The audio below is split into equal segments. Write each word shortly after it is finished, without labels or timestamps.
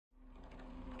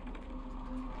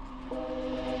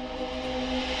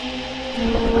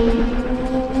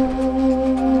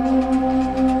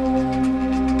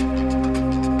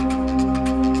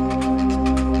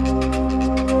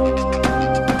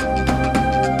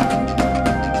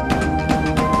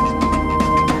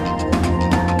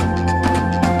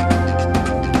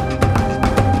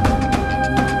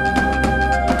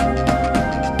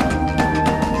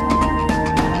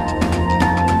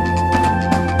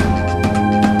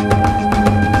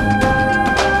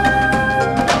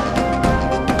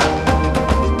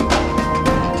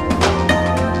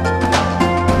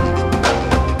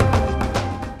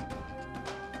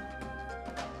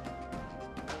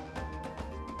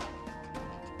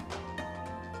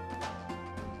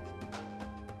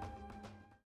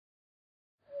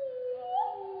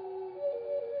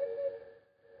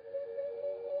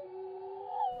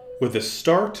With the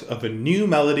start of a new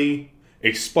melody,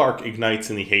 a spark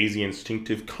ignites in the hazy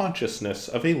instinctive consciousness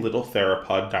of a little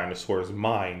theropod dinosaur's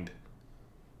mind.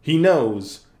 He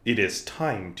knows it is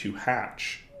time to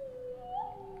hatch.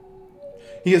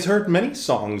 He has heard many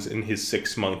songs in his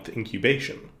 6-month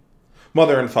incubation.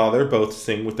 Mother and father both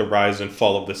sing with the rise and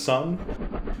fall of the sun,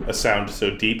 a sound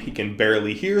so deep he can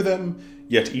barely hear them,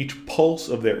 yet each pulse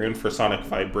of their infrasonic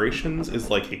vibrations is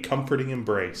like a comforting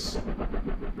embrace.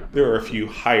 There are a few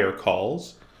higher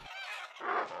calls,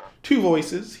 2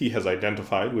 voices he has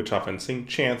identified which often sing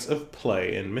chants of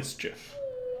play and mischief.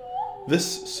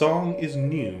 This song is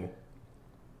new.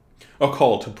 A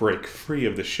call to break free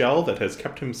of the shell that has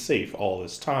kept him safe all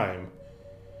this time.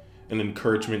 An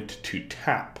encouragement to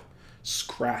tap,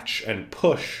 scratch, and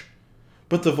push,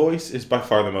 but the voice is by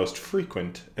far the most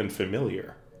frequent and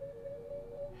familiar.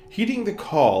 Heeding the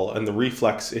call and the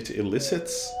reflex it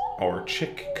elicits, our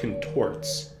chick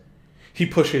contorts. He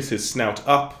pushes his snout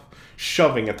up,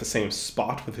 shoving at the same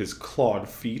spot with his clawed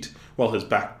feet, while his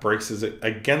back braces it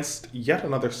against yet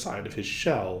another side of his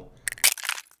shell.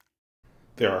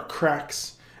 There are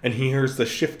cracks, and he hears the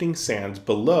shifting sands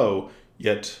below,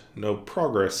 yet no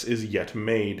progress is yet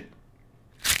made.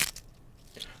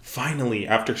 Finally,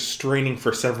 after straining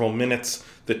for several minutes,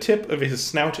 the tip of his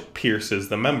snout pierces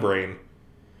the membrane.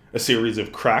 A series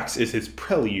of cracks is his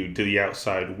prelude to the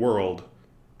outside world.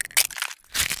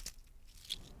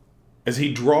 As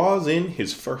he draws in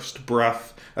his first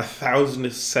breath,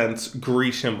 1,000 scents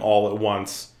greet him all at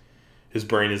once. His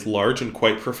brain is large and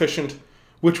quite proficient,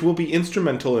 which will be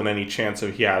instrumental in any chance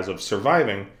he has of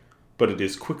surviving, but it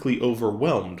is quickly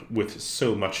overwhelmed with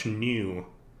so much new.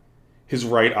 His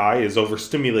right eye is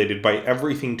overstimulated by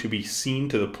everything to be seen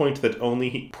to the point that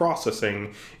only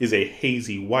processing is a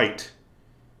hazy white.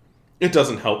 It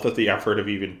doesn't help that the effort of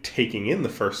even taking in the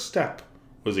first step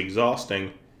was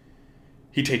exhausting.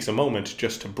 He takes a moment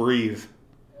just to breathe.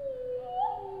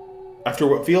 After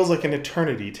what feels like an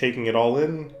eternity taking it all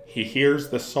in, he hears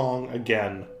the song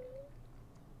again.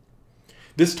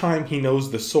 This time he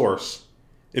knows the source.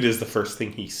 It is the first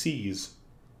thing he sees.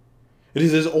 It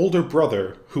is his older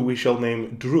brother, who we shall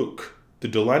name Druk, the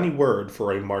Delaney word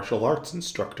for a martial arts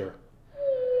instructor.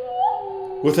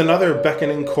 With another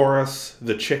beckoning chorus,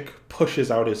 the chick pushes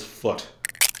out his foot.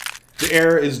 The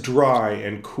air is dry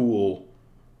and cool,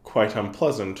 quite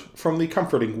unpleasant from the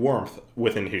comforting warmth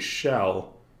within his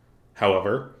shell.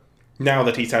 However, now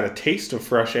that he's had a taste of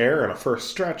fresh air and a first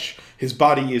stretch, his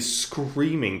body is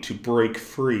screaming to break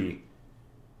free.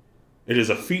 It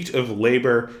is a feat of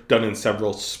labor done in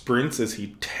several sprints as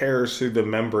he tears through the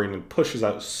membrane and pushes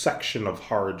out a section of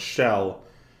hard shell.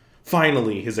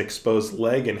 Finally, his exposed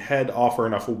leg and head offer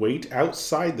enough weight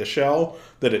outside the shell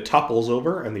that it topples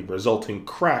over, and the resulting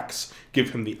cracks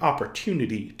give him the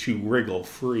opportunity to wriggle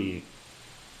free.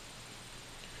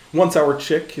 Once our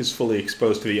chick is fully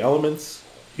exposed to the elements,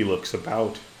 he looks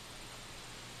about.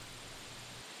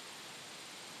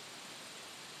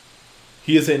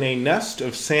 He is in a nest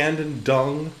of sand and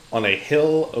dung on a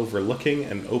hill overlooking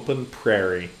an open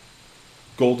prairie.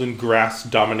 Golden grass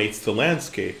dominates the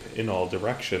landscape in all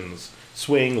directions,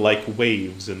 swaying like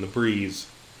waves in the breeze.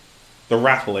 The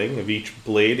rattling of each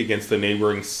blade against the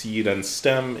neighboring seed and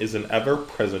stem is an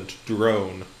ever-present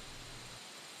drone.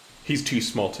 He's too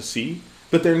small to see,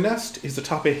 but their nest is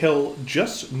atop a hill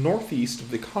just northeast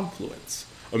of the confluence,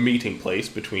 a meeting place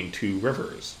between 2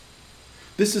 rivers.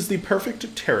 This is the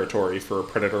perfect territory for a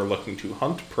predator looking to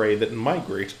hunt prey that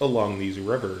migrate along these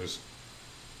rivers.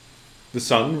 The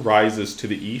sun rises to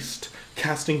the east,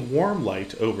 casting warm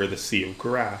light over the sea of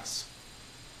grass.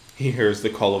 He hears the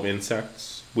call of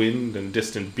insects, wind, and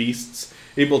distant beasts,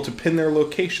 able to pin their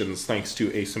locations thanks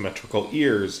to asymmetrical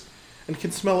ears, and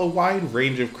can smell a wide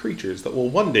range of creatures that will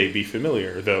one day be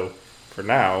familiar, though, for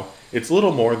now, it's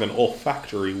little more than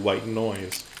olfactory white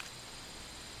noise.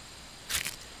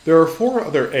 There are 4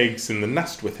 other eggs in the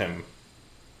nest with him.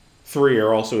 3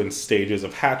 are also in stages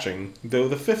of hatching, though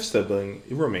the 5th sibling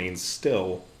remains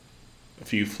still. A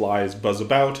few flies buzz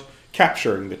about,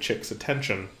 capturing the chick's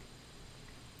attention.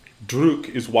 Druk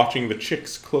is watching the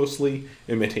chicks closely,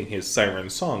 emitting his siren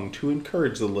song to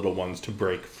encourage the little ones to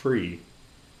break free.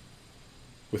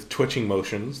 With twitching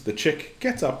motions, the chick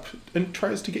gets up and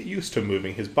tries to get used to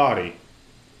moving his body.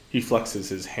 He flexes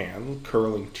his hand,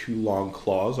 curling 2 long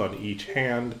claws on each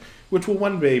hand, which will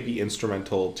one day be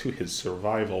instrumental to his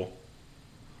survival.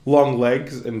 Long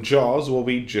legs and jaws will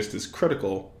be just as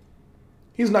critical.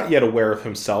 He's not yet aware of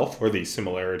himself or the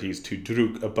similarities to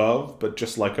Druk above, but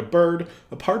just like a bird,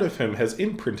 a part of him has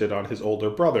imprinted on his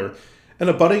older brother, and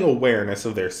a budding awareness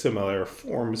of their similar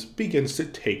forms begins to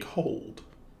take hold.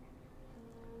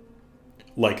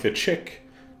 Like the chick,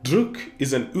 Druk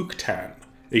is an Uktan,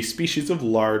 a species of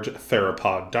large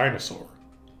theropod dinosaur.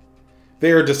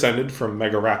 They are descended from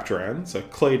megaraptorans, a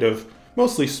clade of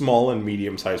mostly small and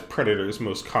medium-sized predators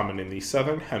most common in the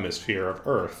southern hemisphere of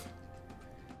Earth.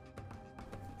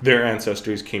 Their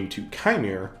ancestors came to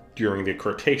Kaimere during the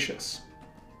Cretaceous.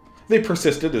 They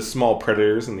persisted as small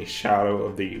predators in the shadow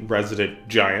of the resident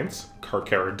giants,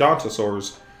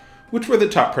 carcharodontosaurs, which were the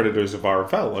top predators of our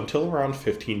Vel until around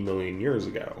 15 million years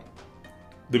ago.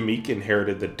 The meek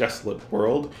inherited the desolate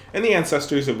world, and the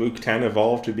ancestors of Uktan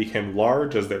evolved to become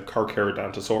large as their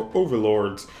carcharodontosaur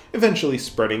overlords, eventually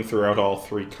spreading throughout all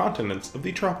 3 continents of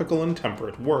the tropical and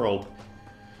temperate world.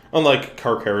 Unlike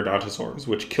carcharodontosaurs,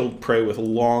 which killed prey with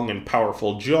long and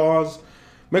powerful jaws,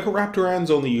 megaraptorans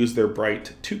only use their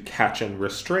bite to catch and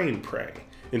restrain prey,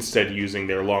 instead using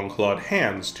their long-clawed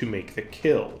hands to make the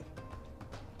kill.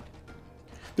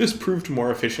 This proved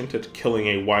more efficient at killing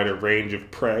a wider range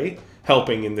of prey,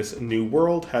 helping in this new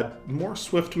world had more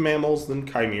swift mammals than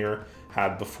Kaimere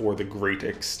had before the Great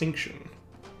Extinction.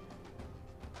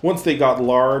 Once they got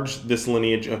large, this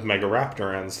lineage of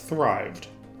megaraptorans thrived.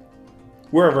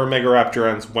 Wherever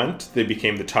megaraptorans went, they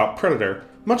became the top predator,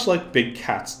 much like big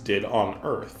cats did on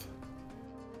Earth.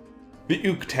 The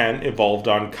Uktan evolved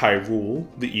on Kairul,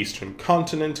 the eastern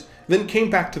continent, then came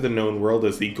back to the known world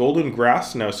as the golden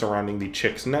grass now surrounding the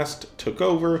chick's nest took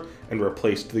over and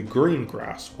replaced the green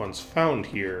grass once found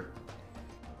here.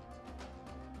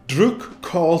 Druk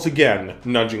calls again,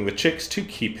 nudging the chicks to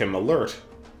keep him alert.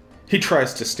 He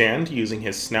tries to stand, using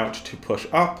his snout to push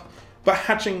up, but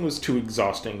hatching was too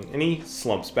exhausting, and he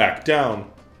slumps back down.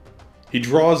 He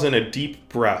draws in a deep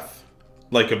breath.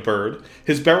 Like a bird,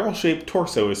 his barrel-shaped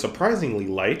torso is surprisingly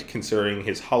light, considering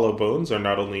his hollow bones are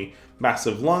not only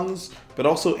massive lungs, but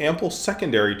also ample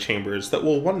secondary chambers that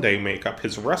will one day make up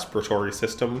his respiratory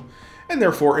system, and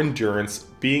therefore endurance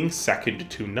being second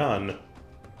to none.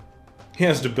 He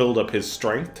has to build up his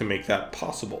strength to make that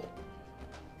possible.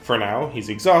 For now, he's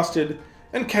exhausted,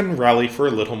 and can rally for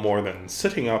a little more than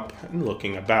sitting up and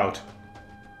looking about.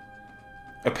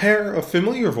 A pair of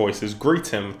familiar voices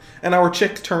greets him, and our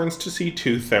chick turns to see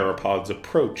 2 theropods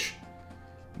approach.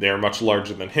 They are much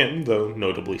larger than him, though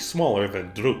notably smaller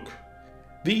than Druk.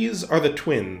 These are the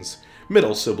twins,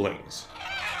 middle siblings.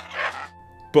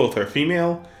 Both are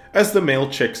female, as the male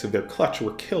chicks of their clutch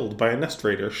were killed by a nest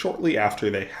raider shortly after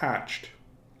they hatched.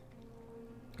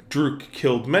 Druk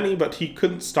killed many, but he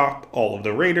couldn't stop all of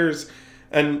the raiders,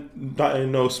 and not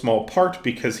in no small part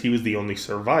because he was the only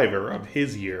survivor of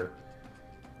his year.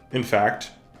 In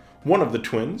fact, one of the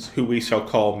twins, who we shall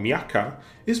call Miaka,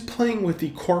 is playing with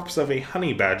the corpse of a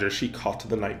honey badger she caught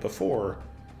the night before.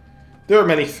 There are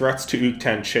many threats to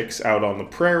Uktan chicks out on the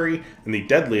prairie, and the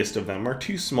deadliest of them are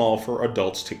too small for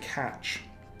adults to catch.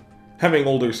 Having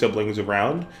older siblings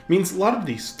around means a lot of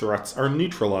these threats are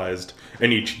neutralized,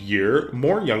 and each year,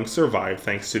 more young survive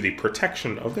thanks to the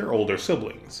protection of their older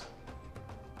siblings.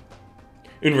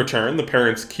 In return, the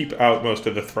parents keep out most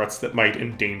of the threats that might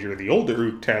endanger the older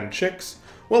Uktan chicks,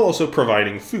 while also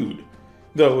providing food,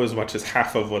 though as much as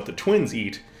half of what the twins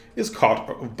eat is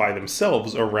caught by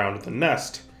themselves around the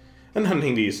nest, and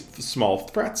hunting these small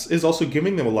threats is also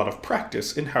giving them a lot of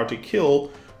practice in how to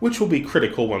kill, which will be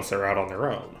critical once they're out on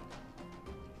their own.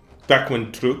 Back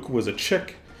when Druk was a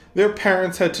chick, their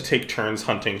parents had to take turns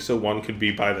hunting so one could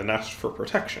be by the nest for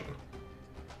protection.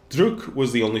 Druk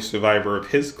was the only survivor of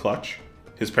his clutch,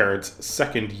 his parents'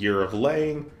 second year of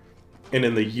laying, and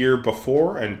in the year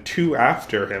before and 2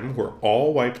 after him were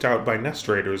all wiped out by nest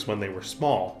raiders when they were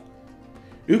small.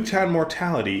 Uktan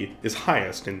mortality is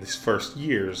highest in these first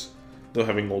years, though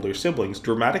having older siblings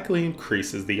dramatically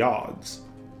increases the odds.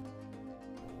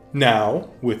 Now,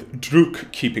 with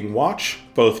Druk keeping watch,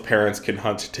 both parents can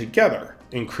hunt together,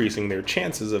 increasing their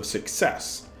chances of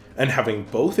success, and having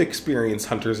both experienced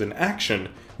hunters in action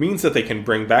means that they can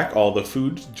bring back all the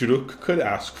food Druk could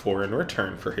ask for in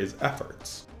return for his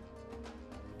efforts.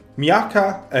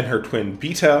 Miaka and her twin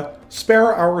Beta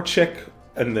spare our chick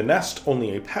and the nest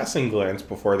only a passing glance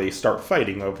before they start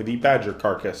fighting over the badger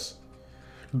carcass.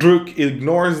 Druk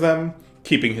ignores them,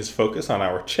 keeping his focus on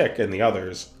our chick and the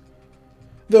others.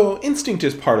 Though instinct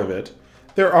is part of it,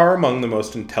 there are among the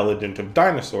most intelligent of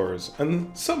dinosaurs,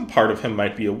 and some part of him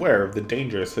might be aware of the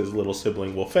dangers his little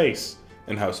sibling will face,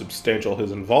 and how substantial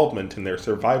his involvement in their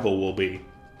survival will be.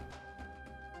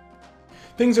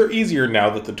 Things are easier now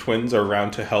that the twins are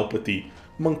around to help with the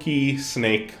monkey,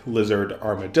 snake, lizard,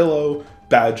 armadillo,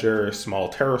 badger,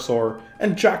 small pterosaur,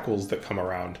 and jackals that come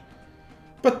around.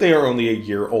 But they are only a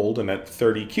year old and at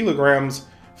 30 kilograms,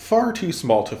 far too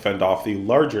small to fend off the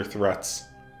larger threats.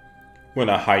 When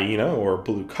a hyena or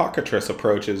blue cockatrice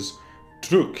approaches,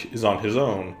 Druk is on his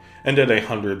own, and at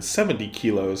 170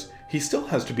 kilos, he still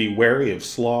has to be wary of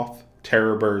sloth,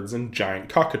 terror birds, and giant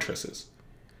cockatrices.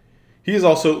 He has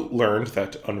also learned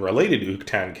that unrelated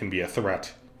Uktan can be a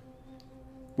threat.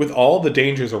 With all the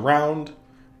dangers around,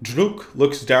 Druk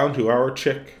looks down to our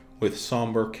chick with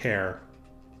somber care.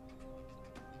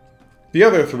 The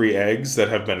other 3 eggs that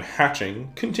have been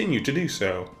hatching continue to do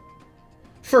so.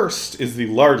 First is the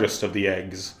largest of the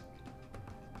eggs.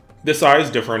 The size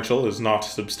differential is not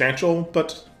substantial,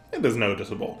 but it is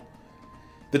noticeable.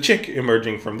 The chick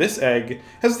emerging from this egg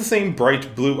has the same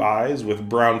bright blue eyes with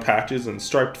brown patches and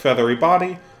striped feathery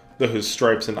body, though his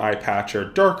stripes and eye patch are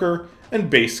darker, and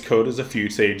base coat is a few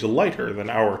shades lighter than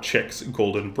our chick's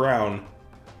golden brown.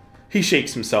 He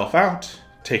shakes himself out,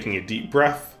 taking a deep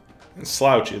breath, and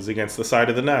slouches against the side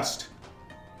of the nest.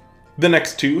 The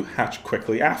next 2 hatch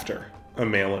quickly after, a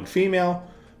male and female,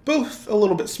 both a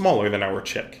little bit smaller than our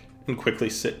chick, and quickly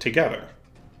sit together.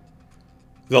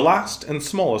 The last and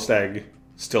smallest egg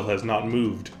still has not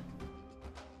moved.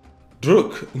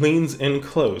 Druk leans in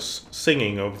close,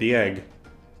 singing over the egg.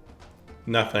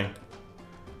 Nothing.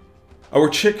 Our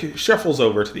chick shuffles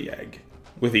over to the egg.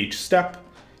 With each step,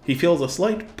 he feels a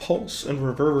slight pulse and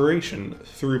reverberation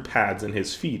through pads in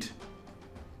his feet.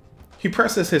 He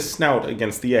presses his snout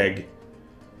against the egg.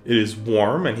 It is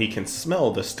warm and he can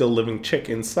smell the still living chick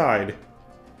inside.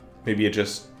 Maybe it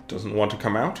just doesn't want to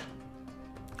come out?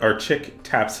 Our chick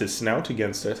taps his snout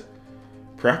against it.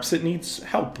 Perhaps it needs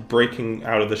help breaking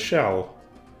out of the shell.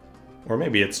 Or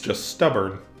maybe it's just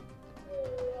stubborn.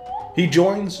 He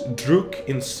joins Druk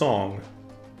in song.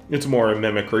 It's more a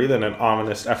mimicry than an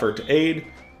ominous effort to aid,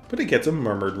 but it gets a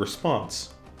murmured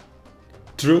response.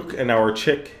 Druk and our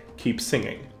chick keep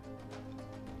singing.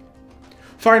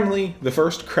 Finally, the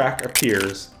first crack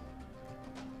appears.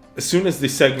 As soon as the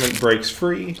segment breaks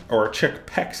free, our chick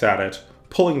pecks at it,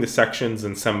 pulling the sections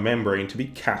and some membrane to be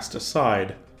cast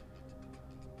aside.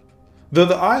 Though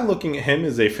the eye looking at him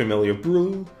is a familiar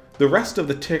blue, the rest of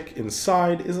the tick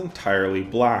inside is entirely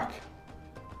black.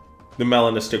 The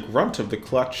melanistic runt of the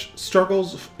clutch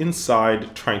struggles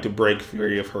inside, trying to break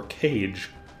free of her cage.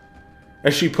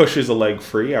 As she pushes a leg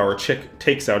free, our chick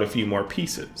takes out a few more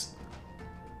pieces.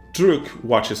 Druk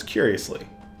watches curiously.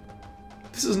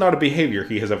 This is not a behavior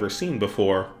he has ever seen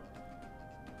before.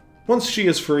 Once she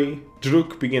is free,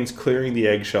 Druk begins clearing the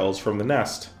eggshells from the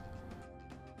nest.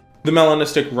 The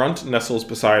melanistic runt nestles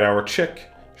beside our chick,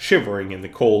 shivering in the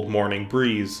cold morning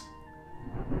breeze.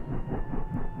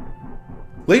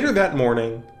 Later that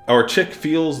morning, our chick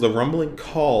feels the rumbling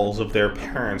calls of their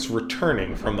parents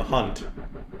returning from the hunt.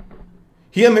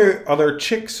 He and the other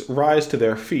chicks rise to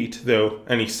their feet, though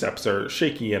any steps are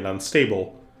shaky and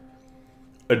unstable.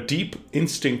 A deep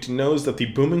instinct knows that the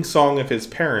booming song of his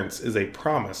parents is a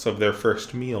promise of their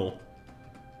first meal.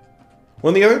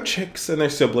 When the other chicks and their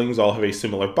siblings all have a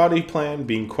similar body plan,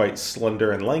 being quite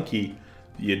slender and lanky,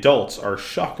 the adults are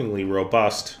shockingly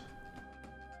robust.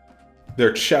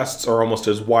 Their chests are almost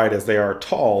as wide as they are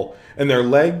tall, and their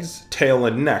legs, tail,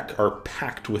 and neck are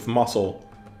packed with muscle.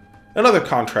 Another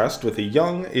contrast with the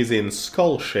young is in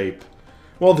skull shape.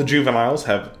 While the juveniles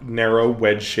have narrow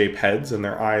wedge-shaped heads and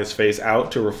their eyes face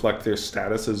out to reflect their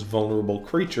status as vulnerable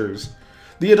creatures,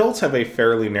 the adults have a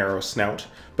fairly narrow snout,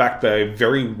 backed by a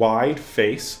very wide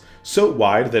face, so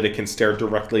wide that it can stare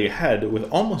directly ahead with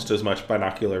almost as much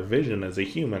binocular vision as a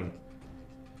human.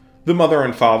 The mother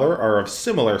and father are of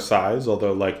similar size,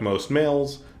 although like most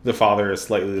males, the father is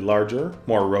slightly larger,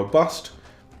 more robust,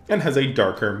 and has a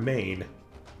darker mane.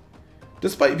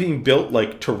 Despite being built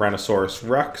like Tyrannosaurus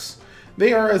rex,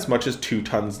 they are as much as 2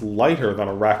 tons lighter than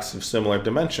a rex of similar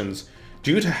dimensions,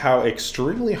 due to how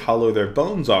extremely hollow their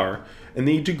bones are and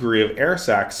the degree of air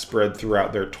sacs spread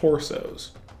throughout their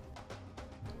torsos.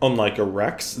 Unlike a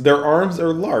rex, their arms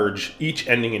are large, each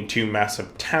ending in 2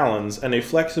 massive talons and a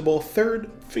flexible third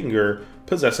finger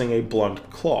possessing a blunt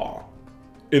claw.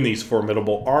 In these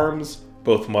formidable arms,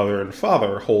 both mother and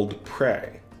father hold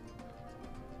prey.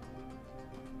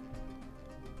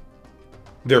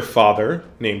 Their father,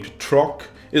 named Trok,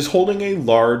 is holding a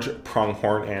large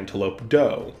pronghorn antelope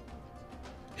doe.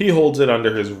 He holds it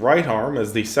under his right arm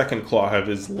as the second claw of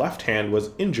his left hand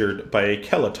was injured by a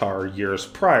Kelatar years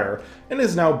prior and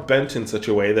is now bent in such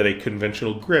a way that a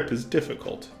conventional grip is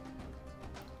difficult.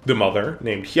 The mother,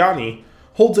 named Hyani,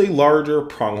 holds a larger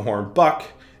pronghorn buck,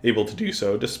 able to do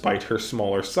so despite her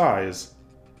smaller size.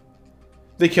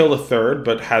 They killed a third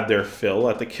but had their fill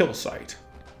at the kill site.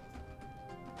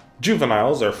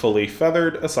 Juveniles are fully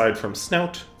feathered aside from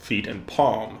snout, feet, and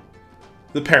palm.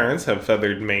 The parents have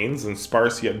feathered manes and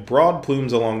sparse yet broad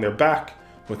plumes along their back,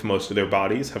 with most of their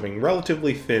bodies having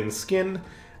relatively thin skin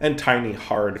and tiny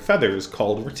hard feathers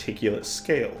called reticulate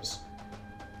scales.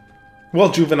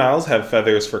 While juveniles have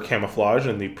feathers for camouflage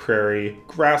and the prairie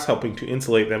grass helping to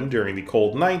insulate them during the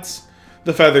cold nights,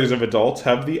 the feathers of adults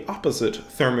have the opposite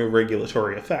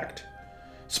thermoregulatory effect.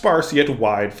 Sparse yet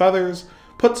wide feathers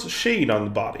puts shade on the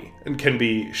body and can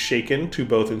be shaken to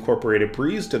both incorporate a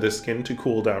breeze to the skin to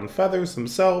cool down feathers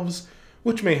themselves,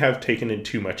 which may have taken in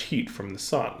too much heat from the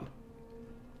sun.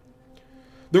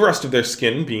 The rest of their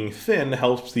skin being thin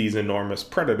helps these enormous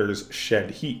predators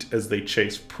shed heat as they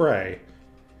chase prey.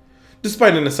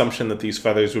 Despite an assumption that these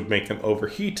feathers would make them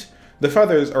overheat, the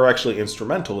feathers are actually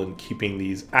instrumental in keeping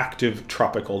these active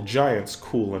tropical giants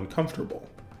cool and comfortable.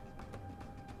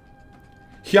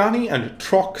 Hiani and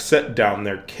Trok set down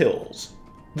their kills.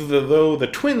 Though the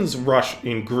twins rush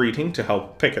in greeting to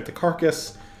help pick at the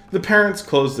carcass, the parents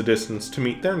close the distance to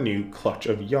meet their new clutch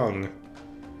of young.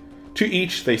 To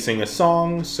each they sing a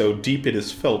song, so deep it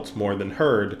is felt more than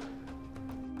heard.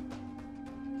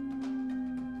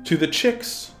 To the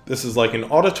chicks, this is like an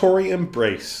auditory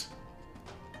embrace.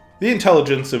 The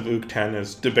intelligence of Uktan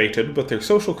is debated, but their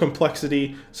social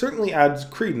complexity certainly adds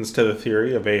credence to the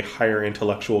theory of a higher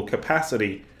intellectual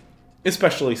capacity,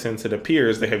 especially since it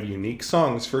appears they have unique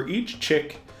songs for each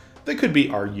chick that could be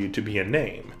argued to be a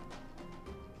name.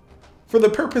 For the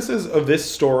purposes of this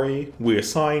story, we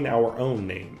assign our own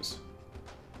names.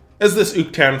 As this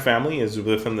Uktan family is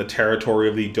within the territory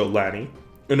of the Dolani,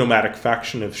 a nomadic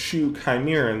faction of Shu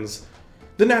Chimerans,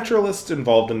 the naturalists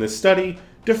involved in this study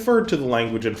deferred to the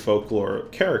language and folklore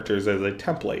characters as a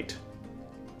template.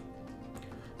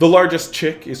 The largest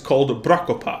chick is called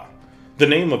Brakopa, the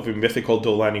name of a mythical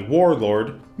Dolani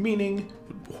warlord, meaning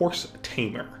horse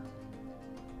tamer.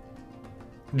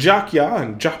 Jakya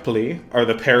and Japali are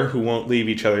the pair who won't leave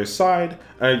each other's side,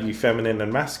 and are the feminine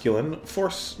and masculine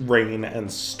Force, Rain,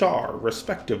 and Star,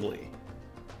 respectively.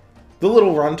 The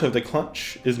little runt of the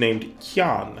clutch is named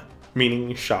Kyan,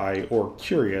 meaning shy or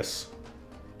curious.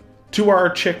 To our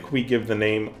chick we give the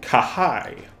name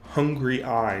Ka'Hai, Hungry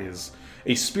Eyes,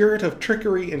 a spirit of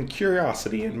trickery and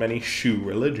curiosity in many Shu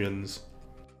religions.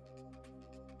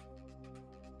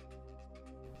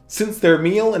 Since their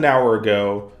meal an hour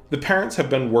ago, the parents have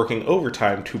been working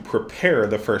overtime to prepare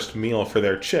the first meal for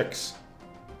their chicks.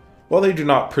 While they do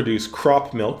not produce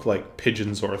crop milk like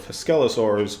pigeons or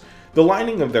thescelosaurs, the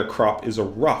lining of their crop is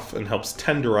rough and helps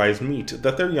tenderize meat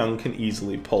that their young can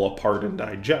easily pull apart and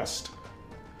digest.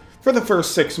 For the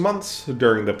first 6 months,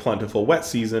 during the plentiful wet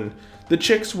season, the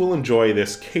chicks will enjoy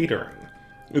this catering,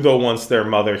 though once their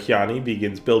mother Hiani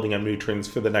begins building up nutrients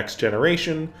for the next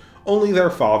generation, only their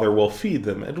father will feed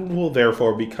them and will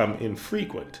therefore become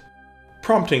infrequent,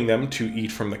 prompting them to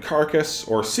eat from the carcass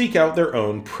or seek out their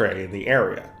own prey in the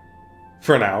area.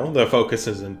 For now, the focus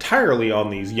is entirely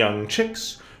on these young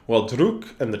chicks, while Druk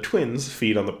and the twins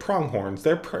feed on the pronghorns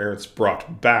their parents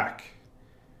brought back.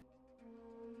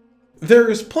 There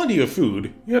is plenty of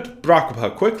food, yet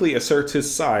Brakopa quickly asserts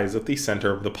his size at the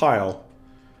center of the pile.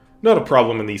 Not a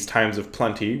problem in these times of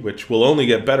plenty, which will only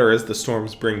get better as the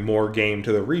storms bring more game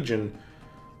to the region,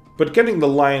 but getting the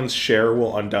lion's share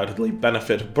will undoubtedly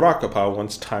benefit Brakopa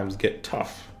once times get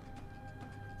tough.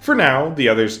 For now, the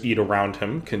others eat around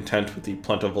him, content with the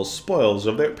plentiful spoils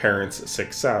of their parents'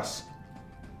 success.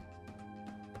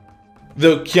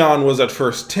 Though Kyan was at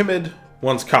first timid,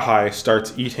 once Ka'Hai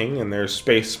starts eating and there's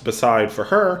space beside for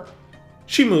her,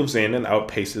 she moves in and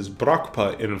outpaces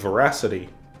Brakopa in voracity.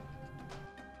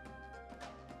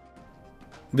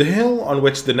 The hill on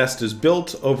which the nest is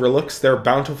built overlooks their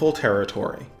bountiful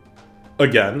territory.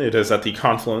 Again, it is at the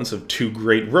confluence of 2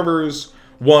 great rivers,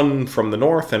 one from the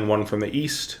north and one from the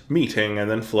east, meeting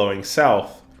and then flowing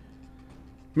south.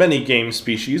 Many game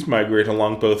species migrate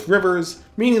along both rivers,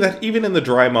 meaning that even in the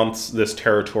dry months this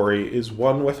territory is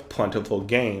one with plentiful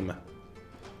game.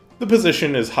 The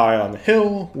position is high on the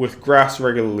hill, with grass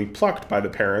regularly plucked by the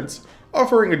parents,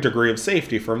 offering a degree of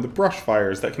safety from the brush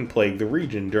fires that can plague the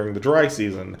region during the dry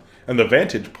season, and the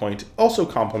vantage point also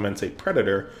complements a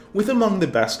predator with among the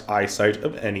best eyesight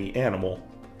of any animal.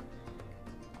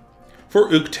 For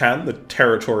Uktan, the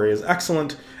territory is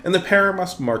excellent, and the pair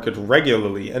must mark it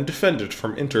regularly and defend it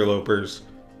from interlopers.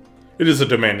 It is a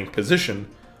demanding position,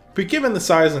 but given the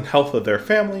size and health of their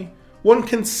family, one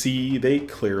can see they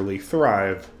clearly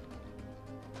thrive.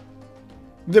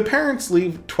 The parents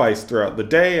leave twice throughout the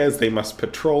day as they must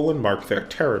patrol and mark their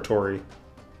territory.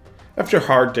 After a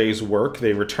hard day's work,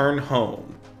 they return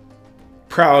home.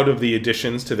 Proud of the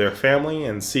additions to their family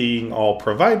and seeing all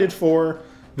provided for,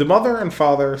 the mother and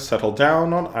father settle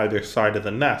down on either side of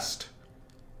the nest.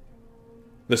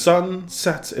 The sun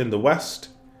sets in the west,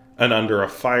 and under a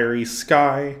fiery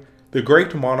sky, the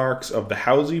great monarchs of the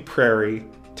Hausi Prairie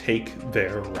take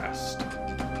their rest.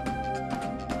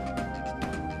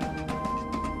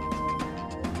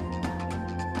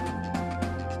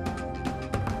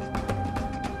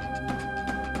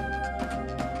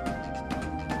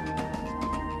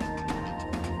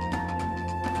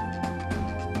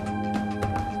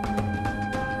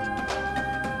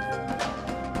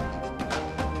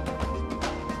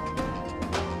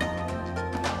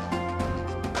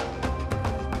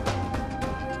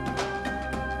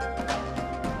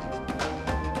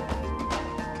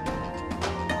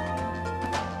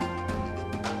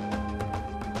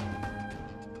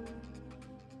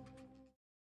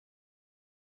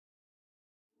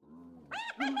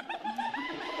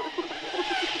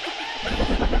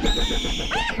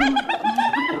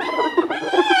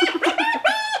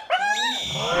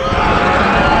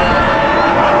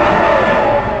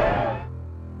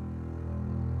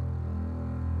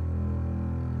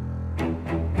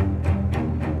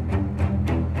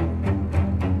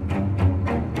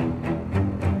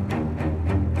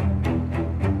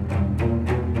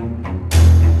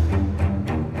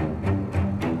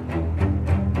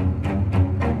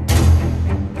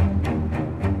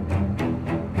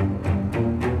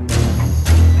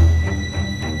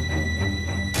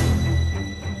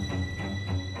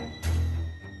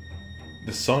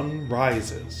 The sun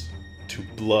rises to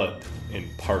blood in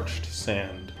parched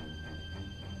sand.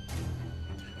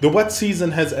 The wet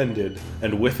season has ended,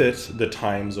 and with it the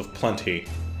times of plenty.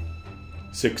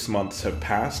 6 months have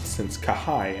passed since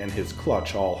Ka'Hai and his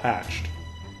clutch all hatched.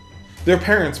 Their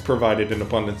parents provided an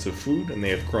abundance of food, and they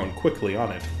have grown quickly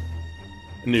on it.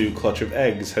 A new clutch of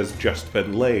eggs has just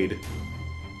been laid.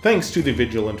 Thanks to the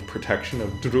vigilant protection of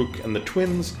Druk and the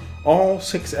twins, all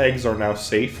 6 eggs are now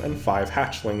safe, and 5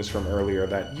 hatchlings from earlier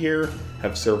that year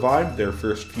have survived their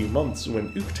first few months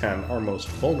when Uktan are most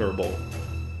vulnerable.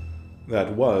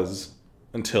 That was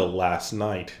until last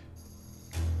night.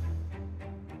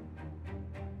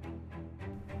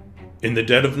 In the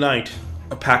dead of night,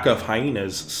 a pack of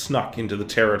hyenas snuck into the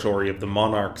territory of the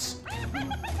monarchs.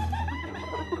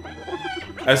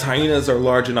 As hyenas are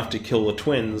large enough to kill the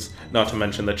twins, not to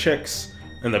mention the chicks,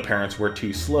 and the parents were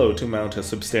too slow to mount a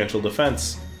substantial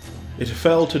defense, it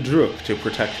fell to Druk to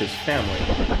protect his family.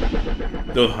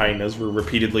 Though the hyenas were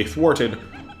repeatedly thwarted,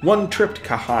 one tripped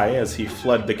Ka'Hai as he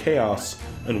fled the chaos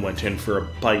and went in for a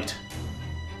bite.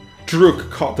 Druk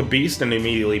caught the beast and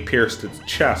immediately pierced its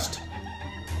chest.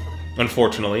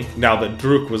 Unfortunately, now that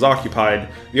Druk was occupied,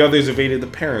 the others evaded the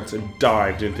parents and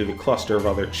dived into the cluster of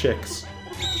other chicks.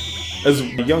 As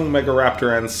young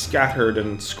megaraptorans scattered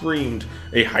and screamed,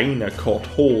 a hyena caught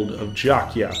hold of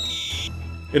Jakya.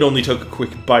 It only took a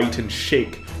quick bite and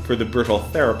shake for the brittle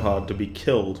theropod to be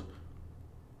killed.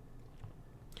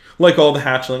 Like all the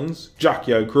hatchlings,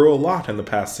 Jakya grew a lot in the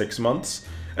past 6 months,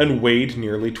 and weighed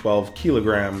nearly 12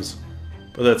 kilograms.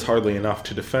 But that's hardly enough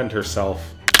to defend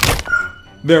herself.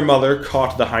 Their mother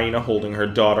caught the hyena holding her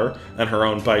daughter, and her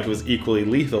own bite was equally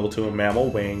lethal to a mammal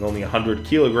weighing only 100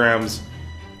 kilograms.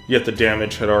 Yet the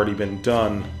damage had already been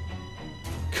done.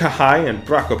 Ka'Hai and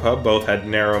Brakopa both had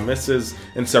narrow misses,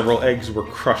 and several eggs were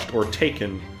crushed or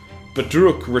taken, but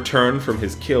Druk returned from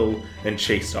his kill and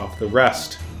chased off the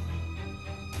rest.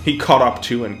 He caught up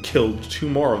to and killed 2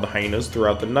 more of the hyenas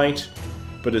throughout the night,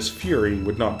 but his fury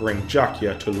would not bring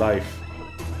Jakya to life.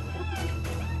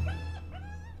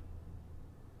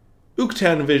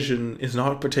 Uktan vision is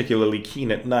not particularly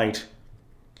keen at night.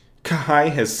 Ka'Hai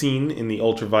has seen in the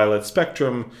ultraviolet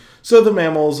spectrum, so the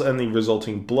mammals and the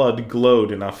resulting blood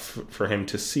glowed enough for him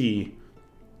to see.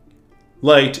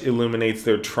 Light illuminates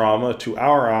their trauma to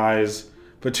our eyes,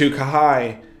 but to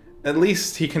Ka'Hai, at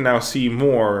least he can now see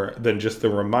more than just the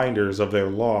reminders of their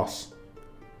loss.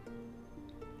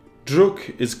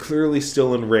 Druk is clearly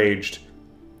still enraged.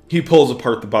 He pulls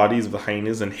apart the bodies of the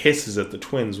hyenas and hisses at the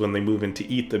twins when they move in to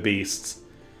eat the beasts.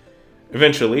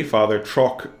 Eventually, Father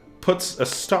Trok puts a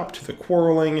stop to the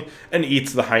quarreling and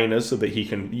eats the hyenas so that he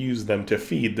can use them to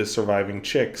feed the surviving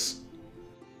chicks.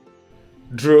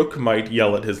 Druk might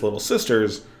yell at his little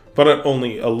sisters, but at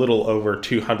only a little over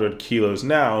 200 kilos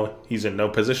now, he's in no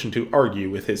position to argue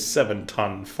with his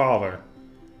 7-ton father.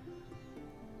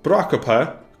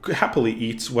 Brakopa happily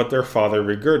eats what their father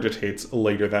regurgitates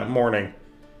later that morning.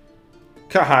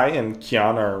 Ka'Hai and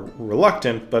Kian are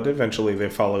reluctant, but eventually they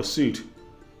follow suit.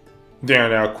 They are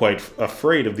now quite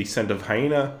afraid of the scent of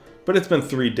hyena, but it's been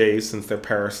 3 days since their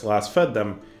parents last fed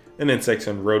them, and insects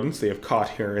and rodents they have caught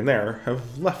here and there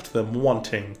have left them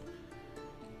wanting.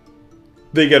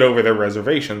 They get over their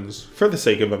reservations for the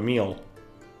sake of a meal.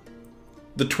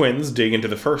 The twins dig into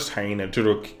the first hyena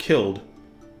Druk killed.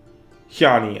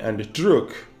 Hyani and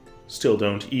Druk still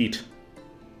don't eat.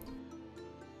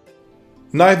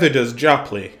 Neither does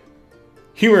Japli.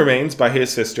 He remains by his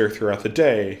sister throughout the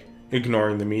day,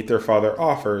 ignoring the meat their father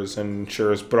offers and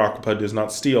ensures Brokpa does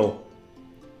not steal.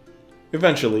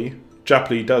 Eventually,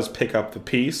 Japli does pick up the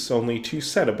piece, only to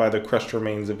set it by the crushed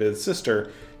remains of his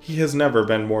sister he has never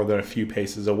been more than a few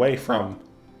paces away from.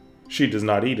 She does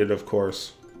not eat it, of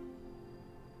course.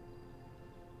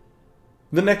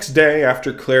 The next day,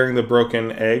 after clearing the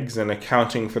broken eggs and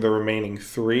accounting for the remaining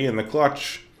 3 in the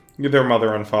clutch, their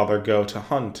mother and father go to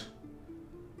hunt.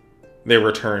 They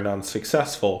return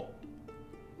unsuccessful.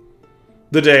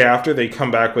 The day after, they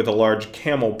come back with a large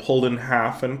camel pulled in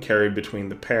half and carried between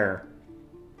the pair.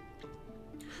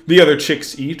 The other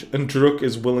chicks eat, and Druk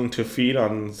is willing to feed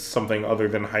on something other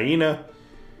than hyena,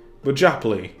 but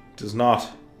Japli does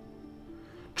not.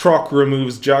 Trok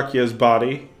removes Jakya's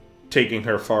body, taking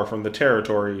her far from the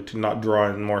territory to not draw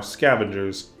in more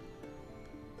scavengers.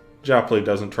 Japli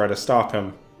doesn't try to stop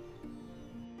him.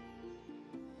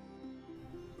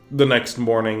 The next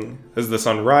morning, as the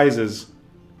sun rises,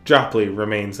 Japli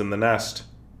remains in the nest.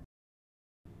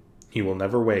 He will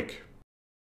never wake.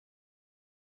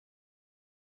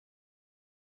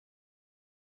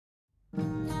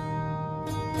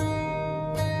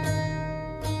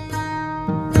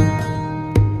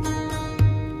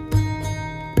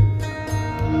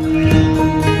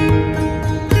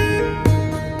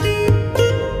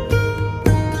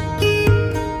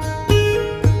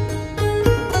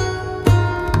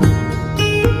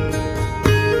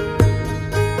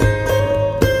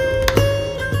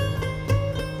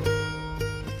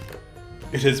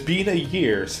 It has been a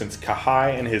year since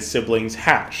Ka'Hai and his siblings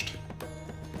hatched.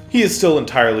 He is still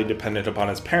entirely dependent upon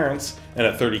his parents, and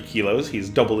at 30 kilos he's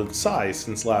doubled in size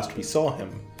since last we saw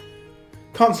him.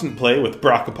 Constant play with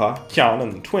Brokpa, Kyan,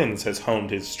 and the twins has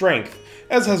honed his strength,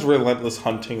 as has relentless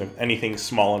hunting of anything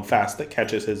small and fast that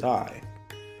catches his eye.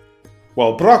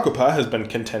 While Brokpa has been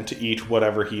content to eat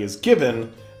whatever he is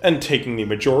given, and taking the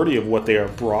majority of what they are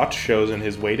brought shows in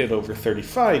his weight at over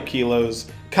 35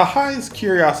 kilos, Ka'Hai's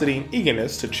curiosity and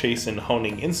eagerness to chase and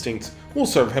honing instincts will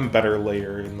serve him better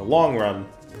later in the long run.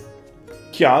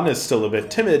 Kyan is still a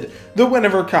bit timid, though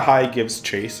whenever Ka'Hai gives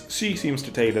chase, she seems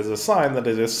to take it as a sign that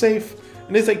it is safe,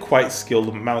 and is a quite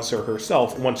skilled mouser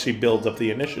herself once she builds up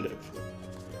the initiative.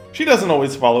 She doesn't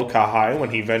always follow Ka'Hai when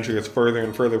he ventures further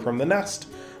and further from the nest,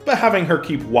 but having her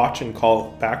keep watch and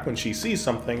call back when she sees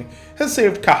something has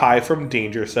saved Ka'Hai from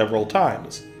danger several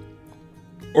times.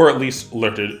 Or at least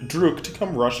alerted Druk to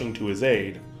come rushing to his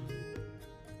aid.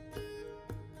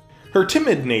 Her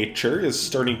timid nature is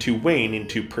starting to wane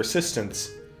into persistence.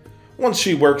 Once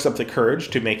she works up the courage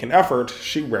to make an effort,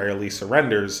 she rarely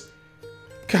surrenders.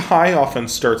 Ka'Hai often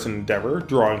starts an endeavor,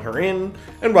 drawing her in,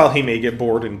 and while he may get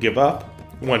bored and give up,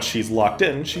 once she's locked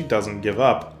in, she doesn't give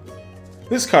up.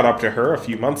 This caught up to her a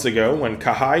few months ago when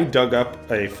Ka'Hai dug up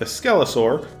a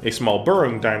fictional, a small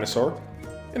burrowing dinosaur,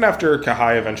 and after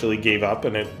Ka'Hai eventually gave up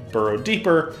and it burrowed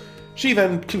deeper, she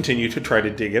then continued to try to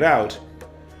dig it out.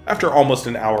 After almost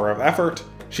an hour of effort,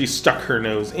 she stuck her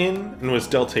nose in and was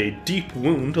dealt a deep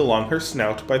wound along her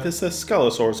snout by the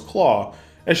fictional's claw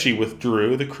as she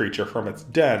withdrew the creature from its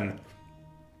den.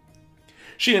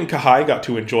 She and Ka'Hai got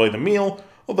to enjoy the meal,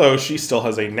 although she still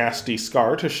has a nasty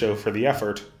scar to show for the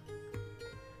effort.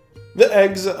 The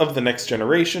eggs of the next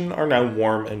generation are now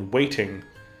warm and waiting.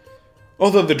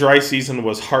 Although the dry season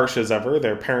was harsh as ever,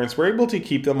 their parents were able to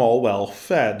keep them all well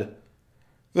fed.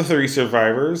 The 3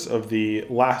 survivors of the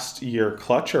last year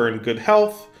clutch are in good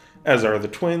health, as are the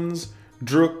twins.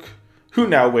 Druk, who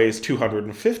now weighs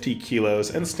 250 kilos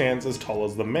and stands as tall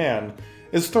as the man,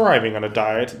 is thriving on a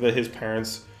diet that his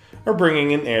parents are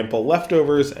bringing in ample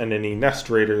leftovers and any nest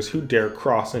raiders who dare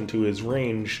cross into his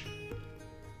range.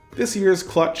 This year's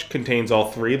clutch contains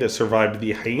all 3 that survived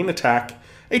the hyena attack,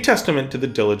 a testament to the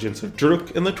diligence of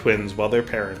Druk and the twins while their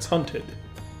parents hunted.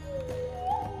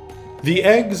 The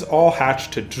eggs all hatch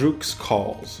to Druk's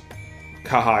calls.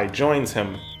 Ka'Hai joins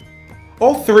him.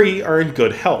 All 3 are in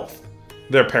good health.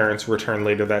 Their parents return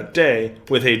later that day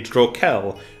with a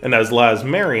drokel, an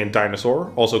Aslasmarian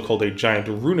dinosaur, also called a giant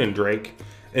runen drake,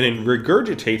 and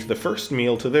regurgitate the first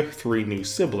meal to their 3 new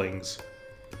siblings.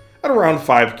 At around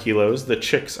 5 kilos, the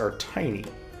chicks are tiny.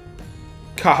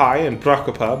 Ka'Hai and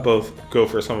Brokpa both go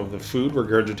for some of the food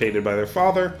regurgitated by their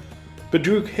father, but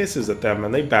Druk hisses at them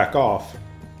and they back off.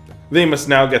 They must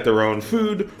now get their own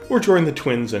food or join the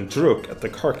twins and Druk at the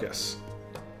carcass.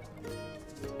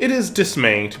 It is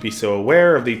dismaying to be so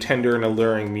aware of the tender and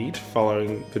alluring meat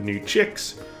following the new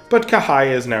chicks, but Ka'Hai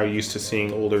is now used to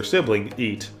seeing older siblings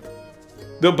eat.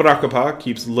 Though Brokpa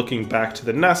keeps looking back to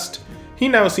the nest, he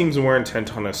now seems more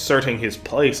intent on asserting his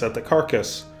place at the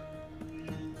carcass.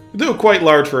 Though quite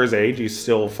large for his age, he's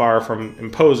still far from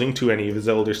imposing to any of his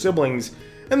elder siblings,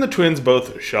 and the twins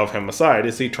both shove him aside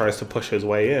as he tries to push his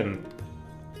way in.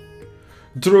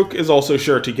 Druk is also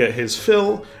sure to get his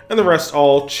fill, and the rest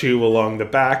all chew along the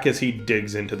back as he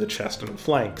digs into the chest and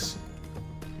flanks.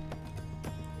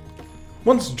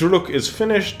 Once Druk is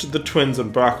finished, the twins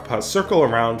and Brakpa circle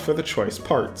around for the choice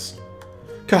parts.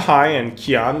 Ka'Hai and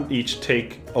Kian each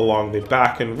take along the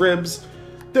back and ribs,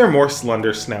 their more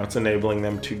slender snouts enabling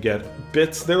them to get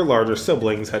bits their larger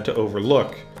siblings had to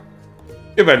overlook.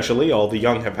 Eventually, all the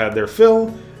young have had their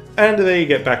fill, and they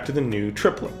get back to the new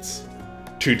triplets.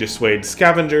 To dissuade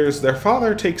scavengers, their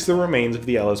father takes the remains of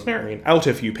the Ellesmerian out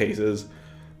a few paces,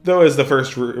 though as the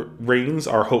first rains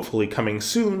are hopefully coming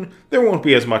soon, there won't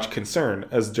be as much concern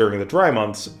as during the dry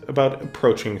months about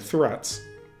approaching threats.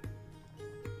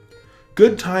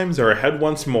 Good times are ahead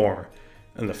once more,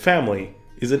 and the family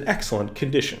is in excellent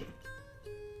condition.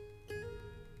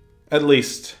 At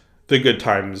least, the good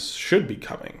times should be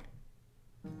coming.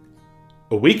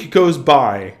 A week goes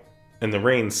by, and the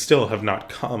rains still have not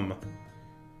come.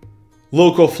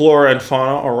 Local flora and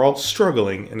fauna are all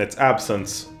struggling in its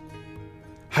absence.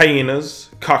 Hyenas,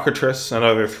 cockatrice, and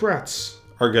other threats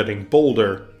are getting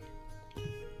bolder.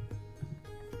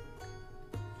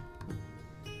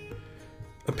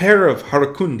 A pair of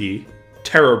harakundi,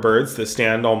 terror birds that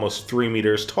stand almost 3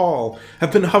 meters tall,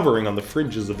 have been hovering on the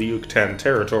fringes of the Uktan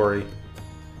territory.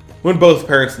 When both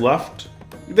parents left,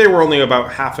 they were only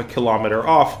about half a kilometer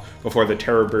off before the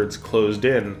terror birds closed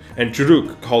in, and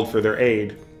Druk called for their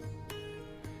aid.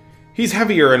 He's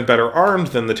heavier and better armed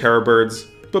than the terror birds,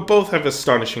 but both have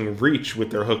astonishing reach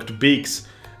with their hooked beaks,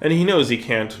 and he knows he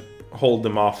can't hold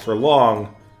them off for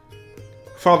long.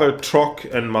 Father Trok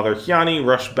and Mother Hyani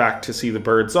rush back to see the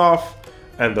birds off,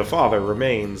 and the father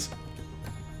remains.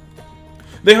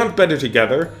 They hunt better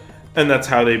together, and that's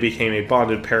how they became a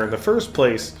bonded pair in the first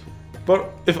place,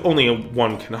 but if only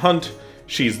one can hunt,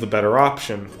 she's the better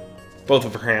option. Both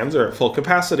of her hands are at full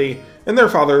capacity, and their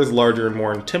father is larger and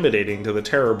more intimidating to the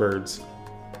terror birds.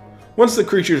 Once the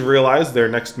creatures realize their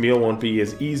next meal won't be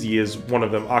as easy as one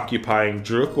of them occupying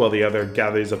Druk while the other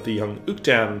gathers up the young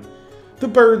Uktan, the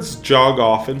birds jog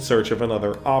off in search of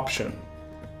another option.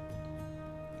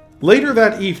 Later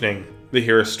that evening, they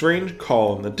hear a strange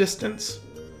call in the distance.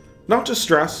 Not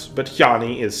distress, but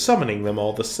Hyani is summoning them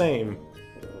all the same.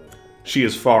 She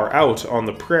is far out on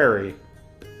the prairie.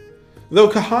 Though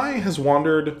Ka'Hai has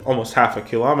wandered almost half a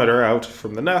kilometer out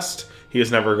from the nest, he has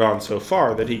never gone so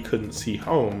far that he couldn't see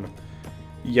home.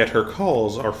 Yet her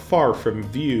calls are far from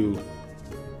view.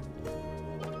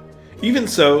 Even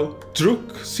so,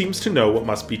 Druk seems to know what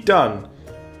must be done.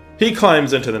 He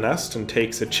climbs into the nest and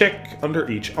takes a chick under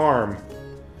each arm.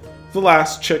 The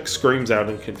last chick screams out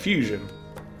in confusion.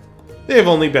 They have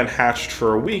only been hatched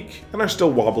for a week and are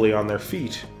still wobbly on their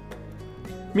feet.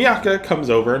 Miyaka comes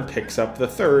over and picks up the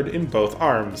third in both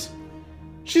arms.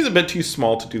 She's a bit too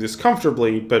small to do this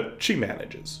comfortably, but she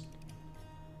manages.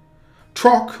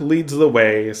 Trok leads the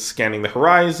way, scanning the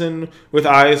horizon, with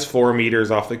eyes 4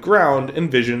 meters off the ground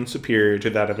and vision superior to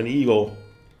that of an eagle.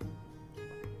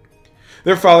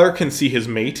 Their father can see his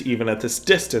mate even at this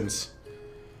distance.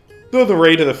 Though the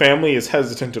raid of the family is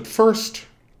hesitant at first,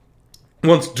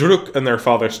 once Druk and their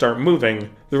father start moving,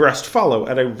 the rest follow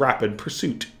at a rapid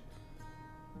pursuit.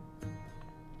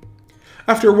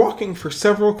 After walking for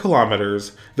several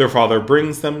kilometers, their father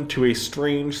brings them to a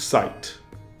strange sight.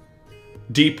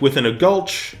 Deep within a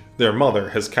gulch, their mother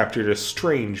has captured a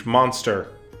strange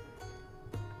monster.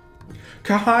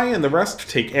 Ka'Hai and the rest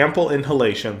take ample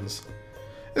inhalations.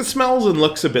 It smells and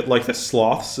looks a bit like the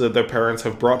sloths that their parents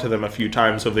have brought to them a few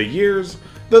times over the years,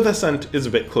 though the scent is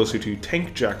a bit closer to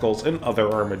tank jackals and other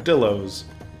armadillos.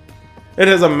 It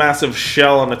has a massive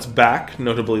shell on its back,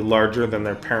 notably larger than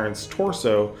their parents'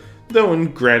 torso, though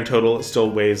in grand total it still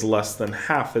weighs less than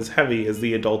half as heavy as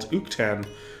the adult Uktan,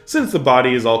 since the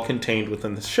body is all contained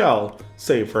within the shell,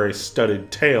 save for a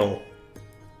studded tail.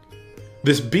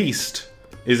 This beast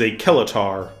is a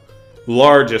Kelatar,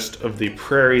 largest of the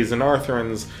prairies and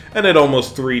Arthurans, and at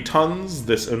almost 3 tons,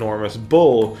 this enormous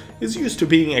bull is used to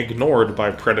being ignored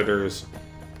by predators.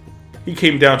 He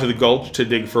came down to the gulch to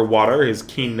dig for water, his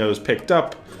keen nose picked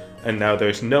up, and now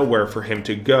there's nowhere for him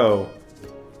to go.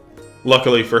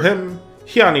 Luckily for him,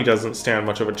 Hyani doesn't stand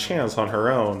much of a chance on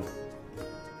her own.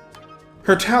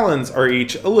 Her talons are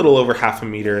each a little over half a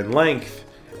meter in length,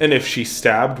 and if she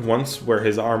stabbed once where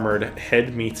his armored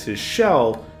head meets his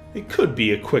shell, it could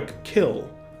be a quick kill.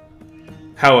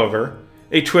 However,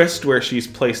 a twist where she's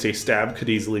placed a stab could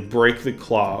easily break the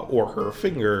claw or her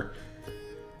finger.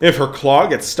 If her claw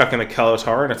gets stuck in the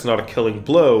Kelatar and it's not a killing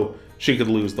blow, she could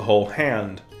lose the whole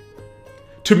hand.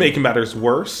 To make matters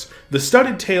worse, the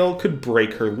studded tail could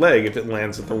break her leg if it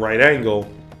lands at the right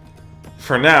angle.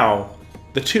 For now,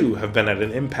 the two have been at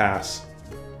an impasse.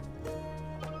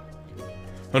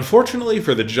 Unfortunately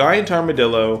for the giant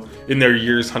armadillo, in their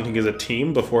years hunting as a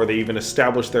team before they even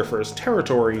established their first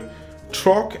territory,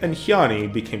 Troc and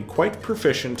Hyani became quite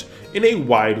proficient in a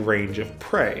wide range of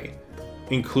prey,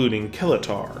 including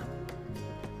Kilatar.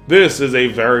 This is a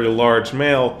very large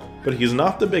male, but he's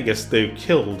not the biggest they've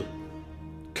killed.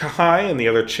 Ka'Hai and the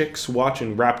other chicks watch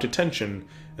in rapt attention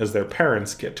as their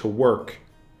parents get to work.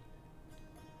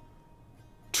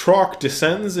 Troc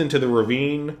descends into the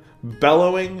ravine,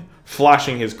 bellowing,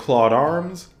 flashing his clawed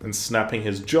arms, and snapping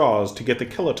his jaws to get the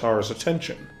Kilatar's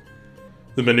attention.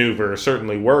 The maneuver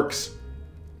certainly works.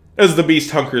 As the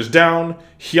beast hunkers down,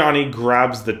 Hyani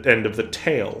grabs the end of the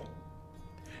tail.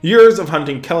 Years of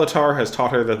hunting Kilatar has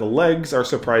taught her that the legs are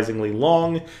surprisingly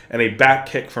long, and a back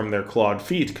kick from their clawed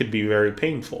feet could be very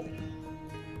painful.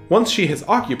 Once she has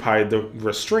occupied the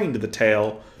restrained the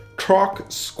tail,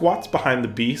 Troc squats behind the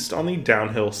beast on the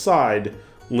downhill side,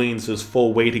 leans his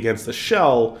full weight against the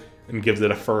shell, and gives it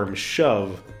a firm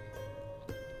shove.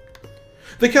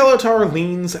 The Kilatar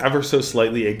leans ever so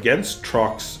slightly against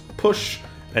Troc's push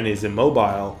and is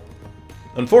immobile.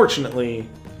 Unfortunately,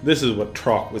 this is what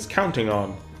Troc was counting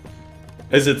on.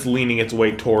 As it's leaning its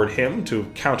weight toward him to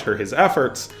counter his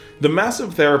efforts, the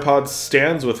massive theropod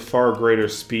stands with far greater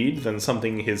speed than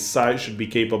something his size should be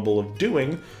capable of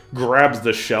doing, grabs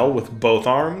the shell with both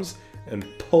arms, and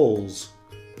pulls.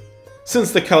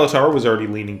 Since the Kilatar was already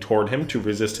leaning toward him to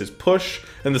resist his push,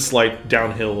 and the slight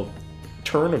downhill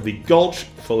turn of the gulch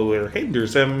further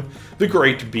hinders him, the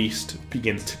great beast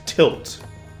begins to tilt.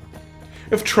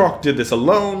 If Troc did this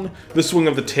alone, the swing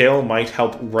of the tail might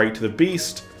help right the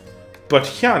beast, but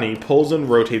Hyani pulls and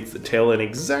rotates the tail in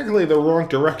exactly the wrong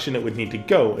direction it would need to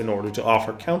go in order to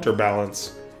offer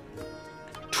counterbalance.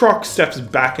 Troc steps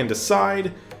back into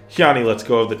side, Hyani lets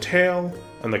go of the tail,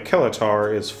 and the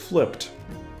Kilatar is flipped.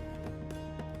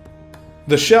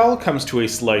 The shell comes to a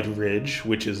slight ridge,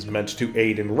 which is meant to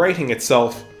aid in righting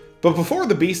itself, but before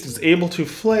the beast is able to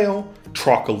flail,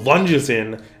 Troc lunges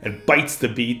in and bites the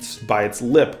beast by its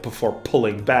lip before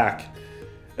pulling back.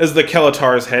 As the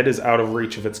Kilatar's head is out of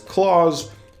reach of its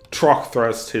claws, Troc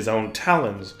thrusts his own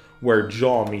talons where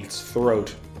jaw meets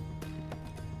throat.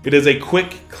 It is a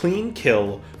quick, clean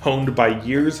kill honed by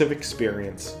years of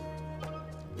experience.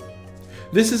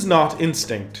 This is not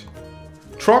instinct.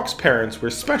 Troc's parents were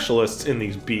specialists in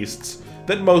these beasts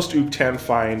that most Uktan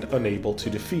find unable to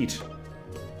defeat.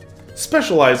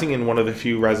 Specializing in one of the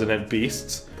few resident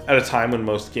beasts, at a time when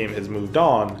most game has moved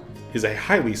on, is a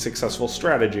highly successful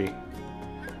strategy.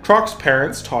 Troc's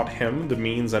parents taught him the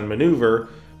means and maneuver,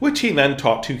 which he then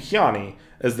taught to Hyani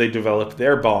as they developed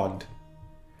their bond.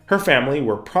 Her family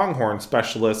were pronghorn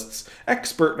specialists,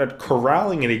 expert at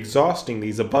corralling and exhausting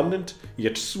these abundant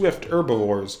yet swift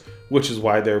herbivores, which is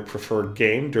why they're preferred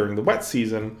game during the wet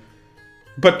season,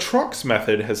 but Troc's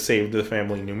method has saved the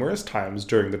family numerous times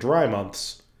during the dry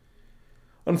months.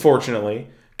 Unfortunately,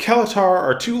 Kilatar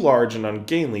are too large and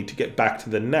ungainly to get back to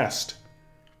the nest.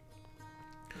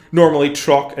 Normally,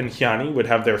 Troc and Hyani would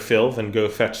have their fill, then go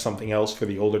fetch something else for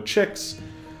the older chicks,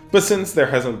 but since there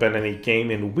hasn't been any game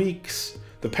in weeks,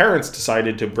 the parents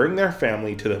decided to bring their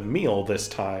family to the meal this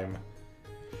time.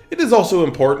 It is also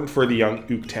important for the young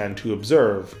Uktan to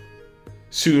observe.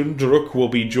 Soon, Druk will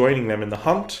be joining them in the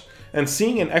hunt, and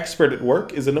seeing an expert at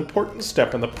work is an important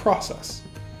step in the process.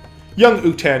 Young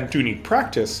Uktan do need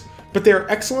practice, but they are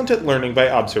excellent at learning by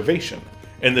observation,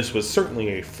 and this was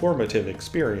certainly a formative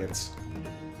experience.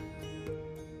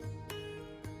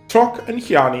 Troc and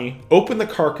Hyani open the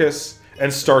carcass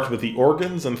and start with the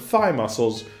organs and thigh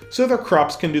muscles so their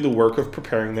crops can do the work of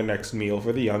preparing the next meal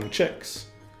for the young chicks.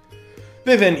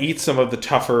 They then eat some of the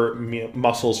tougher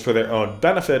muscles for their own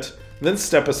benefit, then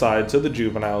step aside so the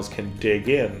juveniles can dig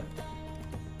in.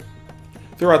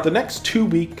 Throughout the next 2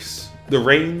 weeks, the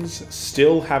rains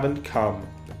still haven't come.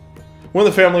 When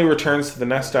the family returns to the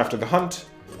nest after the hunt,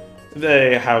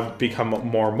 they have become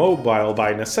more mobile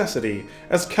by necessity,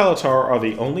 as Kilatar are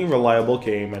the only reliable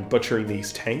game and butchering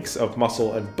these tanks of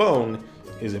muscle and bone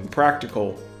is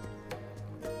impractical.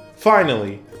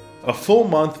 Finally, a full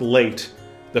month late,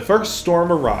 the first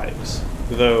storm arrives,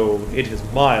 though it is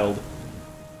mild.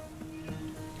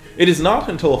 It is not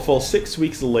until a full 6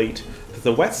 weeks late that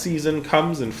the wet season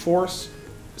comes in force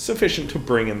sufficient to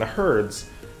bring in the herds,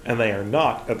 and they are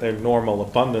not at their normal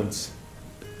abundance.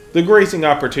 The grazing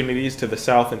opportunities to the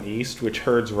south and east, which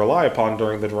herds rely upon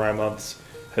during the dry months,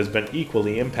 has been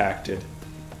equally impacted.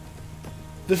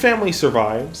 The family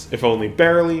survives, if only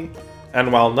barely,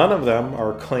 And while none of them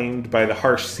are claimed by the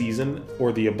harsh season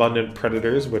or the abundant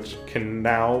predators which can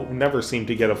now never seem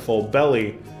to get a full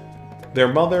belly, their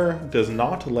mother does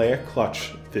not lay a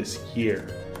clutch this year.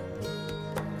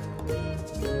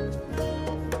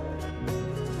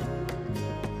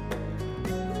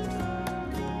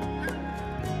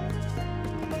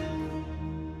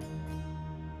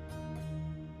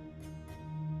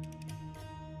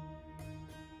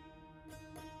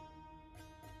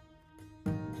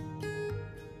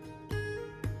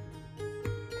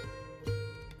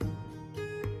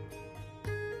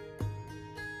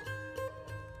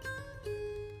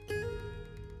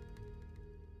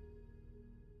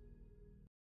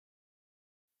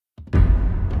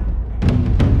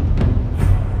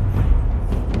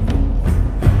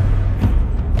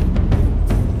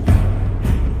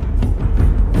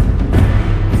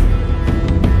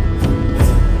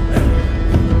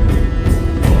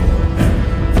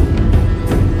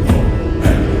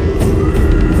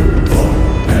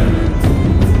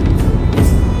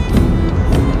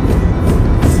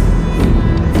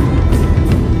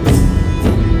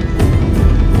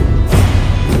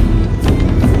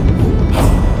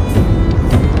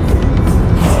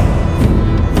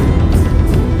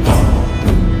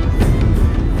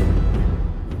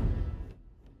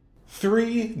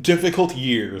 Difficult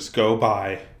years go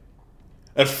by.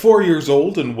 At 4 years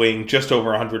old and weighing just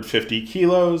over 150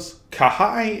 kilos,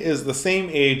 Ka'Hai is the same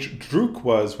age Druk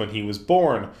was when he was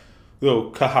born, though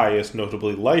Ka'Hai is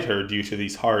notably lighter due to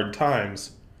these hard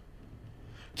times.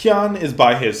 Kian is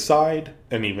by his side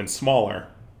and even smaller.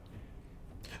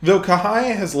 Though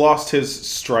Ka'Hai has lost his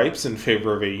stripes in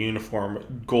favor of a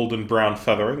uniform golden brown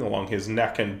feathering along his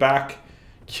neck and back,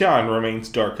 Kian remains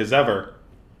dark as ever.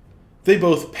 They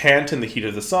both pant in the heat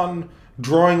of the sun,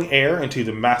 drawing air into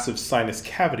the massive sinus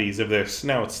cavities of their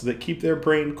snouts that keep their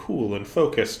brain cool and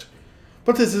focused.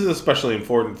 But this is especially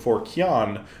important for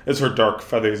Kian, as her dark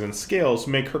feathers and scales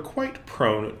make her quite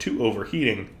prone to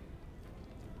overheating.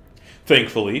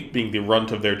 Thankfully, being the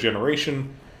runt of their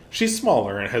generation, she's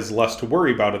smaller and has less to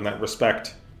worry about in that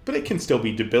respect, but it can still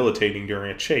be debilitating during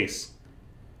a chase.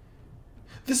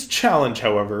 This challenge,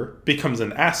 however, becomes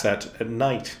an asset at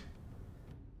night.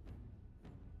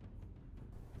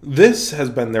 This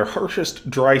has been their harshest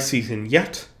dry season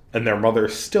yet, and their mother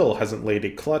still hasn't laid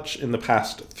a clutch in the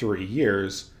past 3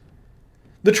 years.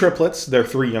 The triplets, their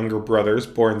 3 younger brothers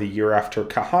born the year after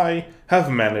Ka'Hai, have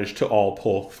managed to all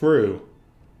pull through.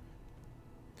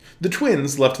 The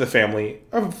twins left the family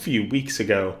a few weeks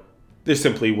ago. There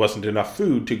simply wasn't enough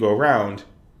food to go around.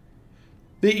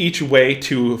 They each weigh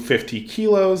 250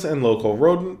 kilos, and local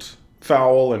rodent,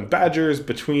 fowl, and badgers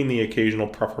between the occasional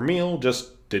proper meal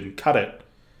just didn't cut it.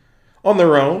 On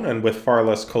their own, and with far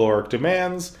less caloric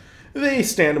demands, they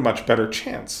stand a much better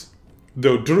chance,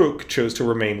 though Druk chose to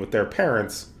remain with their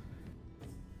parents.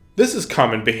 This is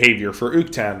common behavior for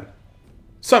Uktan.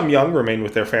 Some young remain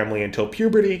with their family until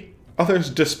puberty,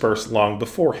 others disperse long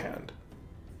beforehand.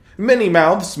 Many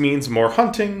mouths means more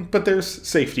hunting, but there's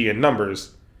safety in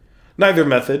numbers. Neither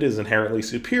method is inherently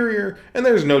superior, and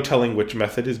there's no telling which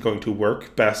method is going to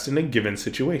work best in a given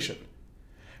situation.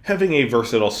 Having a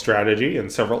versatile strategy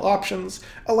and several options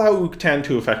allow Uktan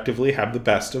to effectively have the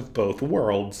best of both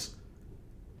worlds.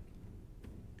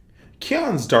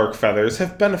 Kian's dark feathers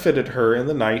have benefited her in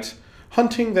the night,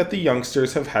 hunting that the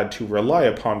youngsters have had to rely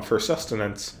upon for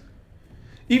sustenance.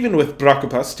 Even with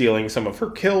Brakupa stealing some of her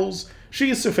kills,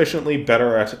 she is sufficiently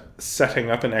better at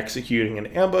setting up and executing an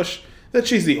ambush that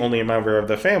she's the only member of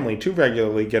the family to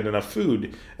regularly get enough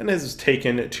food, and has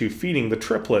taken to feeding the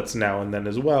triplets now and then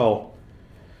as well.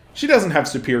 She doesn't have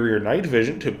superior night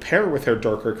vision to pair with her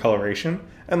darker coloration,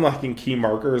 and lacking key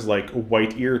markers like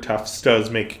white ear tufts does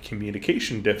make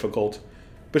communication difficult,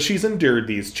 but she's endured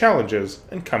these challenges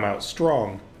and come out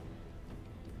strong.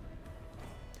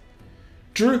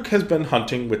 Druk has been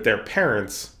hunting with their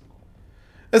parents.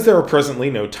 As there are presently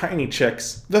no tiny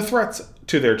chicks, the threats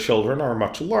to their children are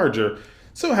much larger,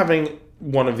 so having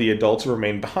one of the adults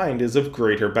remain behind is of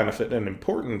greater benefit and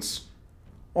importance.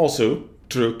 Also,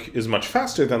 Druk is much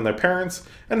faster than their parents,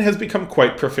 and has become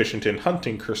quite proficient in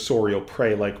hunting cursorial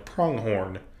prey like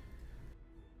pronghorn.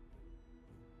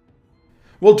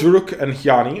 While Druk and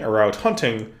Hyani are out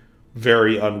hunting,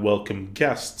 very unwelcome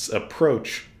guests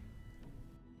approach.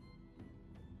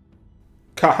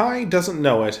 Ka'Hai doesn't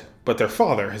know it, but their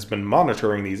father has been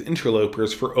monitoring these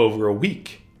interlopers for over a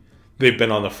week. They've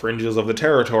been on the fringes of the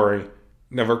territory,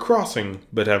 never crossing,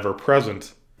 but ever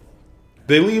present.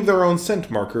 They leave their own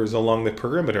scent markers along the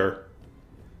perimeter.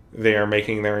 They are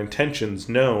making their intentions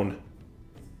known.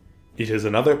 It is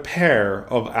another pair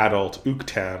of adult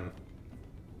Uktan.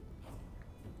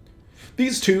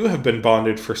 These two have been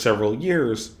bonded for several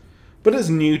years, but as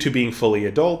new to being fully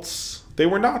adults, they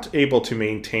were not able to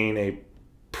maintain a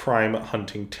prime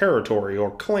hunting territory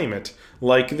or claim it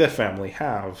like the family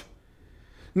have.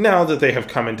 Now that they have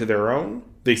come into their own,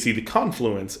 they see the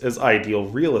confluence as ideal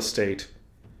real estate.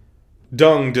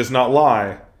 Dung does not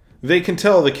lie. They can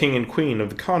tell the king and queen of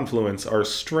the confluence are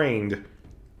strained.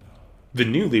 The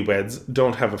newlyweds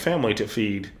don't have a family to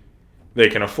feed. They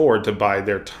can afford to buy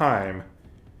their time.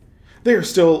 They are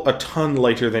still a ton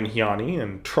lighter than Hiani,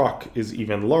 and Trok is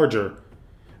even larger.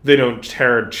 They don't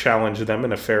dare challenge them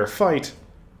in a fair fight,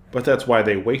 but that's why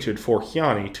they waited for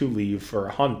Hiani to leave for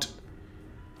a hunt.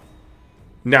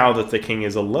 Now that the king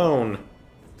is alone,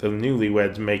 the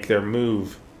newlyweds make their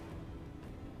move.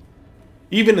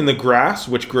 Even in the grass,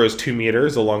 which grows 2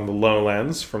 meters along the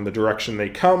lowlands from the direction they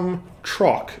come,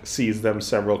 Trok sees them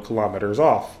several kilometers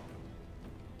off.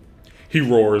 He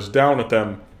roars down at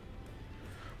them.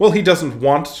 Well, he doesn't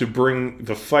want to bring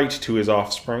the fight to his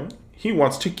offspring. He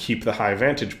wants to keep the high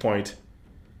vantage point.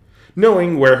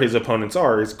 Knowing where his opponents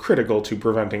are is critical to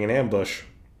preventing an ambush.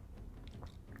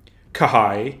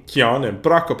 Ka'Hai, Kyan, and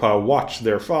Brakopa watch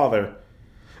their father.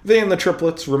 They and the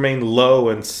triplets remain low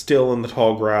and still in the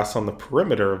tall grass on the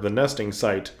perimeter of the nesting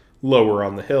site, lower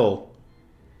on the hill.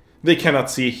 They cannot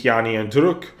see Hiani and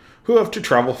Druk, who have to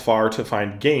travel far to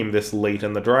find game this late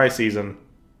in the dry season.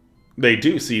 They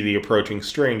do see the approaching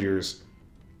strangers.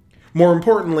 More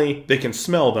importantly, they can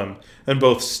smell them, and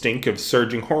both stink of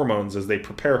surging hormones as they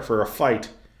prepare for a fight.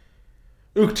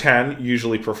 Uktan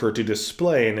usually prefer to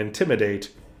display and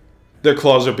intimidate. Their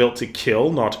claws are built to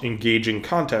kill, not engage in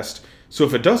contest, so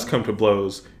if it does come to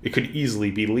blows, it could easily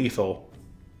be lethal.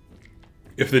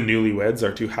 If the newlyweds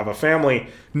are to have a family,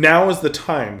 now is the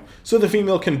time, so the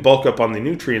female can bulk up on the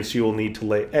nutrients she will need to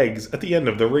lay eggs at the end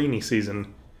of the rainy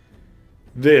season.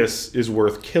 This is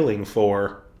worth killing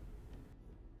for.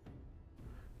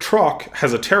 Trok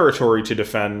has a territory to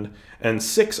defend, and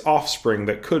 6 offspring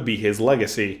that could be his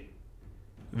legacy.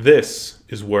 This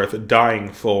is worth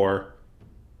dying for.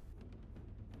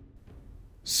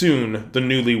 Soon, the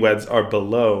newlyweds are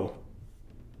below.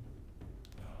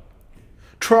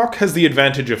 Trok has the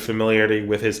advantage of familiarity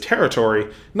with his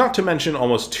territory, not to mention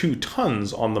almost 2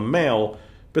 tons on the male,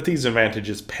 but these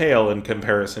advantages pale in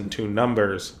comparison to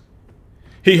numbers.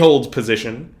 He holds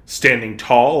position, standing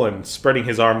tall and spreading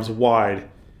his arms wide.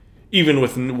 Even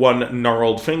with one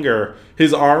gnarled finger,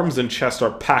 his arms and chest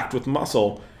are packed with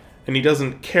muscle, and he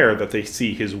doesn't care that they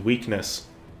see his weakness.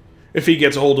 If he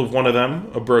gets hold of one of them,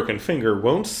 a broken finger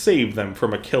won't save them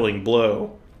from a killing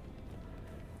blow.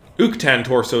 Uktan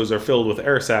torsos are filled with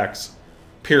air sacs.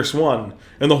 Pierce one,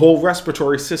 and the whole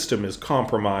respiratory system is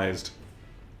compromised.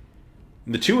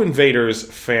 The 2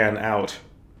 invaders fan out.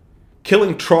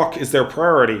 Killing Trok is their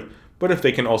priority, but if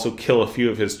they can also kill a few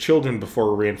of his children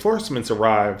before reinforcements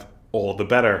arrive, all the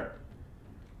better.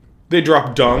 They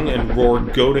drop dung and roar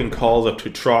goading calls up to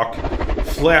Trok,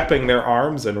 flapping their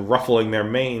arms and ruffling their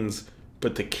manes,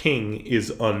 but the king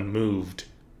is unmoved.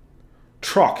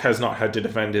 Trok has not had to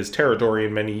defend his territory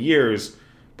in many years,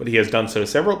 but he has done so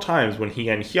several times when he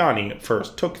and Hiani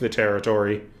first took the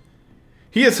territory.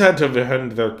 He has had to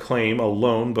defend their claim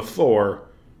alone before.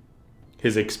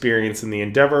 His experience in the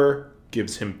endeavor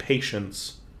gives him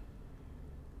patience.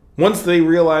 Once they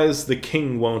realize the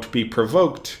king won't be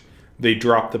provoked, they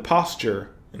drop the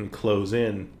posture and close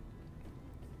in.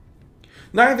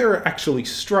 Neither actually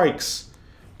strikes,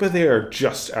 but they are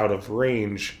just out of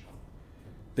range.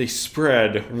 They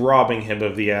spread, robbing him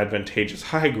of the advantageous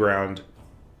high ground.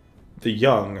 The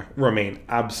young remain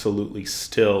absolutely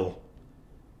still.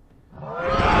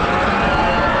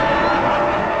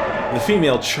 The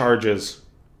female charges.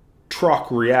 Trok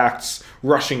reacts,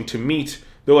 rushing to meet,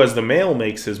 though as the male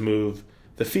makes his move,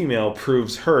 the female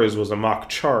proves hers was a mock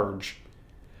charge.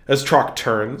 As Trok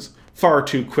turns, far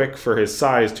too quick for his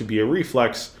size to be a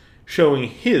reflex, showing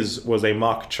his was a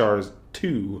mock charge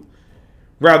too.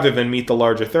 Rather than meet the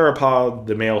larger theropod,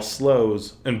 the male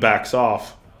slows and backs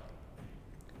off.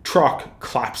 Trok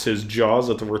claps his jaws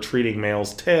at the retreating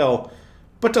male's tail,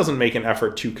 but doesn't make an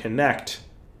effort to connect.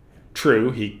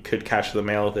 True, he could catch the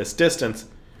male at this distance,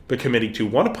 but committing to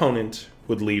one opponent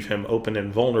would leave him open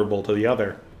and vulnerable to the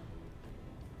other.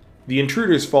 The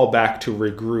intruders fall back to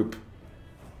regroup.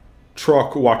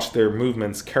 Trok watched their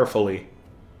movements carefully.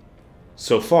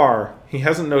 So far, he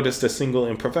hasn't noticed a single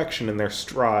imperfection in their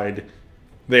stride.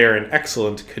 They are in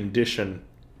excellent condition.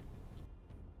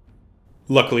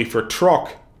 Luckily for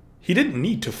Trok, he didn't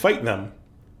need to fight them.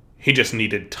 He just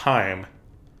needed time.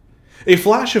 A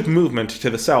flash of movement to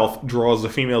the south draws the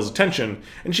female's attention,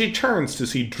 and she turns to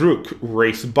see Druk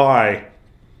race by.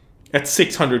 At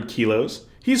 600 kilos,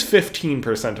 He's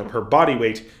 15% of her body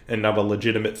weight and not a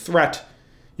legitimate threat,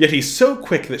 yet he's so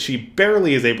quick that she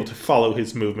barely is able to follow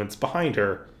his movements behind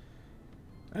her.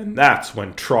 And that's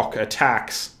when Trock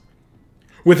attacks.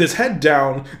 With his head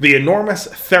down, the enormous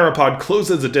theropod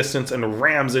closes the distance and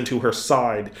rams into her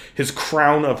side, his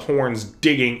crown of horns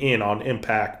digging in on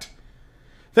impact.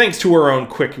 Thanks to her own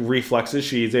quick reflexes,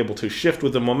 she is able to shift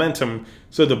with the momentum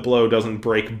so the blow doesn't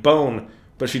break bone,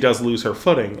 but she does lose her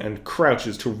footing and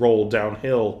crouches to roll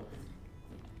downhill.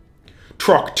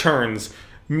 Trock turns,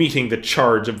 meeting the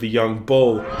charge of the young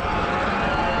bull.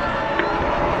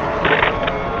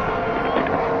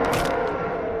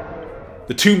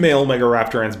 The two male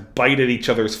megaraptorans bite at each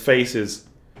other's faces.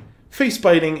 Face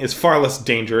biting is far less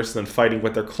dangerous than fighting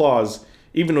with their claws,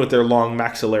 even with their long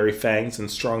maxillary fangs and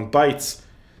strong bites,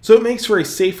 so it makes for a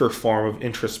safer form of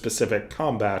intraspecific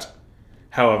combat.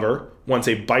 However, once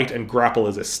a bite and grapple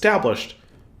is established,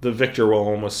 the victor will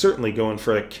almost certainly go in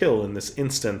for a kill in this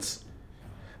instance.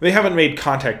 They haven't made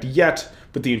contact yet,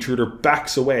 but the intruder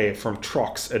backs away from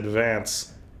Trock's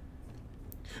advance.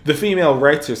 The female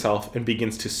rights herself and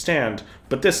begins to stand,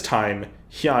 but this time,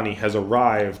 Hyani has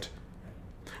arrived.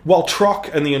 While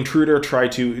Trock and the intruder try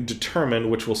to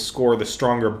determine which will score the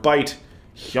stronger bite,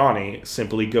 Hyani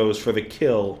simply goes for the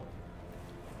kill.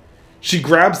 She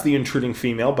grabs the intruding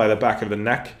female by the back of the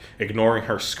neck, ignoring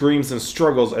her screams and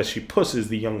struggles as she pushes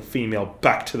the young female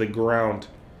back to the ground.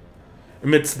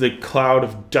 Amidst the cloud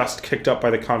of dust kicked up by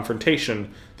the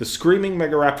confrontation, the screaming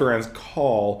megaraptorans'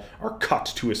 call are cut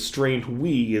to a strained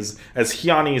wheeze as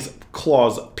Hyani's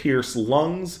claws pierce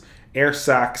lungs, air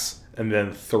sacs, and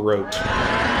then throat.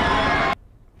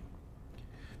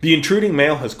 The intruding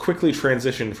male has quickly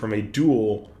transitioned from a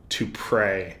duel to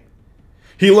prey.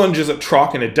 He lunges at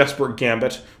Trock in a desperate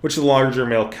gambit, which the larger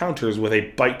male counters with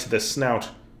a bite to the snout.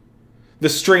 The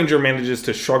stranger manages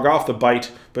to shrug off the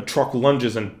bite, but Trock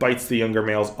lunges and bites the younger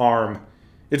male's arm.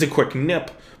 It's a quick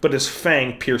nip, but his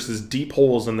fang pierces deep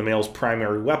holes in the male's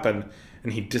primary weapon,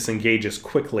 and he disengages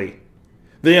quickly.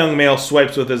 The young male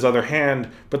swipes with his other hand,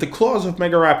 but the claws of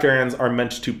megaraptorans are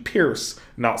meant to pierce,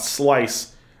 not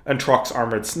slice, and Trock's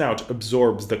armored snout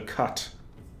absorbs the cut.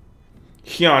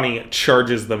 Hyani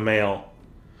charges the male.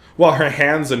 While her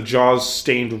hands and jaws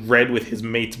stained red with his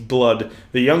mate's blood,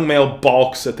 the young male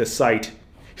balks at the sight.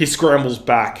 He scrambles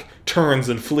back, turns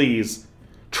and flees.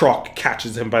 Trock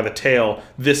catches him by the tail,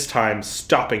 this time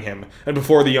stopping him, and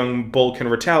before the young bull can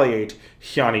retaliate,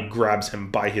 Hyani grabs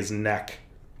him by his neck.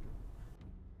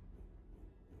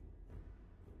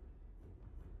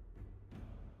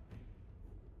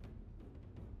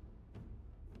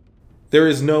 There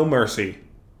is no mercy.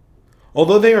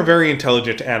 Although they are very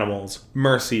intelligent animals,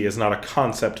 mercy is not a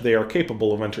concept they are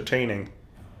capable of entertaining.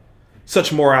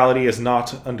 Such morality is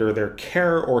not under their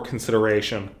care or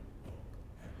consideration.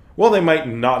 While they might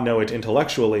not know it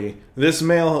intellectually, this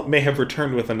male may have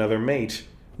returned with another mate,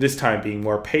 this time being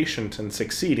more patient and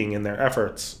succeeding in their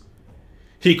efforts.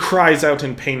 He cries out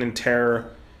in pain and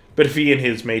terror, but if he and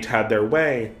his mate had their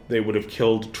way, they would have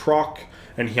killed Trock,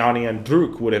 and Hyani and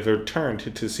Druk would have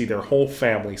returned to see their whole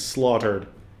family slaughtered.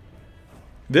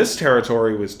 This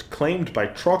territory was claimed by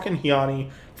Trock and Hyani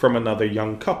from another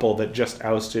young couple that just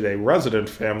ousted a resident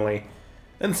family,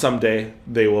 and someday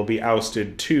they will be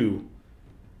ousted too.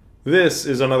 This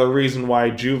is another reason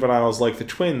why juveniles like the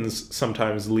twins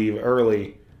sometimes leave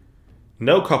early.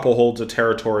 No couple holds a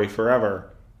territory forever.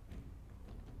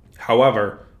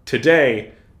 However,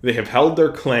 today they have held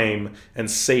their claim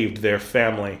and saved their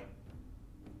family.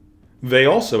 They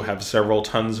also have several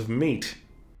tons of meat.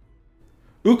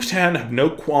 Uktan have no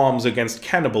qualms against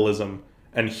cannibalism,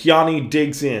 and Hyani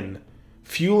digs in,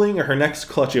 fueling her next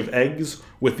clutch of eggs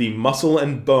with the muscle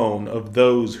and bone of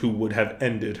those who would have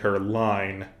ended her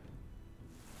line.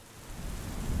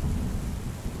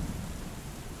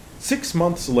 6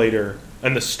 months later,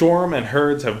 and the storm and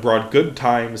herds have brought good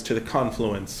times to the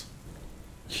confluence.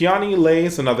 Hyani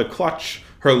lays another clutch,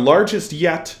 her largest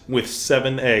yet, with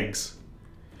 7 eggs.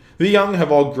 The young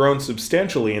have all grown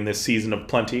substantially in this season of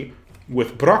plenty,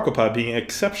 with Brakopa being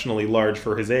exceptionally large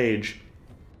for his age.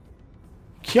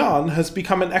 Kyan has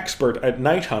become an expert at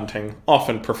night hunting,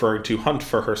 often preferring to hunt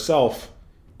for herself.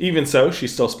 Even so, she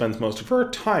still spends most of her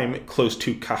time close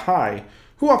to Ka'Hai,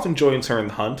 who often joins her in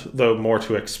the hunt, though more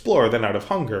to explore than out of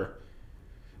hunger.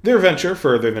 Their venture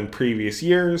further than previous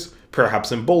years,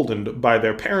 perhaps emboldened by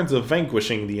their parents of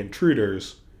vanquishing the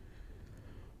intruders.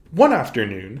 One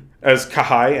afternoon, as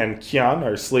Ka'Hai and Kyan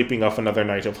are sleeping off another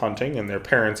night of hunting and their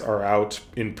parents are out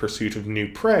in pursuit of new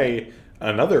prey,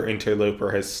 another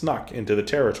interloper has snuck into the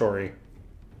territory.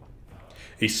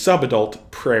 A subadult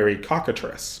prairie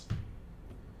cockatrice.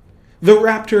 The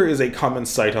raptor is a common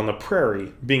sight on the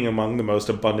prairie, being among the most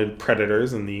abundant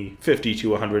predators in the 50 to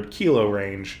 100 kilo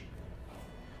range.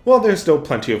 While there's still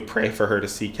plenty of prey for her to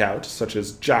seek out, such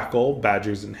as jackal,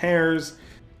 badgers, and hares,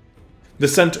 the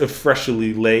scent of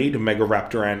freshly laid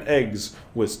megaraptoran eggs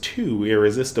was too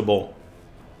irresistible.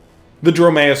 The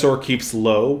dromaeosaur keeps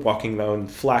low, walking on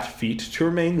flat feet to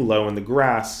remain low in the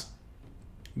grass.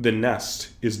 The nest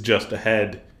is just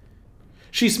ahead.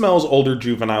 She smells older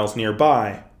juveniles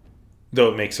nearby. Though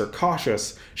it makes her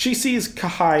cautious, she sees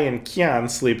Ka'Hai and Kian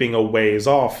sleeping a ways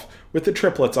off, with the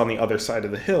triplets on the other side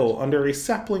of the hill under a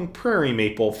sapling prairie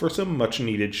maple for some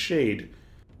much-needed shade.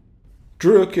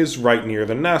 Druk is right near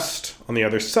the nest, on the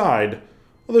other side,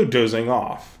 although dozing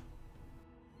off.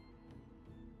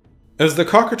 As the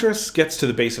cockatrice gets to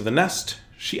the base of the nest,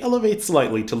 she elevates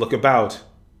slightly to look about.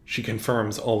 She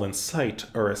confirms all in sight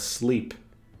are asleep.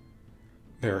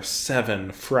 There are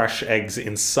 7 fresh eggs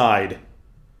inside.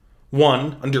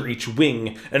 1 under each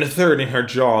wing, and a 3rd in her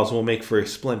jaws will make for a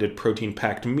splendid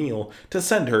protein-packed meal to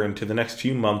send her into the next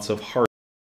few months of heart.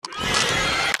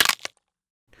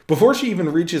 Before she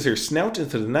even reaches her snout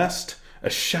into the nest, a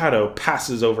shadow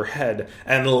passes overhead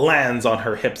and lands on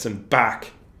her hips and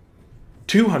back.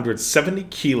 270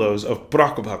 kilos of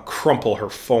Brachypa crumple her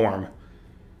form.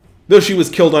 Though she was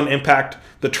killed on impact,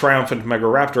 the triumphant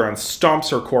megaraptoran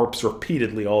stomps her corpse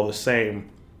repeatedly all the same.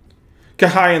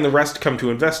 Ka'Hai and the rest come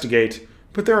to investigate,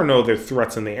 but there are no other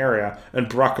threats in the area, and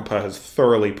Brachypa has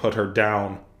thoroughly put her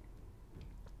down.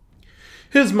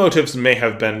 His motives may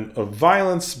have been of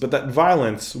violence, but that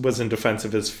violence was in defense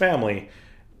of his family,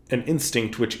 an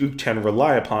instinct which Uktan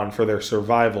rely upon for their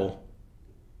survival.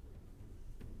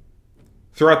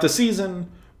 Throughout the season,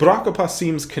 Brachypa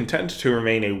seems content to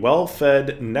remain a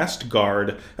well-fed nest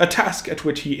guard, a task at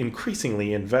which he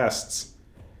increasingly invests.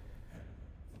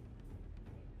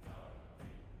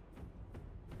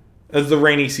 As the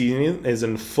rainy season is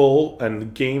in full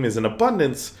and game is in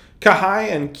abundance, Ka'Hai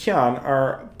and Kian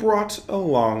are brought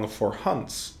along for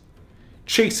hunts.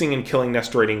 Chasing and killing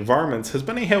nest-raiding varmints has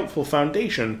been a helpful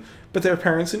foundation, but their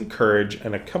parents encourage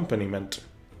an accompaniment.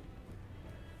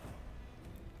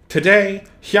 Today,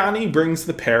 Hyani brings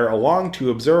the pair along to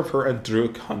observe her and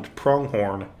Druk hunt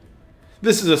pronghorn.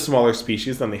 This is a smaller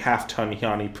species than the half-ton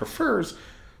Hyani prefers,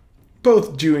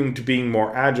 both due to being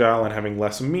more agile and having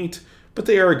less meat, but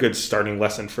they are a good starting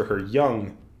lesson for her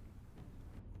young.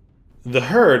 The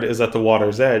herd is at the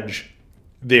water's edge.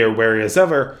 They are wary as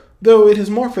ever, though it is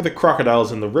more for the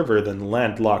crocodiles in the river than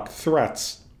landlocked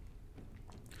threats.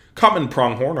 Common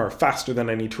pronghorn are faster than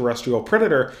any terrestrial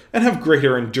predator and have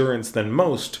greater endurance than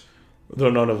most, though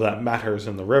none of that matters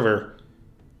in the river.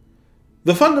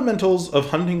 The fundamentals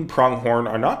of hunting pronghorn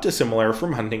are not dissimilar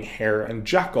from hunting hare and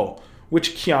jackal,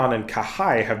 which Kian and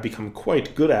Ka'Hai have become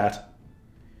quite good at.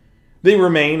 They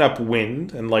remain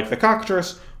upwind and, like the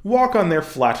cockatrice, walk on their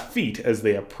flat feet as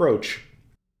they approach.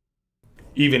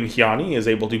 Even Hyani is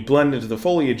able to blend into the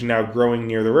foliage now growing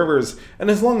near the rivers,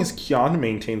 and as long as Kian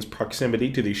maintains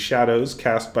proximity to the shadows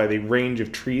cast by the range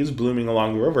of trees blooming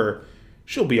along the river,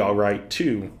 she'll be alright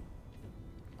too.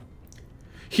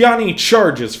 Hyani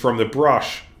charges from the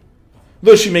brush.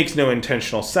 Though she makes no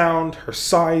intentional sound, her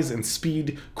size and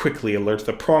speed quickly alert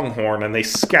the pronghorn and they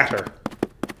scatter.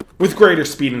 With greater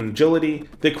speed and agility,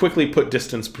 they quickly put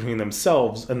distance between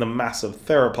themselves and the massive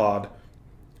theropod.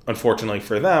 Unfortunately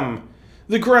for them,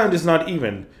 the ground is not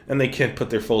even, and they can't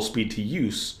put their full speed to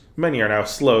use. Many are now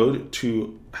slowed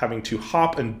to having to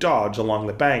hop and dodge along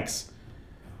the banks.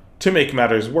 To make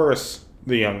matters worse,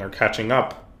 the young are catching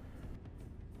up.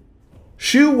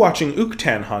 Shu watching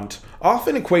Uktan hunt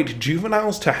often equate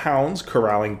juveniles to hounds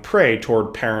corralling prey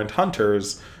toward parent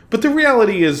hunters, but the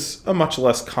reality is a much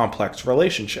less complex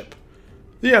relationship.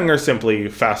 The young are simply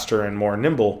faster and more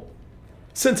nimble.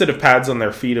 Sensitive pads on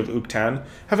their feet of Uktan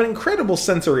have an incredible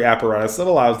sensory apparatus that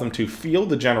allows them to feel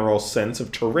the general sense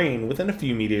of terrain within a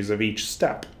few meters of each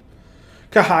step.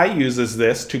 Ka'Hai uses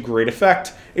this to great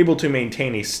effect, able to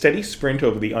maintain a steady sprint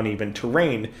over the uneven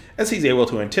terrain, as he's able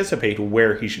to anticipate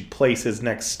where he should place his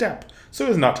next step so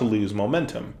as not to lose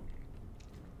momentum.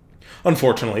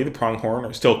 Unfortunately, the pronghorn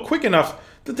are still quick enough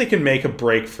that they can make a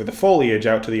break for the foliage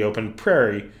out to the open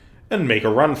prairie and make a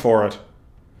run for it.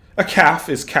 A calf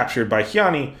is captured by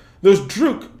Hyani, though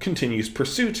Druk continues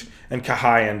pursuit, and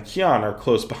Ka'Hai and Kian are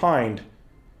close behind.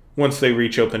 Once they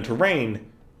reach open terrain,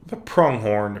 the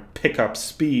pronghorn pick up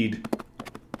speed.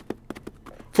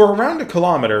 For around a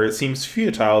kilometer, it seems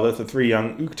futile that the 3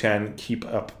 young Uktan keep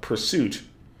up pursuit.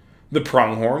 The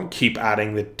pronghorn keep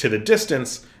adding to the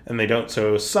distance, and they don't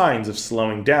show signs of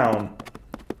slowing down.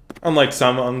 Unlike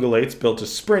some ungulates built to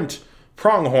sprint,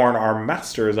 pronghorn are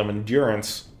masters of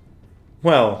endurance.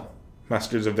 Well,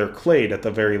 masters of their clade at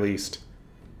the very least.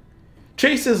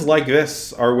 Chases like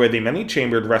this are where the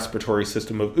many-chambered respiratory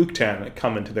system of Uktan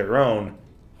come into their own.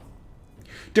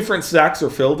 Different sacs are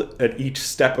filled at each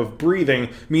step of breathing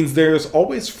means there is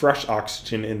always fresh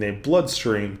oxygen in their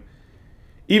bloodstream.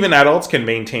 Even adults can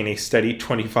maintain a steady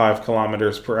 25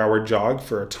 kilometers per hour jog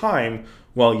for a time,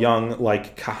 while young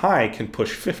like Ka'Hai can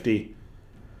push 50.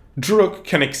 Druk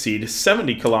can exceed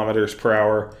 70 kilometers per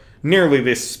hour, nearly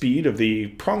the speed of the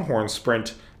pronghorn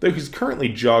sprint, though he's currently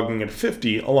jogging at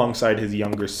 50 alongside his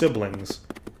younger siblings.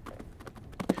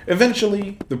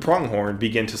 Eventually, the pronghorn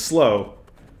begin to slow.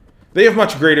 They have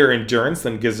much greater endurance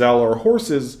than gazelle or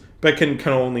horses, but can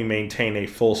only maintain a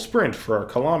full sprint for a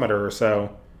kilometer or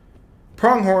so.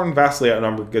 Pronghorn vastly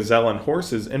outnumber gazelle and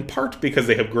horses in part because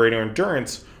they have greater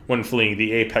endurance when fleeing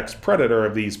the apex predator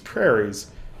of these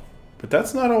prairies, but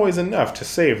that's not always enough to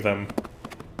save them.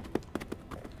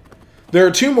 There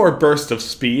are 2 more bursts of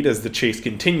speed as the chase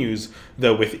continues,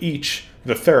 though with each,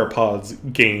 the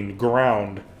theropods gain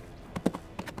ground.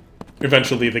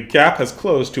 Eventually the gap has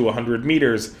closed to 100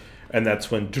 meters, and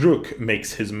that's when Druk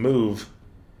makes his move.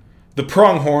 The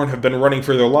pronghorn have been running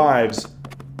for their lives,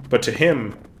 but to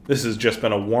him, this has just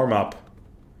been a warm-up.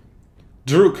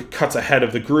 Druk cuts ahead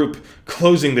of the group,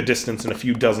 closing the distance in a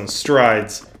few dozen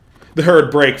strides. The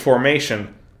herd break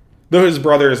formation. Though his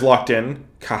brother is locked in,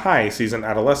 Ka'Hai sees an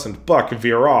adolescent buck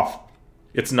veer off.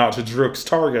 It's not Druk's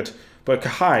target, but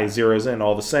Ka'Hai zeroes in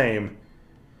all the same.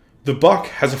 The buck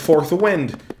has a 4th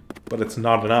wind, but it's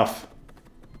not enough.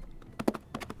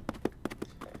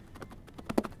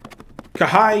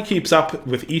 Ka'Hai keeps up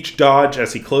with each dodge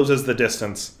as he closes the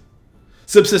distance.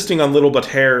 Subsisting on little but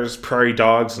hares, prairie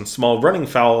dogs, and small running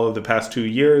fowl over the past 2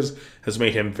 years has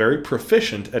made him very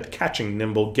proficient at catching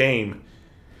nimble game.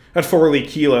 At 40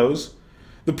 kilos,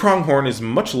 the pronghorn is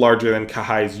much larger than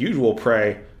Ka'Hai's usual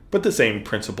prey, but the same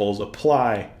principles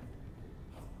apply.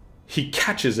 He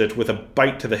catches it with a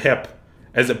bite to the hip.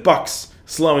 As it bucks,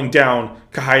 slowing down,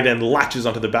 Ka'Hai then latches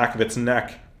onto the back of its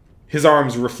neck. His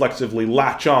arms reflexively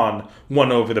latch on,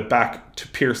 one over the back to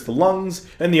pierce the lungs,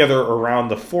 and the other around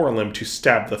the forelimb to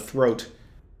stab the throat.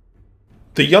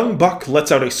 The young buck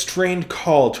lets out a strained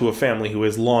call to a family who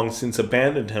has long since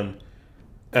abandoned him,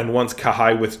 and once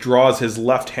Ka'Hai withdraws his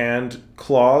left hand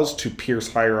claws to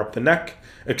pierce higher up the neck,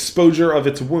 exposure of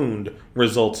its wound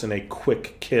results in a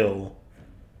quick kill.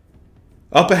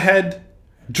 Up ahead,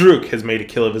 Druk has made a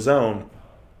kill of his own.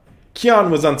 Kian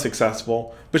was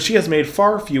unsuccessful, but she has made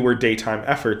far fewer daytime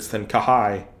efforts than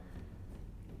Ka'Hai.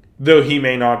 Though he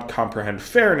may not comprehend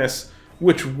fairness,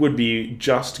 which would be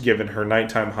just given her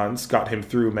nighttime hunts got him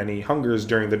through many hungers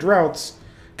during the droughts,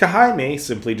 Ka'Hai may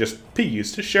simply just be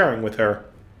used to sharing with her.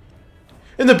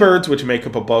 In the birds which make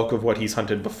up a bulk of what he's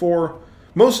hunted before,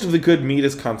 most of the good meat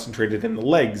is concentrated in the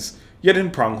legs, yet in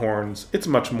pronghorns, it's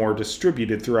much more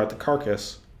distributed throughout the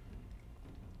carcass.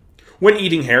 When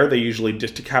eating hare, they usually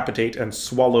decapitate and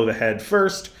swallow the head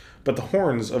first, but the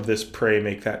horns of this prey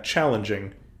make that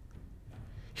challenging.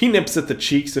 He nips at the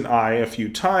cheeks and eye a few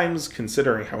times,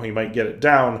 considering how he might get it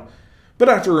down, but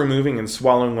after removing and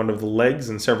swallowing one of the legs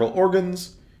and several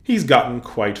organs, he's gotten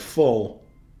quite full.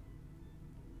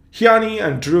 Hyani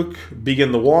and Druk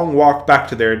begin the long walk back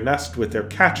to their nest with their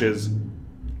catches.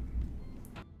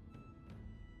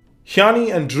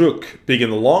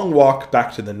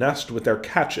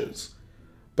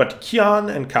 But Kian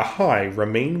and Ka'Hai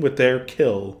remain with their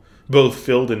kill, both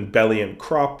filled in belly and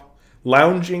crop,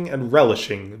 lounging and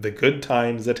relishing the good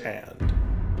times at hand.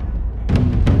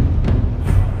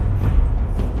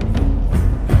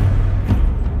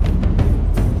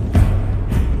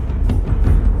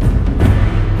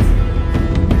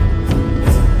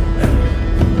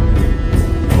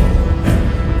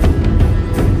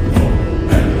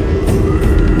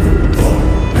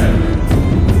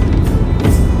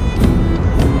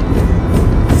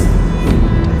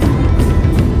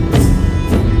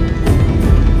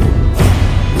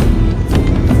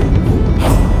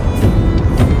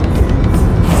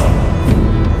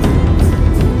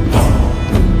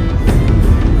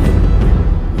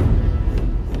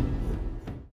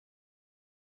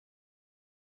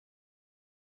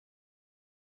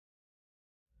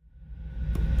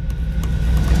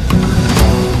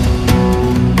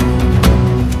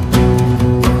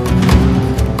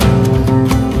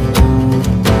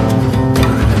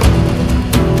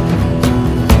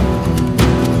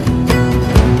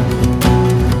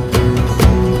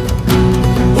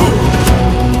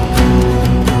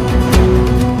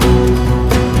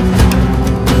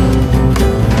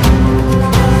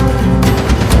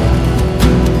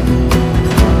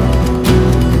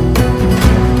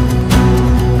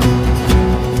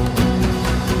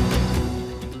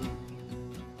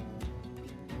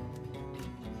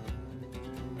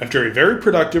 After a very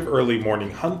productive early morning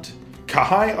hunt,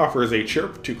 Ka'Hai offers a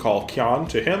chirp to call Kyan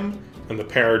to him, and the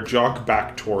pair jog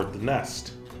back toward the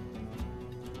nest.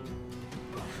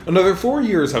 Another 4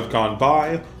 years have gone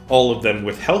by, all of them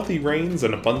with healthy rains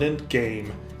and abundant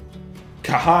game.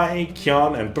 Ka'Hai,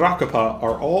 Kyan, and Brakapa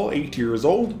are all 8 years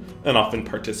old and often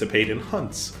participate in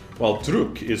hunts, while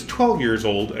Druk is 12 years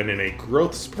old and in a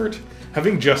growth spurt,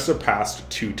 having just surpassed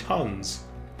 2 tons.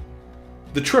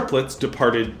 The triplets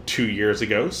departed 2 years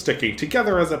ago, sticking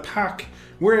together as a pack,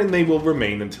 wherein they will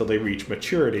remain until they reach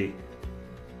maturity.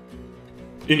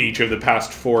 In each of the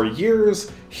past 4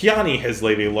 years, Hyani has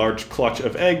laid a large clutch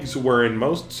of eggs wherein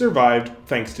most survived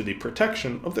thanks to the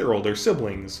protection of their older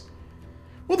siblings.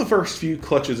 While the first few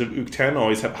clutches of Uktan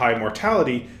always have high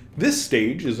mortality, this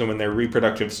stage is when their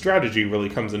reproductive strategy really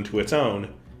comes into its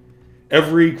own.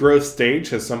 Every growth stage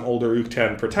has some older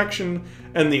Uktan protection,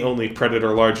 and the only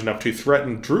predator large enough to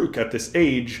threaten Druk at this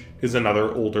age is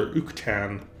another older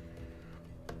Uktan.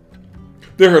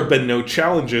 There have been no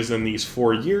challenges in these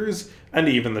 4 years, and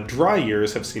even the dry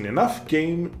years have seen enough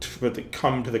game to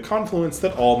come to the confluence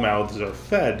that all mouths are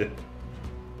fed.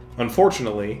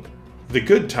 Unfortunately, the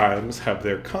good times have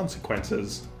their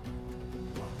consequences.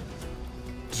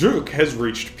 Druk has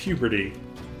reached puberty.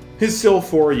 He's still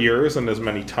 4 years and as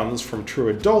many tons from true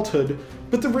adulthood,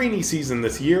 but the rainy season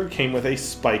this year came with a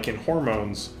spike in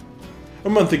hormones. A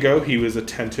month ago he was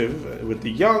attentive with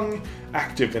the young,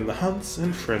 active in the hunts,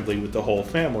 and friendly with the whole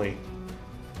family.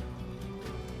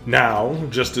 Now,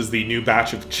 just as the new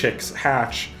batch of chicks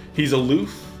hatch, he's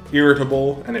aloof,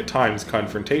 irritable, and at times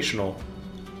confrontational.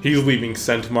 He's leaving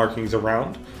scent markings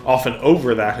around, often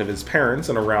over that of his parents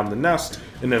and around the nest,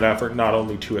 in an effort not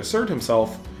only to assert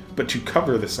himself, but to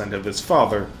cover the scent of his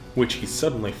father, which he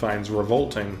suddenly finds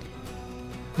revolting.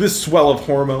 This swell of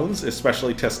hormones,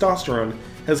 especially testosterone,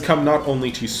 has come not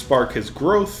only to spark his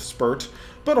growth spurt,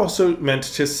 but also meant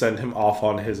to send him off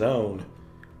on his own.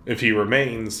 If he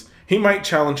remains, he might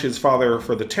challenge his father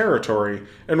for the territory,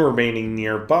 and remaining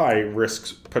nearby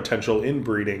risks potential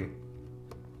inbreeding.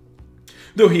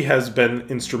 Though he has been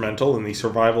instrumental in the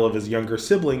survival of his younger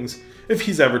siblings, if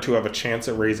he's ever to have a chance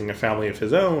at raising a family of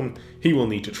his own, he will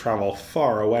need to travel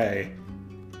far away.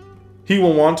 He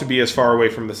will want to be as far away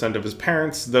from the scent of his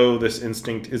parents, though this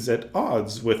instinct is at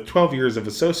odds with 12 years of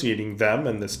associating them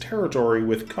and this territory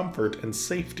with comfort and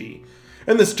safety,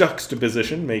 and this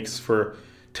juxtaposition makes for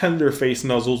tender face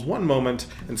nuzzles one moment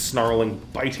and snarling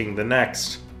biting the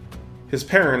next. His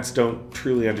parents don't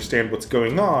truly understand what's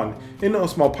going on, in no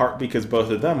small part because both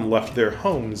of them left their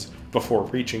homes before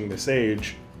reaching this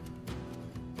age.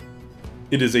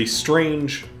 It is a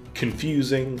strange,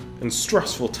 confusing, and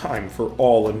stressful time for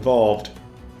all involved.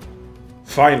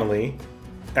 Finally,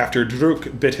 after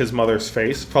Druk bit his mother's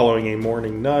face following a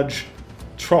morning nudge,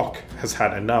 Trok has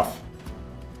had enough.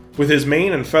 With his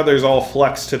mane and feathers all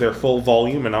flexed to their full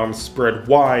volume and arms spread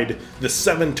wide, the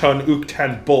 7-ton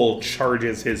Uktan bull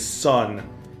charges his son.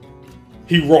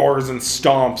 He roars and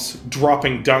stomps,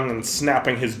 dropping dung and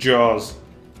snapping his jaws.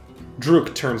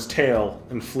 Druk turns tail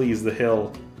and flees the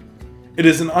hill. It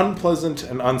is an unpleasant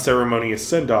and unceremonious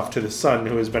send-off to the son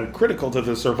who has been critical to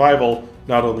the survival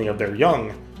not only of their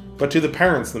young, but to the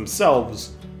parents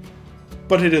themselves.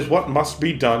 But it is what must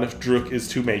be done if Druk is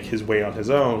to make his way on his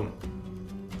own.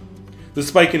 The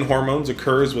spike in hormones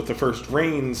occurs with the first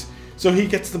rains, so he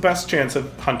gets the best chance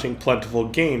of hunting plentiful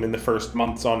game in the first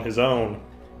months on his own.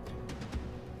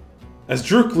 As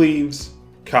Druk leaves,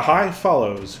 Ka'Hai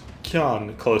follows,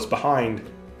 Kyan close behind.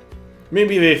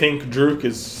 Maybe they think Druk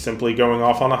is simply going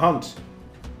off on a hunt.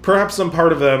 Perhaps some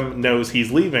part of them knows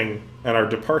he's leaving, and are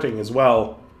departing as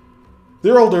well.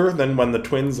 They're older than when the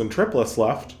twins and triplets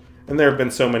left, and there have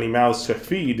been so many mouths to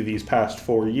feed these past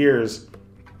 4 years.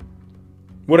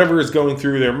 Whatever is going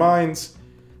through their minds,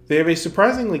 they have a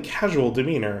surprisingly casual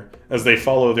demeanor as they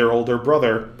follow their older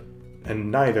brother,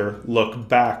 and neither look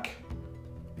back.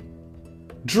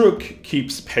 Druk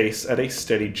keeps pace at a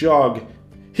steady jog.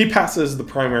 He passes the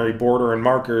primary border and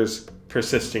markers,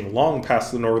 persisting long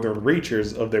past the northern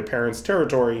reaches of their parents'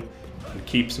 territory, and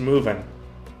keeps moving.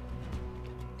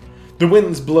 The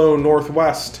winds blow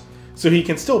northwest, so he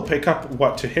can still pick up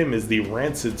what to him is the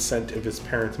rancid scent of his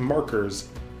parents' markers,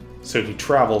 so he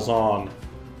travels on.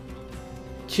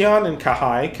 Kyan and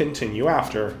Ka'Hai continue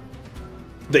after.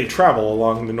 They travel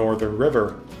along the northern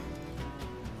river.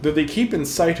 Though they keep in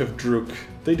sight of Druk,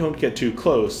 they don't get too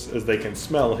close as they can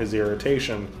smell his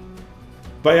irritation.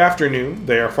 By afternoon,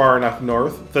 they are far enough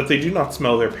north that they do not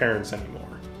smell their parents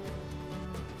anymore.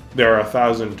 There are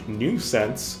 1,000 new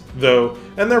scents, though,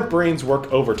 and their brains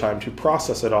work overtime to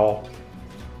process it all.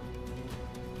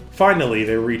 Finally,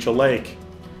 they reach a lake.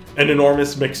 An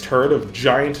enormous mixed herd of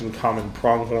giant and common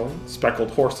pronghorn,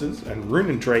 speckled horses, and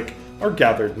runen drake are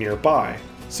gathered nearby,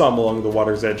 some along the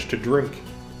water's edge to drink.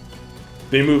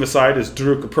 They move aside as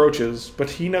Druk approaches, but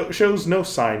he shows no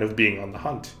sign of being on the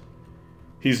hunt.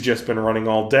 He's just been running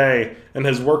all day and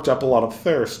has worked up a lot of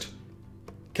thirst.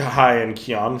 Ka'Hai and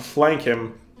Kian flank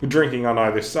him, drinking on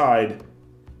either side.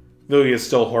 Though he is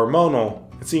still hormonal,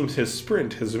 it seems his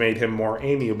sprint has made him more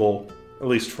amiable, at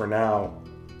least for now.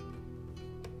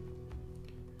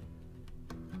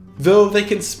 Though they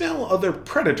can smell other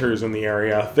predators in the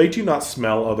area, they do not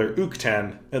smell other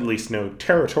Uktan, at least no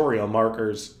territorial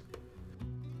markers.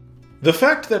 The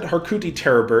fact that Harkuti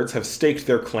terror birds have staked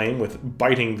their claim with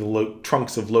biting the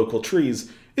trunks of local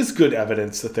trees is good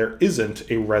evidence that there isn't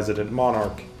a resident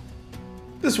monarch.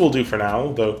 This will do for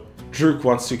now, though Druk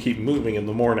wants to keep moving in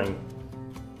the morning.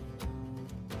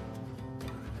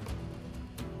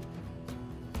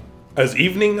 As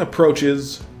evening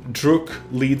approaches, Druk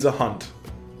leads a hunt.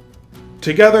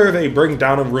 Together they bring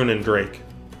down a runen drake.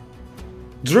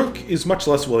 Druk is much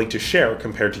less willing to share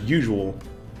compared to usual.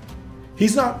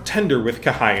 He's not tender with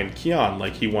Ka'Hai and Kian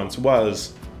like he once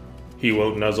was. He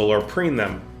won't nuzzle or preen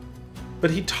them,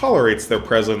 but he tolerates their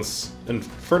presence, and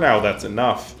for now that's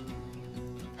enough.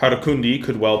 Harakundi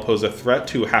could well pose a threat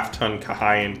to half-ton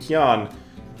Ka'Hai and Kian,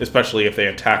 especially if they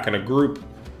attack in a group,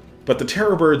 but the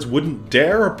terror birds wouldn't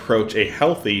dare approach a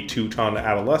healthy 2-ton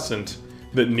adolescent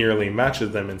that nearly matches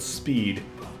them in speed.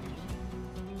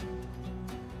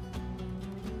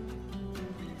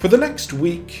 For the next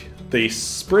week, they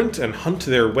sprint and hunt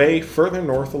their way further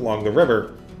north along the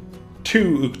river.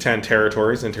 2 Uktan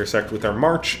territories intersect with their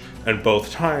march, and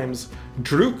both times,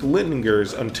 Druk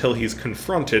lingers until he's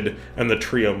confronted and the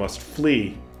trio must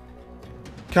flee.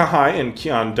 Ka'Hai and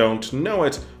Kian don't know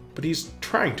it, but he's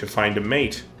trying to find a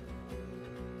mate.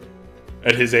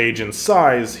 At his age and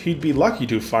size, he'd be lucky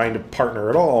to find a partner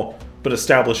at all, but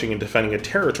establishing and defending a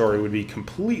territory would be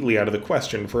completely out of the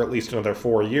question for at least another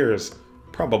 4 years,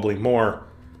 probably more.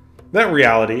 That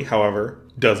reality, however,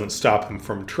 doesn't stop him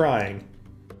from trying.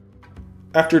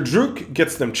 After Druk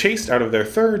gets them chased out of their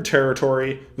 3rd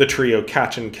territory, the trio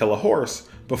catch and kill a horse,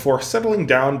 before settling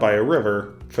down by a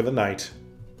river for the night.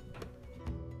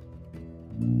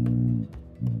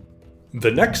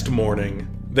 The next morning,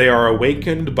 they are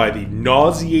awakened by the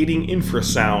nauseating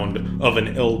infrasound of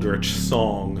an eldritch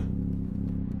song.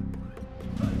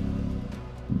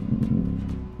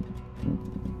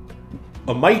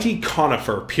 A mighty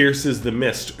conifer pierces the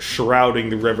mist shrouding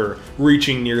the river,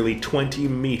 reaching nearly 20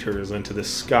 meters into the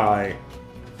sky.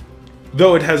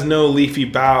 Though it has no leafy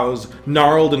boughs,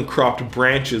 gnarled and cropped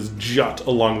branches jut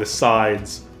along the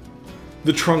sides.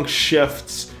 The trunk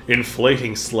shifts,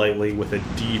 inflating slightly with a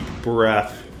deep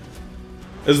breath.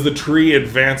 As the tree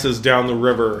advances down the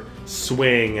river,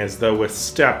 swaying as though with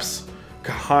steps,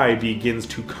 Ka'Hai begins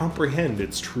to comprehend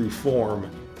its true form.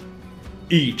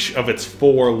 Each of its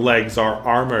 4 legs are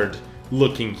armored,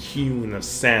 looking hewn of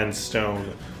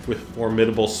sandstone, with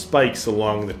formidable spikes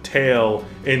along the tail,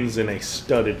 ends in a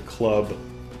studded club.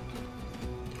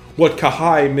 What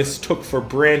Ka'Hai mistook for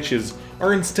branches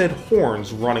are instead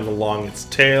horns running along its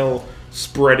tail,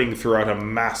 spreading throughout a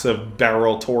massive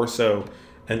barrel torso,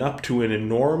 and up to an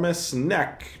enormous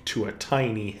neck to a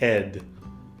tiny head.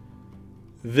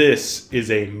 This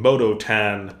is a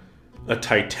Modotan, a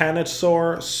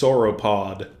tyrannosaur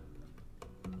sauropod.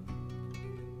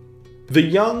 The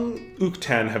young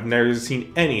Uktan have never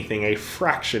seen anything a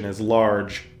fraction as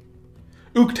large.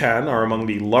 Uktan are among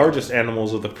the largest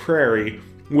animals of the prairie,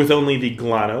 with only the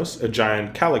glanos, a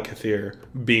giant calicathir,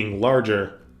 being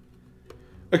larger.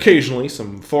 Occasionally,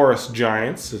 some forest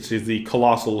giants, such as the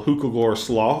colossal Hukagor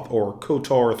sloth or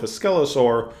Kotor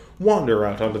thescelosaur, wander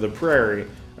out onto the prairie,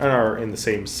 and are in the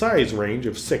same size range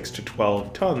of 6 to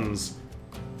 12 tons.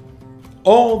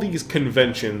 All these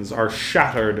conventions are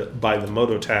shattered by the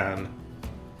Modotan.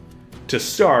 To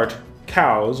start,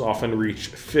 cows often reach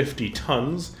 50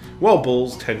 tons, while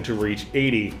bulls tend to reach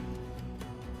 80.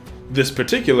 This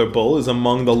particular bull is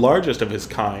among the largest of his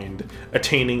kind,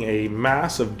 attaining a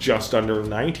mass of just under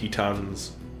 90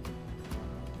 tons.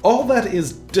 All that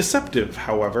is deceptive,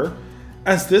 however,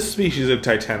 as this species of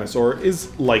tyrannosaur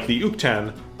is, like the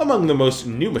Uktan, among the most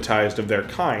pneumatized of their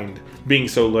kind, being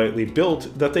so lightly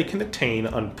built that they can attain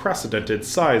unprecedented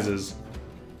sizes.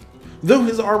 Though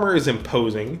his armor is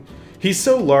imposing, he's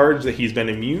so large that he's been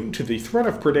immune to the threat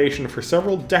of predation for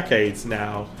several decades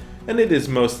now, and it is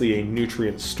mostly a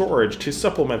nutrient storage to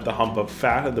supplement the hump of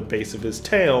fat at the base of his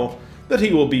tail that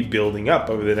he will be building up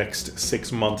over the next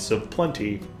 6 months of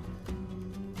plenty.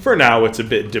 For now, it's a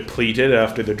bit depleted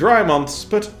after the dry months,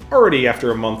 but already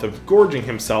after a month of gorging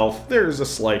himself, there's a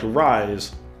slight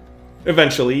rise.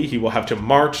 Eventually, he will have to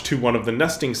march to one of the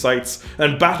nesting sites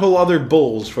and battle other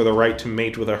bulls for the right to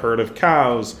mate with a herd of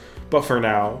cows, but for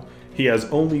now, he has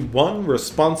only one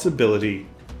responsibility: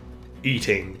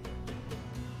 eating.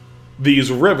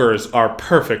 These rivers are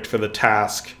perfect for the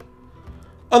task.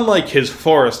 Unlike his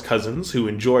forest cousins, who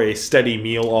enjoy a steady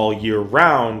meal all year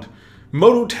round,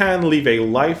 Modotan live a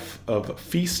life of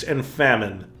feast and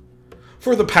famine.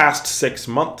 For the past 6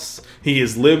 months, he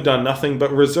has lived on nothing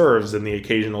but reserves in the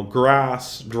occasional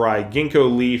grass, dry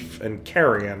ginkgo leaf, and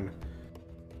carrion.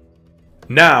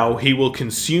 Now he will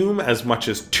consume as much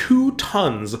as 2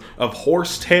 tons of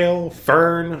horsetail,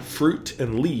 fern, fruit,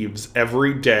 and leaves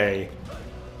every day.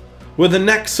 With a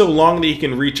neck so long that he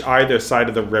can reach either side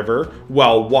of the river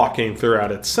while walking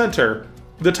throughout its center,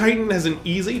 the Titan has an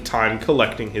easy time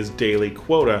collecting his daily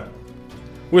quota.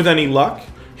 With any luck,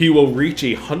 he will reach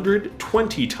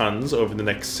 120 tons over the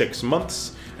next 6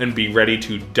 months and be ready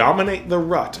to dominate the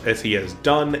rut as he has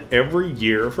done every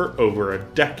year for over a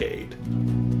decade.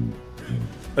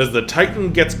 As the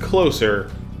Titan gets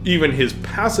closer, even his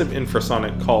passive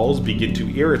infrasonic calls begin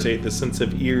to irritate the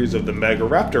sensitive ears of the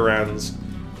megaraptorans,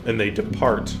 and they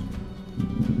depart.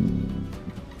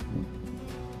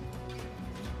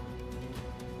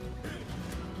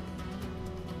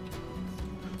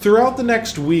 Throughout the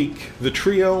next week, the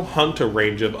trio hunt a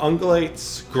range of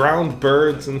ungulates, ground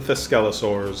birds, and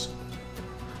thescelosaurs.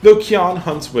 Though Kian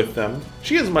hunts with them,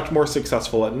 she is much more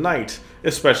successful at night,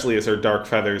 especially as her dark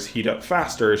feathers heat up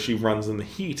faster as she runs in the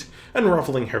heat, and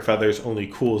ruffling her feathers only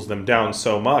cools them down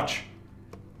so much.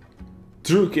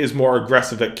 Druk is more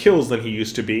aggressive at kills than he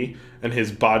used to be, and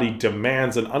his body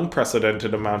demands an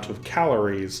unprecedented amount of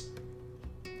calories.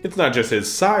 It's not just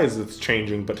his size that's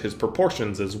changing, but his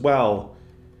proportions as well.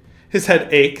 His head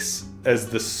aches as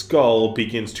the skull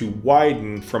begins to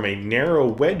widen from a narrow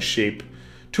wedge shape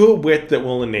to a width that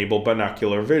will enable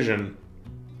binocular vision.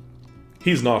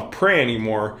 He's not prey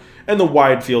anymore, and the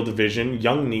wide field of vision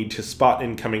young need to spot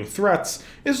incoming threats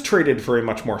is traded for a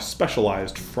much more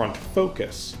specialized front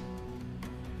focus.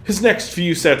 His next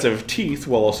few sets of teeth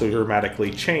will also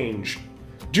dramatically change.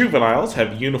 Juveniles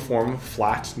have uniform,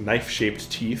 flat, knife-shaped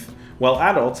teeth, while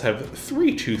adults have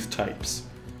 3 tooth types.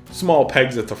 Small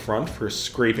pegs at the front for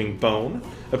scraping bone,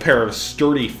 a pair of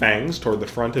sturdy fangs toward the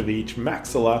front of each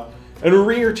maxilla, and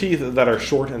rear teeth that are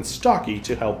short and stocky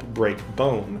to help break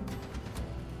bone.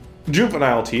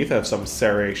 Juvenile teeth have some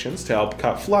serrations to help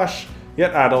cut flesh,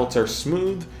 yet adults are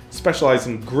smooth, specialize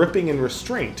in gripping and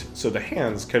restraint so the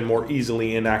hands can more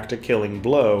easily enact a killing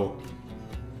blow.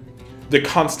 The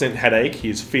constant headache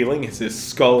he's feeling as his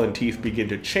skull and teeth begin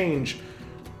to change,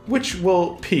 which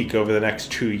will peak over the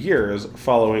next 2 years,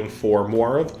 following 4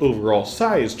 more of overall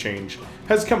size change,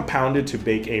 has compounded to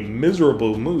make a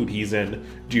miserable mood he's in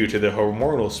due to the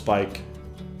hormonal spike.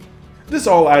 This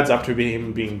all adds up to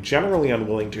him being generally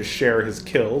unwilling to share his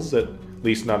kills, at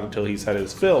least not until he's had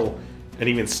his fill, and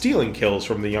even stealing kills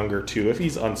from the younger 2 if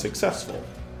he's unsuccessful.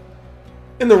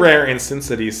 In the rare instance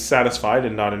that he's satisfied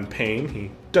and not in pain,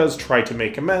 he does try to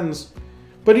make amends,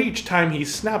 but each time he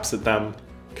snaps at them,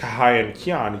 Ka'Hai and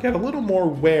Kian get a little more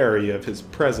wary of his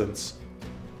presence.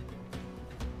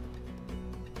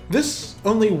 This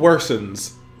only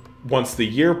worsens once the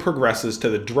year progresses to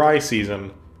the dry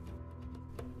season.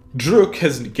 Druk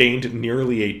has gained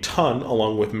nearly a ton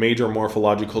along with major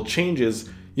morphological changes,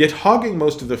 yet hogging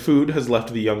most of the food has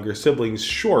left the younger siblings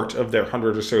short of their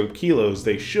 100 or so kilos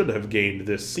they should have gained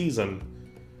this season.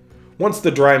 Once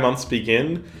the dry months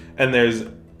begin, and there's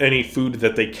any food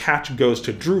that they catch goes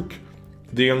to Druk,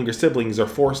 the younger siblings are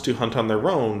forced to hunt on their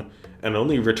own, and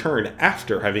only return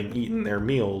after having eaten their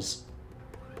meals.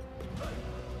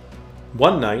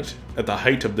 One night, at the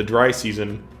height of the dry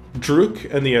season,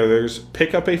 Druk and the others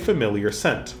pick up a familiar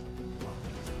scent.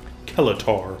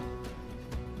 Kelatar.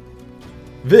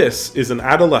 This is an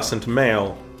adolescent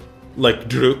male. Like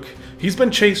Druk, he's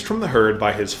been chased from the herd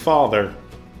by his father.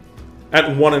 At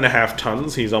 1.5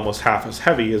 tons, he's almost half as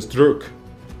heavy as Druk.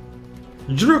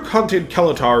 Druk hunted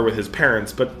Kelatar with his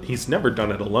parents, but he's never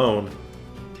done it alone.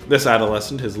 This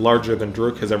adolescent is larger than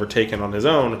Druk has ever taken on his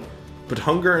own, but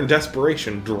hunger and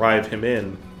desperation drive him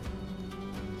in.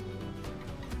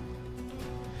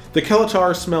 The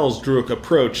Kelatar smells Druk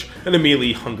approach and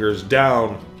immediately hunkers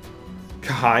down.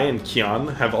 Ka'Hai and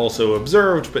Kian have also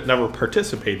observed but never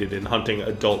participated in hunting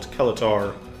adult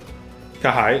Kelatar.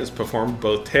 Ka'Hai has performed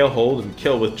both tailhold and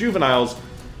kill with juveniles,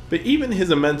 but even his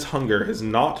immense hunger has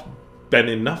not been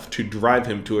enough to drive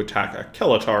him to attack a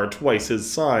Kelatar twice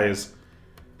his size.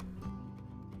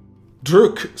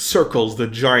 Druk circles the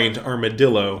giant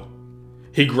armadillo.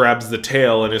 He grabs the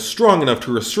tail and is strong enough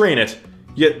to restrain it,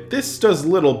 yet this does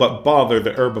little but bother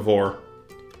the herbivore.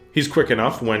 He's quick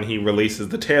enough when he releases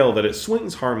the tail that it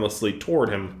swings harmlessly toward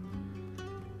him.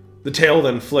 The tail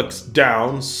then flicks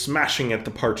down, smashing at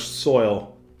the parched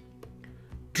soil.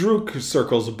 Druk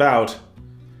circles about.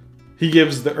 He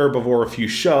gives the herbivore a few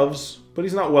shoves, but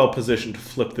he's not well positioned to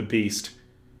flip the beast.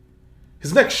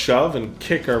 His next shove and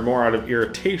kick are more out of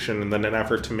irritation than an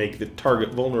effort to make the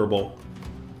target vulnerable.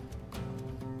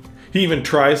 He even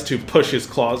tries to push his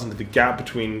claws into the gap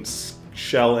between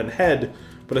shell and head,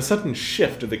 but a sudden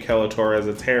shift of the Calator as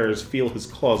its hairs feel his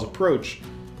claws approach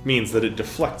means that it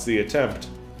deflects the attempt.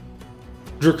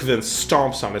 Druk then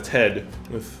stomps on its head,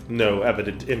 with no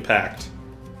evident impact.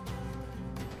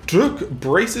 Druk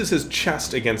braces his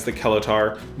chest against the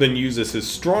Calator, then uses his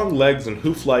strong legs and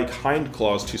hoof-like hind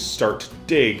claws to start to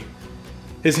dig.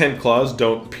 His hind claws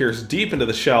don't pierce deep into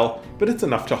the shell, but it's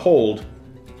enough to hold.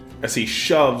 As he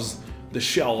shoves, the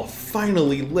shell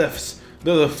finally lifts,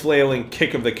 though the flailing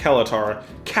kick of the Calator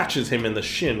catches him in the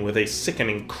shin with a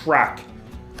sickening crack.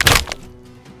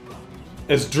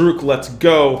 As Druk lets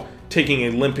go, taking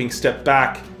a limping step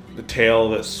back, the tail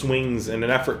that swings in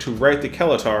an effort to right the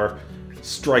Calator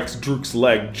strikes Druk's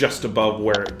leg just above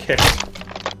where it kicked.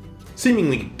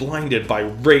 Seemingly blinded by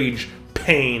rage,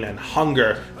 pain, and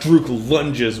hunger, Druk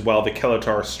lunges while the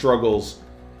Calator struggles.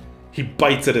 He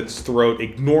bites at its throat,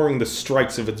 ignoring the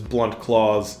strikes of its blunt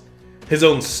claws. His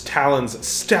own talons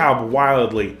stab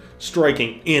wildly,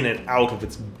 striking in and out of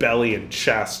its belly and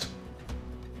chest.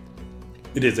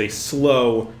 It is a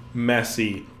slow,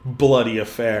 messy, bloody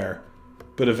affair,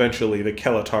 but eventually the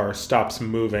Calator stops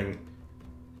moving.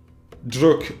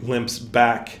 Druk limps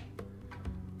back.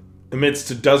 Amidst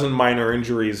a dozen minor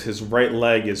injuries, his right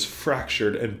leg is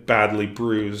fractured and badly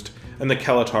bruised, and the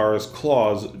Calator's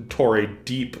claws tore a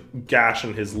deep gash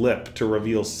in his lip to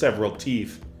reveal several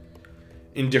teeth.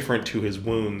 Indifferent to his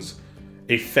wounds,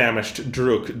 a famished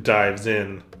Druk dives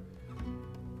in.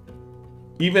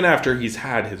 Even after he's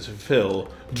had his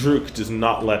fill, Druk does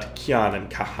not let Ka'Hai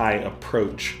and Ka'Hai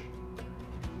approach.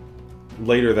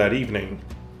 Later that evening,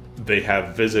 they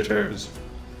have visitors.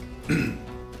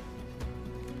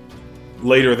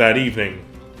 Later that evening,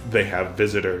 they have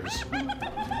visitors.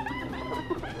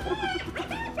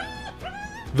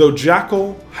 Though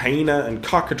jackal, hyena, and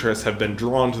cockatrice have been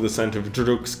drawn to the scent of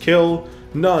Druk's kill,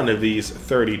 none of these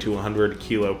 30 to 100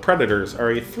 kilo predators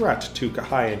are a threat to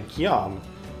Ka'Hai and Ka'Hai,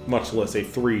 much less a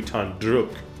 3-ton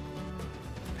Druk.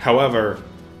 However,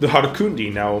 the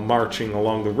Harkundi now marching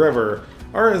along the river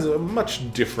are a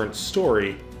much different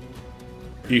story.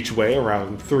 Each weigh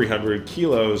around 300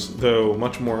 kilos, though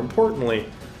much more importantly,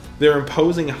 their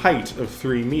imposing height of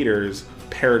 3 meters,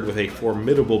 paired with a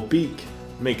formidable beak,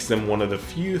 makes them one of the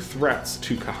few threats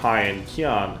to Ka'Hai and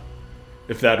Ka'Hai.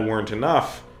 If that weren't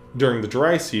enough, during the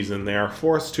dry season they are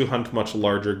forced to hunt much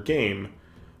larger game.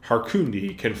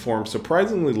 Harkundi can form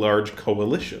surprisingly large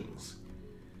coalitions.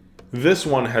 This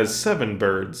one has 7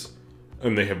 birds,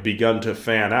 and they have begun to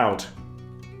fan out.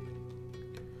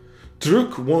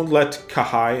 Druk won't let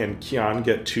Ka'Hai and Ka'Hai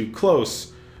get too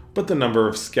close, but the number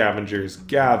of scavengers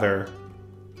gather.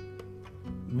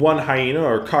 One hyena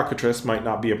or cockatrice might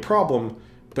not be a problem,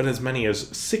 but as many as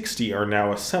 60 are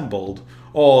now assembled,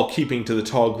 all keeping to the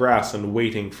tall grass and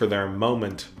waiting for their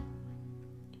moment.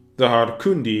 The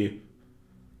Harkundi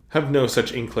have no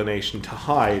such inclination to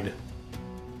hide.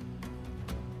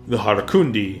 The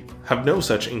Harkundi have no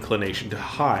such inclination to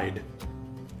hide.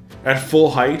 At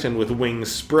full height and with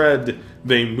wings spread,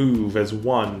 they move as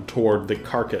one toward the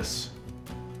carcass.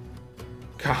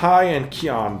 Ka'Hai and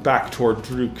Ka'Hai back toward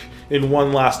Druk in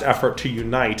one last effort to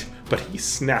unite, but he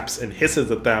snaps and hisses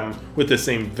at them with the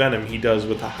same venom he does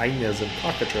with the hyenas and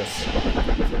cockatrice.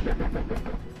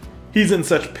 He's in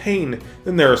such pain,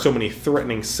 and there are so many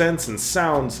threatening scents and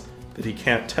sounds that he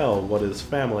can't tell what is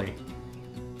family.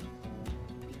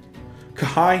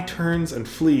 Ka'Hai turns and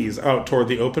flees out toward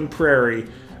the open prairie,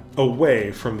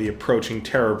 away from the approaching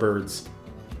terror birds.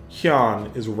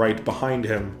 Ka'Hai is right behind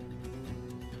him.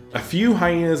 A few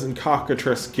hyenas and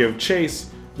cockatrice give chase,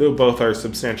 though both are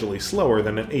substantially slower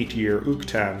than an 8-year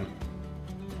Uktan.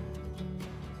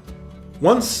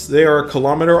 Once they are a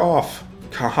kilometer off,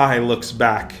 Ka'Hai looks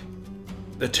back.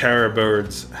 The terror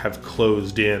birds have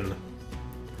closed in.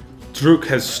 Druk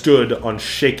has stood on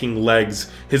shaking legs,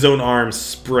 his own arms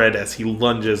spread as he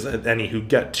lunges at any who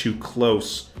get too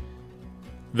close.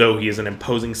 Though he is an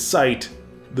imposing sight,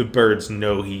 the birds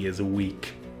know he is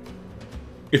weak.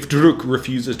 If Druk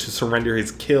refuses to surrender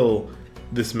his kill,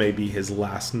 this may be his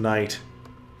last night.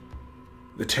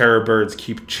 The terror birds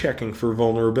keep checking for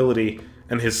vulnerability,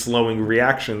 and his slowing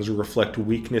reactions reflect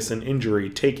weakness and injury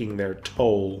taking their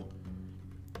toll.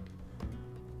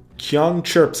 Ka'Hai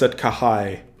chirps at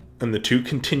Ka'Hai, and the two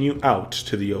continue out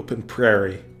to the open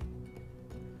prairie.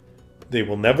 They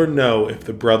will never know if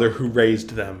the brother who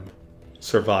raised them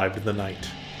survived the night.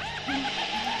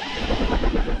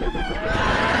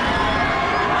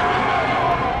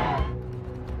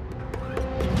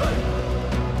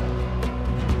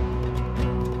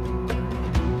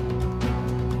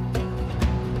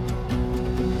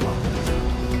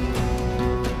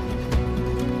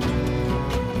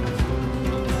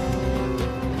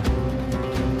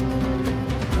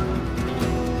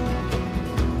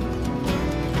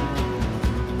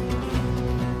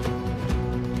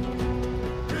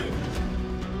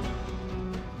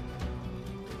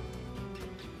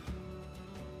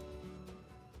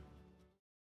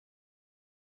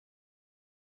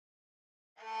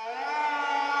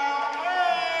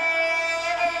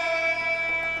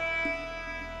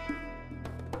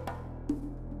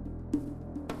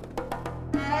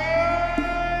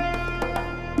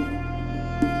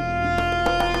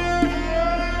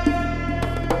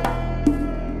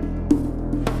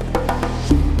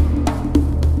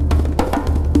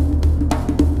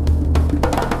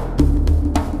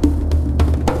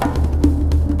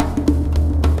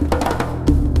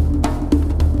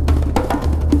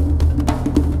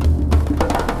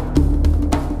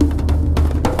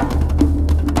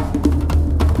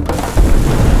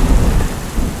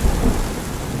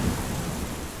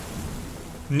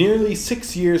 Nearly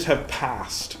 6 years have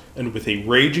passed, and with a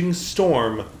raging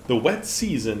storm, the wet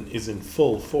season is in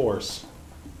full force.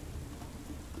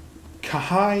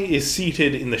 Ka'Hai is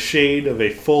seated in the shade of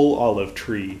a full olive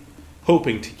tree,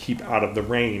 hoping to keep out of the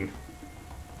rain.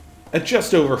 At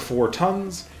just over 4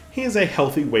 tons, he is a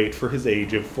healthy weight for his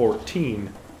age of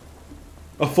 14.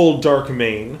 A full dark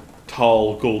mane,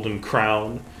 tall golden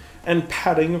crown, and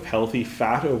padding of healthy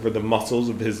fat over the muscles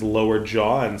of his lower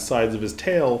jaw and sides of his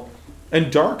tail, and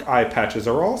dark eye patches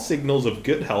are all signals of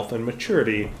good health and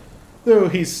maturity, though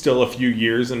he's still a few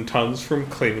years and tons from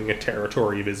claiming a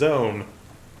territory of his own.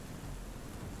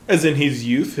 As in his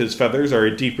youth, his feathers are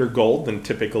a deeper gold than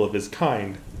typical of his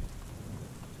kind.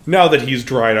 Now that he's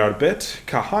dried out a bit,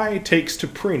 Ka'Hai takes to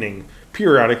preening,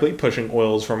 periodically pushing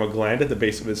oils from a gland at the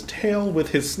base of his tail with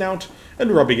his snout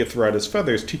and rubbing it throughout his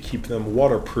feathers to keep them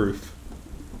waterproof.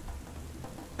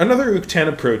 Another Uktan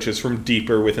approaches from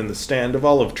deeper within the stand of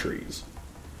olive trees.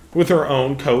 With her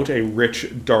own coat a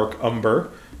rich, dark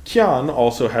umber, Kyan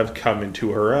also has come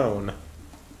into her own.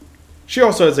 She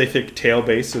also has a thick tail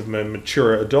base of a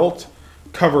mature adult,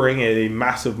 covering a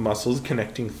massive muscles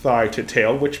connecting thigh to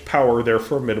tail which power their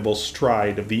formidable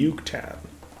stride of the Uktan.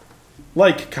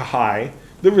 Like Ka'Hai,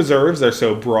 the reserves are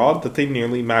so broad that they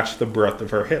nearly match the breadth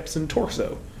of her hips and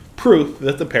torso, proof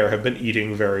that the pair have been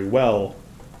eating very well.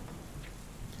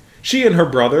 She and her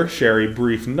brother share a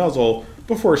brief nuzzle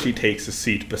before she takes a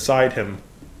seat beside him.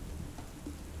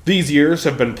 These years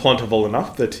have been plentiful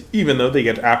enough that even though they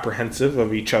get apprehensive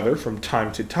of each other from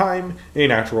time to time, a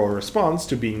natural response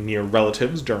to being near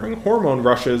relatives during hormone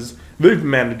rushes, they've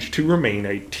managed to remain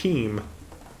a team.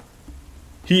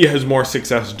 He has more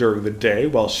success during the day,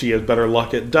 while she has better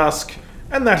luck at dusk,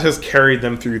 and that has carried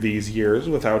them through these years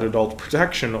without adult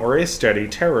protection or a steady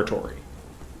territory.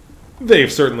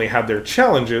 They've certainly had their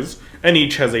challenges, and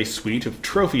each has a suite of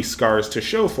trophy scars to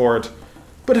show for it,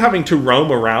 but having to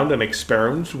roam around and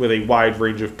experiment with a wide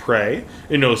range of prey,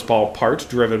 in no small part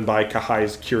driven by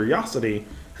Ka'Hai's curiosity,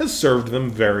 has served them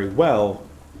very well.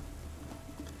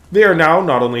 They are now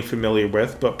not only familiar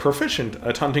with, but proficient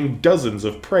at hunting dozens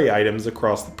of prey items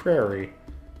across the prairie.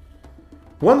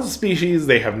 One species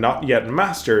they have not yet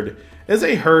mastered is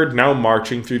a herd now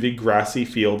marching through the grassy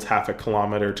fields half a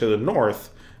kilometer to the north,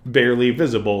 barely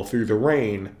visible through the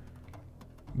rain.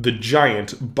 The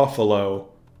giant buffalo.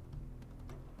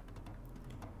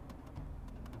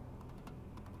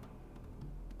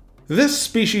 This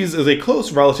species is a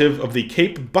close relative of the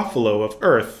Cape buffalo of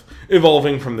Earth,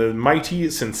 evolving from the mighty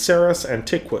Syncerus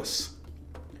antiquus.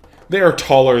 They are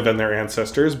taller than their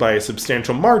ancestors by a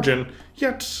substantial margin,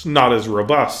 yet not as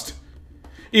robust.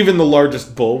 Even the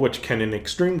largest bull, which can in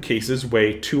extreme cases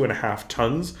weigh 2.5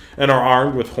 tons and are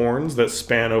armed with horns that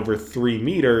span over 3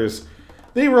 meters,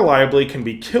 they reliably can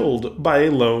be killed by a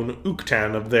lone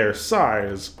Uktan of their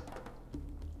size.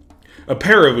 A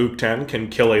pair of Uktan can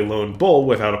kill a lone bull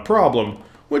without a problem,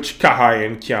 which Ka'Hai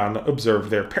and Kyan observed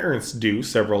their parents do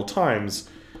several times,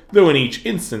 though in each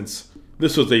instance,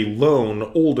 this was a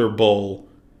lone older bull.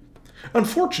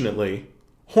 Unfortunately,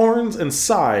 horns and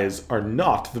size are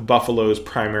not the buffalo's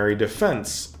primary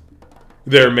defense.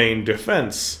 Their main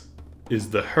defense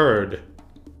is the herd.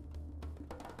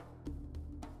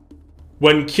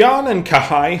 When Kyan and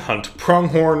Ka'Hai hunt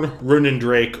pronghorn,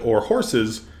 runendrake, or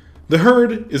horses, the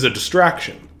herd is a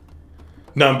distraction.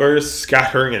 numbers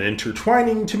scattering and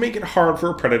intertwining to make it hard for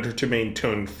a predator to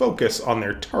maintain focus on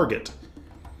their target.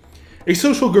 A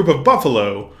social group of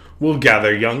buffalo will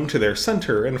gather young to their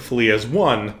center and flee as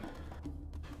one.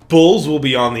 Bulls will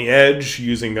be on the edge,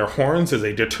 using their horns as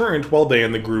a deterrent while they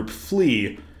and the group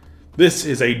flee. This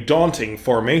is a daunting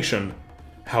formation.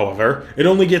 However, it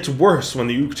only gets worse when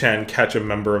the Uktan catch a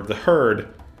member of the herd.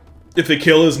 If the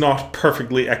kill is not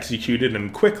perfectly executed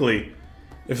and quickly,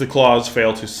 if the claws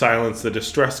fail to silence the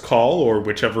distress call or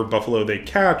whichever buffalo they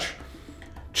catch,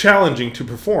 challenging to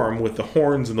perform with the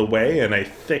horns in the way and a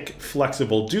thick,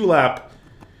 flexible dewlap,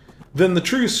 then the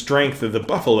true strength of the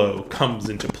buffalo comes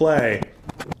into play.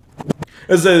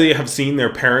 As they have seen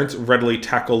their parents readily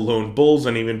tackle lone bulls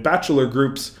and even bachelor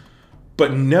groups,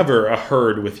 but never a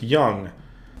herd with young.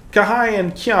 Ka'Hai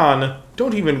and Kyan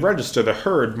don't even register the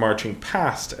herd marching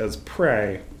past as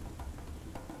prey.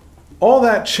 All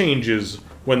that changes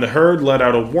when the herd let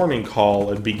out a warning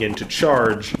call and begin to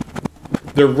charge.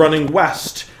 They're running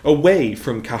west, away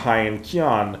from Ka'Hai and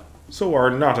Kyan, so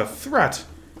are not a threat,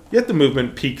 yet the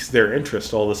movement piques their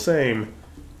interest all the same.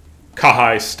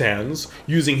 Ka'Hai stands,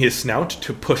 using his snout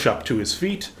to push up to his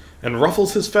feet, and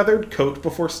ruffles his feathered coat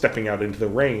before stepping out into the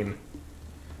rain.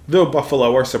 Though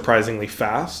buffalo are surprisingly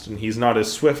fast, and he's not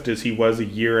as swift as he was a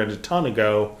year and a ton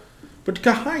ago, but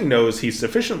Ka'Hai knows he's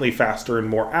sufficiently faster and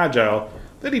more agile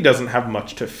that he doesn't have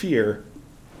much to fear.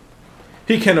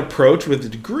 He can approach with a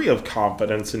degree of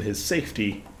confidence in his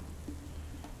safety.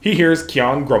 He hears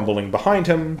Kyan grumbling behind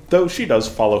him, though she does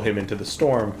follow him into the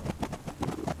storm.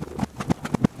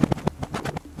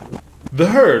 The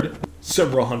herd,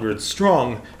 several hundred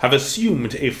strong, have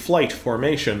assumed a flight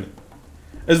formation.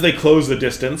 As they close the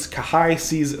distance, Ka'Hai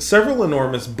sees several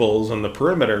enormous bulls on the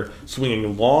perimeter,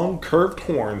 swinging long, curved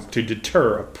horns to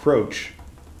deter approach.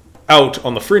 Out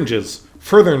on the fringes,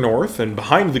 further north and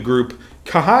behind the group,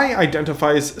 Ka'Hai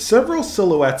identifies several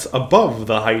silhouettes above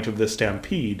the height of the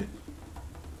stampede.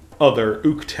 Other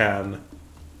Uktan.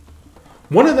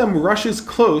 One of them rushes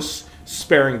close,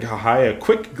 sparing Ka'Hai a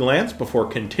quick glance before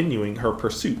continuing her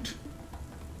pursuit.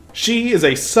 She is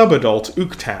a subadult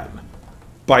Uktan.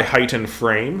 By height and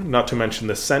frame, not to mention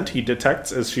the scent he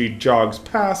detects as she jogs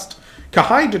past,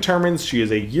 Ka'Hai determines she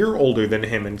is a year older than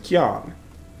him and Kyan.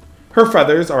 Her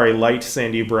feathers are a light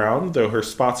sandy brown, though her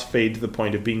spots fade to the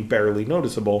point of being barely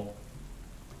noticeable.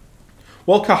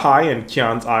 While Ka'Hai and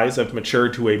Kyan's eyes have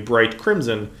matured to a bright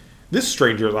crimson, this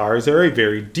stranger's eyes are a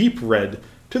very deep red,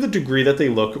 to the degree that they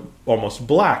look almost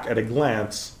black at a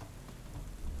glance.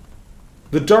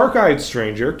 The dark-eyed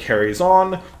stranger carries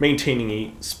on, maintaining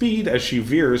a speed as she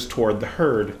veers toward the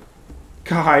herd.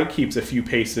 Ka'Hai keeps a few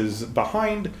paces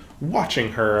behind,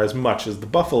 watching her as much as the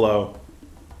buffalo.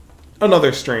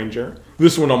 Another stranger,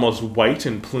 this one almost white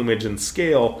in plumage and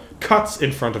scale, cuts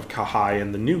in front of Ka'Hai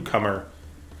and the newcomer.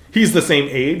 He's the same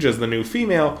age as the new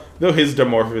female, though his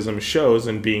dimorphism shows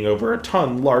in being over a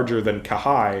ton larger than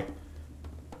Ka'Hai.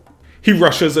 He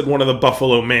rushes at one of the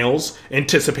buffalo males,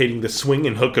 anticipating the swing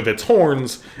and hook of its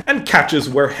horns, and catches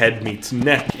where head meets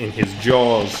neck in his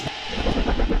jaws.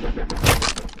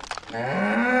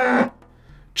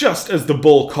 Just as the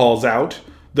bull calls out,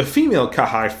 the female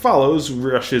Ka'Hai follows,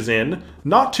 rushes in,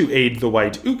 not to aid the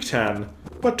white Uktan,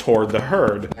 but toward the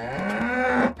herd.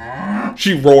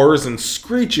 She roars and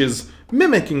screeches,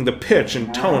 mimicking the pitch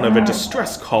and tone of a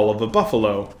distress call of a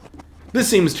buffalo. This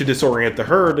seems to disorient the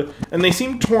herd, and they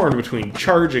seem torn between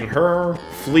charging her,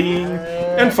 fleeing,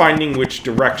 and finding which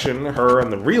direction her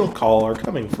and the real call are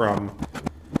coming from.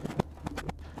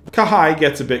 Ka'Hai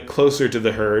gets a bit closer to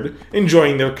the herd,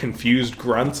 enjoying their confused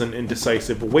grunts and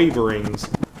indecisive waverings.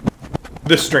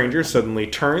 The stranger suddenly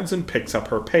turns and picks up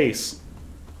her pace.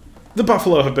 The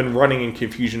buffalo have been running in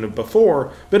confusion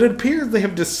before, but it appears they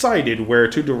have decided where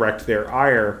to direct their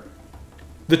ire.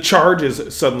 The charge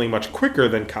is suddenly much quicker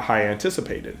than Ka'Hai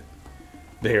anticipated.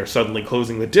 They are suddenly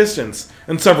closing the distance,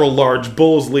 and several large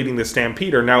bulls leading the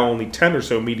stampede are now only 10 or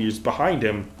so meters behind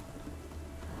him.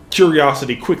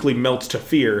 Curiosity quickly melts to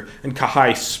fear, and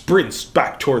Ka'Hai sprints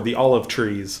back toward the olive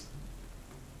trees.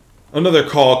 Another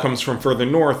call comes from further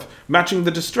north, matching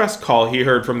the distress call he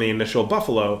heard from the initial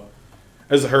buffalo,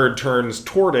 as the herd turns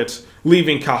toward it,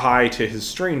 leaving Ka'Hai to his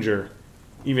stranger.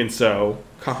 Even so,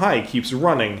 Ka'Hai keeps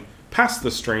running, past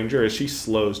the stranger as she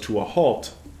slows to a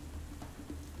halt.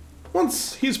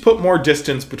 Once he's put more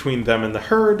distance between them and the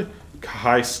herd,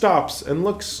 Ka'Hai stops and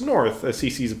looks north as he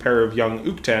sees a pair of young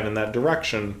Uktan in that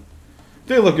direction.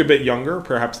 They look a bit younger,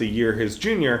 perhaps a year his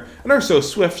junior, and are so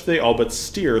swift they all but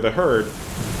steer the herd.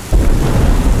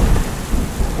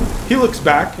 He looks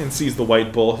back and sees the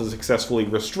white bull has successfully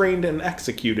restrained and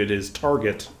executed his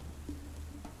target.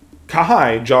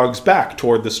 Ka'Hai jogs back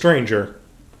toward the stranger.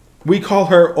 We call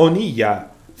her Oniya,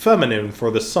 feminine for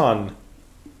the sun.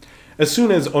 As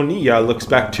soon as Oniya looks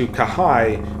back to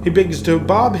Ka'Hai, he begins to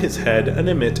bob his head and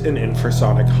emit an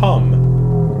infrasonic hum.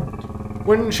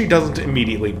 When she doesn't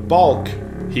immediately balk,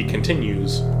 he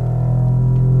continues.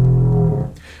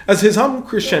 As his hum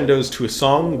crescendos to a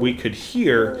song we could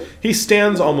hear, he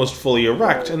stands almost fully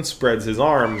erect and spreads his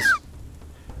arms.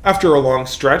 After a long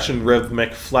stretch and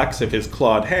rhythmic flex of his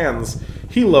clawed hands,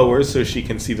 he lowers so she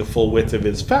can see the full width of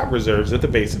his fat reserves at the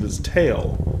base of his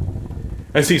tail.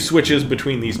 As he switches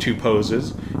between these two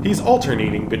poses, he's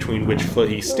alternating between which foot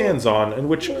he stands on and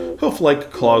which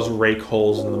hoof-like claws rake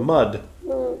holes in the mud.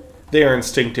 They are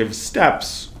instinctive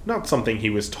steps, not something he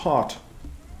was taught.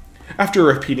 After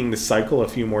repeating the cycle a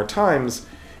few more times,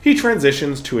 he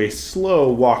transitions to a slow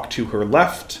walk to her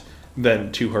left,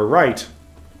 then to her right.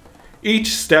 Each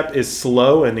step is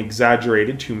slow and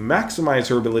exaggerated to maximize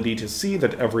her ability to see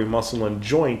that every muscle and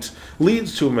joint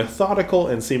leads to a methodical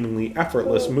and seemingly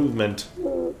effortless movement.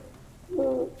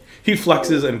 He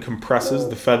flexes and compresses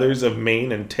the feathers of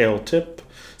mane and tail tip,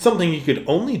 something he could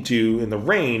only do in the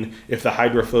rain if the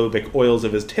hydrophobic oils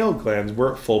of his tail glands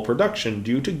were at full production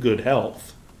due to good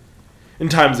health. In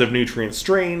times of nutrient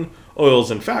strain,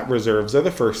 oils and fat reserves are the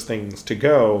first things to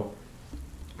go.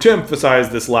 To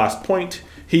emphasize this last point,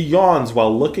 he yawns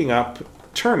while looking up,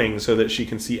 turning so that she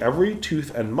can see every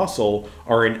tooth and muscle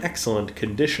are in excellent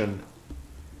condition.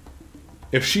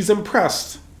 If she's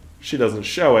impressed, she doesn't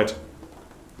show it.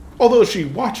 Although she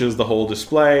watches the whole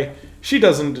display, she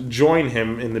doesn't join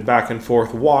him in the back and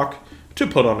forth walk to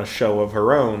put on a show of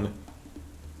her own.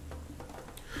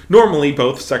 Normally,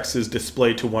 both sexes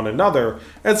display to one another,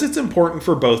 as it's important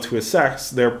for both to assess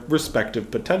their respective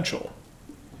potential.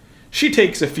 She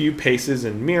takes a few paces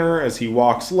in mirror as he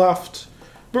walks left,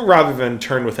 but rather than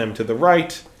turn with him to the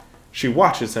right, she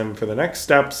watches him for the next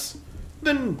steps,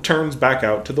 then turns back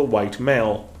out to the white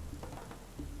male.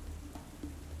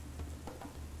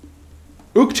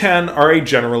 Uktan are a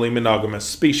generally monogamous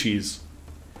species.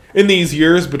 In these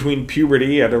years between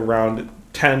puberty at around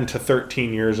 10 to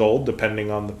 13 years old,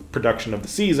 depending on the production of the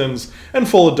seasons, and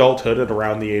full adulthood at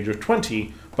around the age of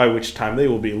 20, by which time they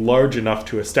will be large enough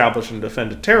to establish and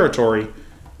defend a territory,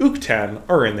 Uktan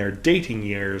are in their dating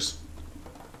years.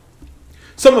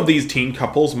 Some of these teen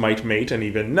couples might mate and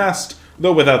even nest,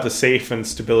 though without the safe and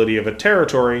stability of a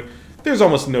territory, there's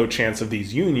almost no chance of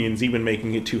these unions even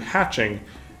making it to hatching,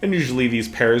 and usually these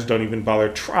pairs don't even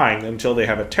bother trying until they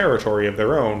have a territory of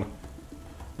their own.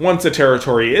 Once a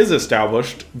territory is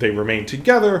established, they remain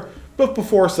together, but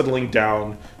before settling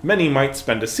down, many might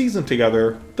spend a season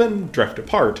together, then drift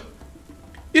apart.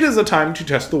 It is a time to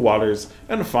test the waters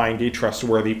and find a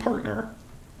trustworthy partner.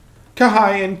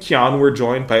 Ka'Hai and Kyan were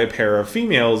joined by a pair of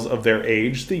females of their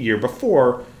age the year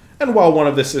before, and while one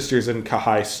of the sisters and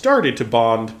Ka'Hai started to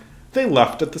bond, they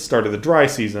left at the start of the dry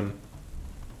season.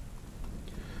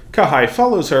 Ka'Hai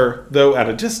follows her, though at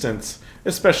a distance,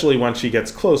 especially when she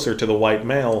gets closer to the white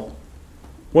male.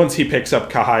 Once he picks up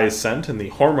Ka'Hai's scent and the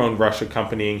hormone rush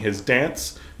accompanying his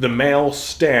dance, the male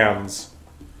stands.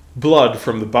 Blood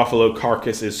from the buffalo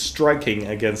carcass is striking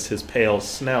against his pale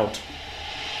snout.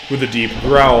 With a deep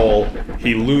growl,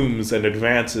 he looms and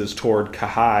advances toward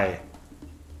Ka'Hai.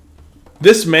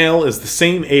 This male is the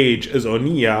same age as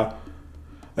Oniya,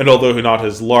 and although not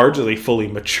as large as a fully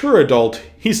mature adult,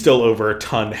 he's still over a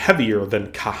ton heavier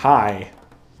than Ka'Hai.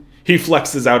 He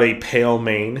flexes out a pale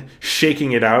mane,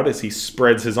 shaking it out as he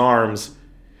spreads his arms.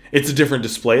 It's a different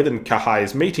display than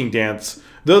Ka'Hai's mating dance,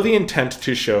 though the intent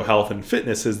to show health and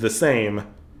fitness is the same.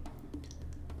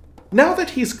 Now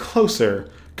that he's closer,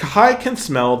 Ka'Hai can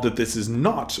smell that this is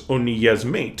not Oniya's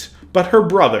mate, but her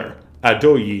brother,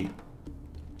 Adoyi.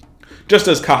 Just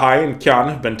as Ka'Hai and Kyan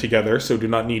have been together so do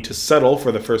not need to settle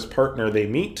for the first partner they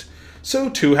meet, so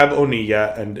too have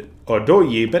Oniya and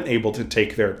Adoyi been able to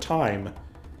take their time.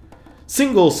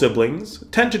 Single siblings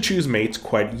tend to choose mates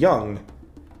quite young.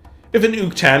 If an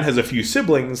Uktan has a few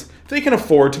siblings, they can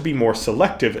afford to be more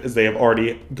selective as they have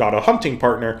already got a hunting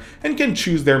partner and can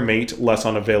choose their mate less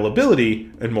on availability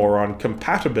and more on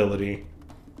compatibility.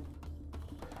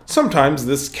 Sometimes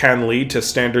this can lead to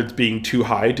standards being too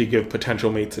high to give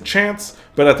potential mates a chance,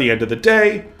 but at the end of the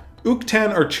day,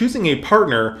 Uktan are choosing a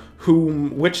partner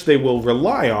which they will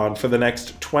rely on for the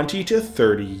next 20 to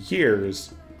 30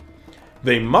 years.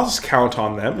 They must count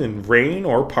on them in rain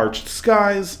or parched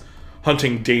skies,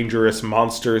 hunting dangerous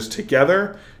monsters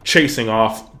together, chasing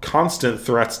off constant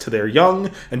threats to their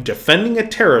young, and defending a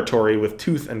territory with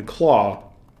tooth and claw.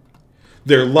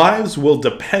 Their lives will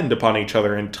depend upon each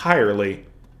other entirely.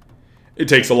 It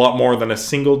takes a lot more than a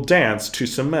single dance to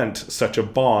cement such a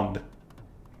bond.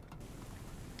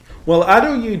 While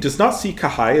Adoyu does not see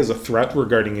Ka'Hai as a threat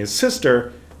regarding his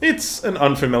sister, it's an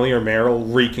unfamiliar male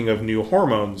reeking of new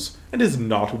hormones, and is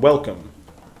not welcome.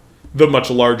 The much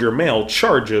larger male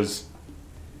charges.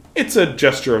 It's a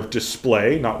gesture of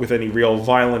display, not with any real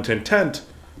violent intent,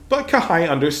 but Ka'Hai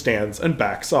understands and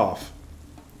backs off.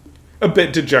 A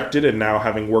bit dejected and now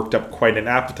having worked up quite an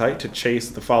appetite to chase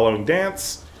the following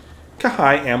dance,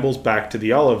 Ka'Hai ambles back to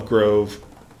the olive grove.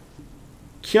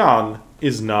 Kyan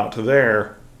is not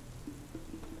there.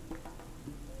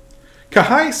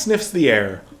 Ka'Hai sniffs the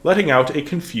air, letting out a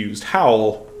confused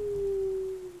howl.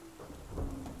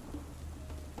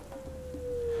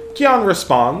 Kyan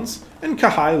responds, and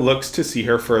Ka'Hai looks to see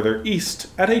her further east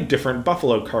at a different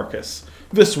buffalo carcass,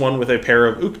 this one with a pair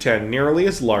of Uktan nearly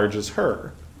as large as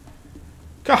her.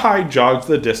 Ka'Hai jogs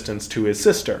the distance to his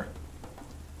sister.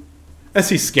 As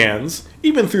he scans,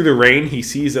 even through the rain he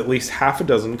sees at least half a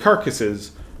dozen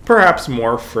carcasses, perhaps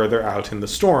more further out in the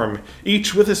storm,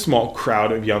 each with a small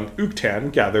crowd of young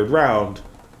Uktan gathered round.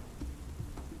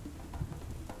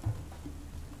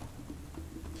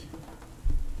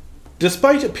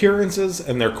 Despite appearances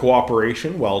and their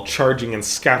cooperation while charging and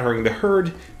scattering the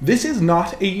herd, this is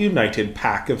not a united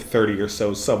pack of 30 or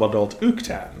so subadult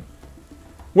Uktan.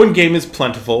 When game is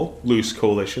plentiful, loose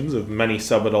coalitions of many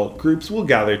subadult groups will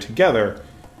gather together,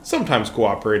 sometimes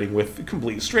cooperating with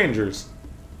complete strangers.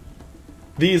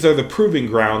 These are the proving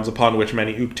grounds upon which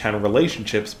many Uktan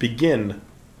relationships begin.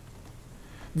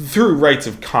 Through rites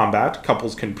of combat,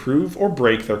 couples can prove or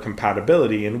break their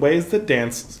compatibility in ways that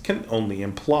dance can only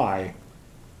imply.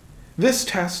 This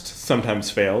test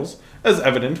sometimes fails, as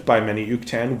evident by many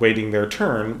Uktan waiting their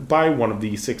turn by one of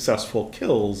the successful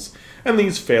kills, and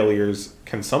these failures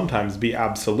can sometimes be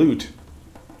absolute.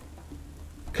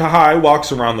 Ka'Hai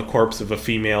walks around the corpse of a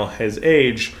female his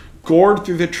age, gored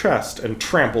through the chest and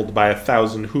trampled by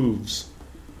 1,000 hooves.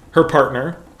 Her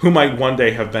partner, who might one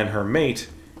day have been her mate,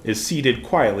 is seated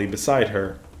quietly beside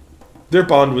her. Their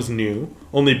bond was new,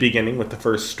 only beginning with the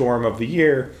first storm of the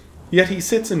year, yet he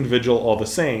sits in vigil all the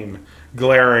same,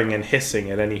 glaring and hissing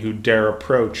at any who dare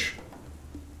approach.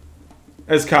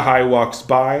 As Ka'Hai walks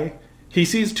by, he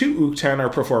sees 2 Uktan are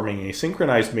performing a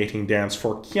synchronized mating dance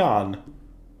for Kyan.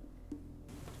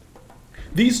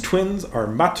 These twins are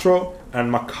Matro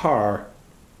and Makar.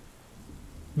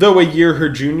 Though a year her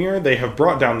junior, they have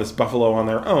brought down this buffalo on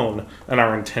their own, and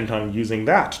are intent on using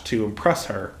that to impress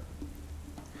her.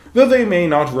 Though they may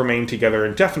not remain together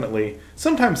indefinitely,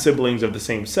 sometimes siblings of the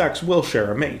same sex will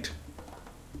share a mate.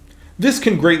 This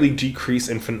can greatly decrease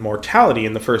infant mortality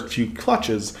in the first few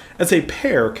clutches, as a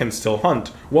pair can still hunt,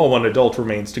 while one adult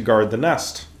remains to guard the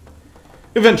nest.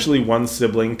 Eventually one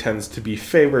sibling tends to be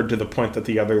favored to the point that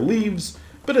the other leaves,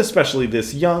 but especially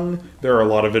this young, there are a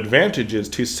lot of advantages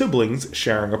to siblings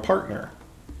sharing a partner.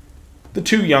 The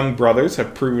 2 young brothers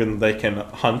have proven they can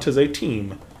hunt as a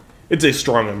team. It's a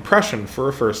strong impression for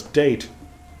a first date.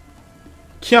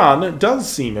 Kyan does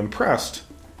seem impressed.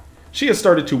 She has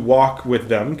started to walk with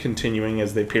them, continuing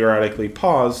as they periodically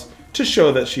pause, to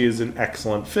show that she is in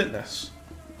excellent fitness.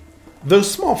 Though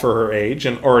small for her age,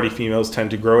 and already females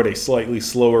tend to grow at a slightly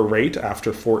slower rate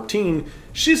after 14,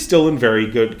 she's still in very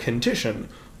good condition,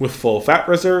 with full fat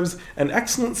reserves and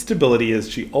excellent stability as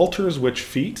she alters which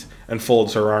feet and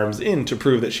folds her arms in to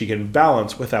prove that she can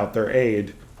balance without their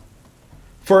aid.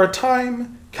 For a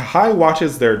time, Ka'Hai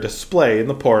watches their display in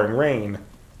the pouring rain.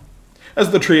 As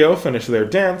the trio finish their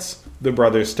dance, the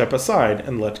brothers step aside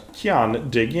and let Kyan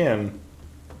dig in.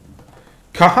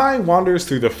 Ka'Hai wanders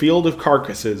through the field of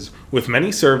carcasses, with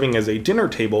many serving as a dinner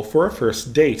table for a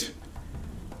first date.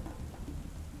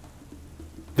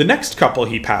 The next couple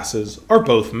he passes are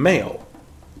both male.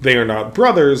 They are not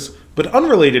brothers, but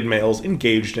unrelated males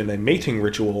engaged in a mating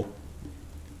ritual.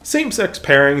 Same-sex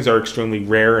pairings are extremely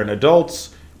rare in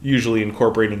adults, usually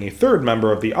incorporating a third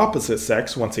member of the opposite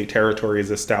sex once a territory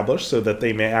is established so that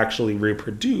they may actually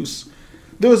reproduce,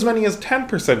 though as many as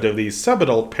 10% of these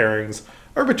subadult pairings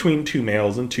are between 2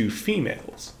 males and 2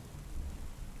 females.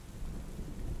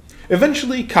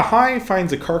 Eventually, Ka'Hai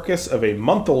finds a carcass of a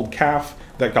month-old calf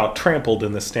that got trampled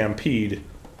in the stampede.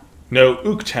 No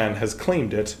Uktan has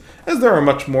claimed it, as they are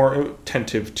much more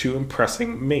attentive to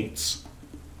impressing mates.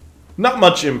 Not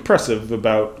much impressive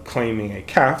about claiming a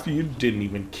calf you didn't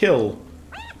even kill.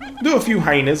 Though a few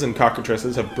hyenas and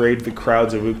cockatrices have braved the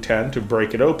crowds of Uktan to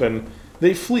break it open,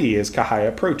 they flee as Ka'Hai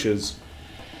approaches.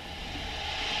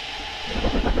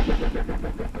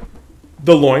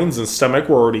 The loins and stomach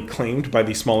were already claimed by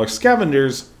the smaller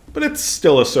scavengers, but it's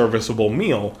still a serviceable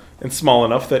meal, and small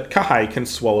enough that Ka'Hai can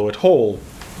swallow it whole.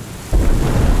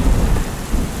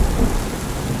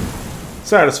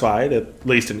 Satisfied, at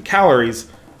least in calories,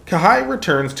 Ka'Hai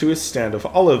returns to his stand of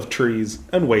olive trees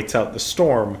and waits out the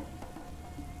storm.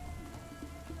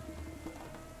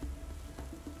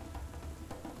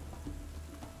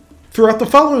 Throughout the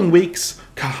following weeks,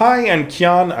 Ka'Hai and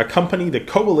Kian accompany the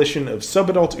coalition of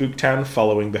subadult Uktan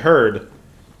following the herd.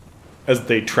 As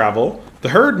they travel, the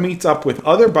herd meets up with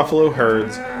other buffalo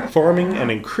herds, forming an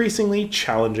increasingly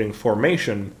challenging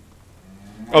formation.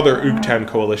 Other Uktan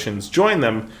coalitions join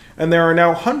them, and there are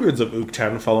now hundreds of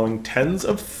Uktan following tens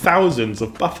of thousands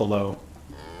of buffalo.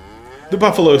 The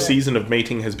buffalo season of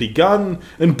mating has begun,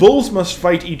 and bulls must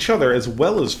fight each other as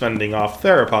well as fending off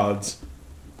theropods.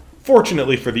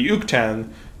 Fortunately for the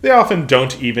Uktan, they often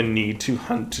don't even need to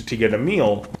hunt to get a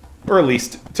meal, or at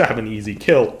least to have an easy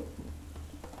kill.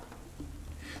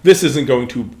 This isn't going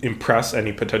to impress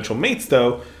any potential mates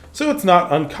though, so it's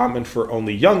not uncommon for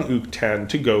only young Uktan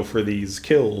to go for these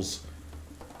kills.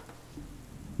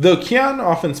 Though Kian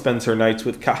often spends her nights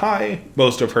with Ka'Hai,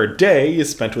 most of her day is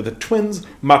spent with the twins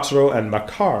Matro and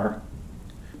Makar.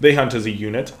 They hunt as a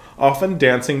unit, often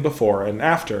dancing before and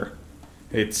after.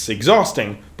 It's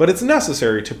exhausting, but it's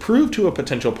necessary to prove to a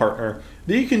potential partner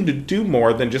that you can do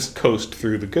more than just coast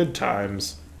through the good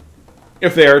times.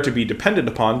 If they are to be depended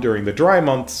upon during the dry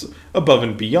months, above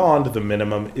and beyond the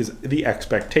minimum is the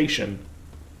expectation.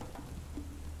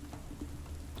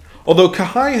 Although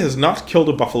Ka'Hai has not killed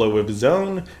a buffalo of his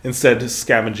own, instead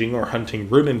scavenging or hunting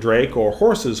runendrake or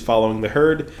horses following the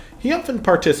herd, he often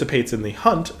participates in the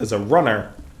hunt as a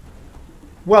runner.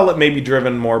 While it may be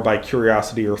driven more by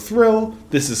curiosity or thrill,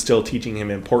 this is still teaching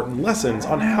him important lessons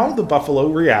on how the buffalo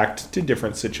react to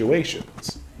different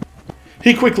situations.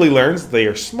 He quickly learns they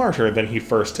are smarter than he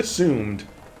first assumed.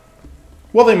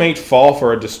 While they might fall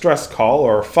for a distress call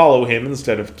or follow him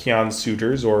instead of Kian's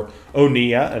suitors or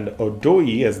Oniya and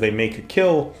Odoi as they make a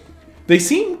kill, they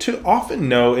seem to often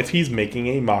know if he's making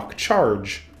a mock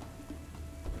charge.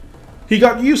 He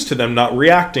got used to them not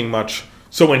reacting much,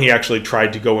 so when he actually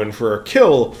tried to go in for a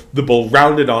kill, the bull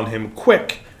rounded on him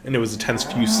quick, and it was a tense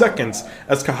few seconds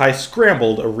as Ka'Hai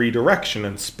scrambled a redirection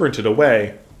and sprinted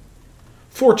away.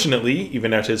 Fortunately,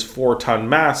 even at his 4-ton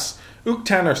mass,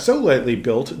 Uktan are so lightly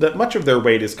built that much of their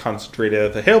weight is concentrated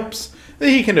at the hips that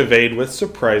he can evade with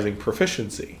surprising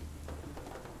proficiency.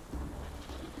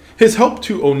 His help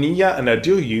to Oniya and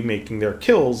Adoyi making their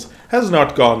kills has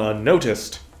not gone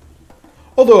unnoticed.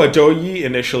 Although Adoyi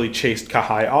initially chased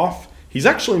Ka'Hai off, he's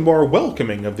actually more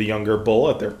welcoming of the younger bull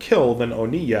at their kill than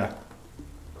Oniya.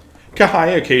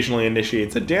 Ka'Hai occasionally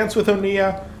initiates a dance with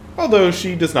Oniya, although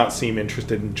she does not seem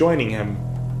interested in joining him.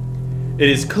 It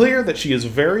is clear that she is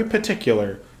very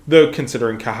particular, though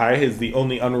considering Ka'Hai is the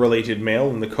only unrelated male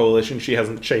in the coalition she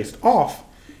hasn't chased off,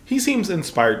 he seems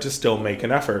inspired to still make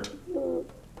an effort.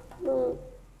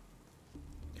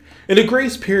 In a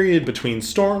grace period between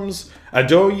storms,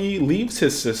 Adoyi leaves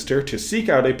his sister to seek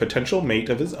out a potential mate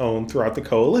of his own throughout the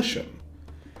coalition.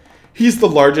 He's the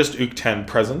largest Uktan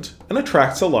present and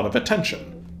attracts a lot of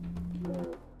attention.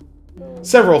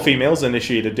 Several females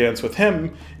initiate a dance with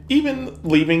him, even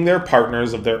leaving their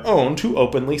partners of their own to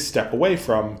openly step away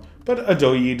from, but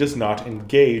Adoyi does not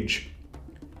engage.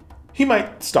 He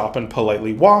might stop and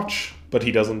politely watch, but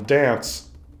he doesn't dance.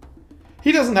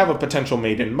 He doesn't have a potential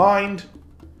mate in mind.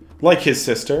 Like his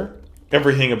sister,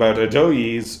 everything about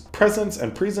Adoyi's presence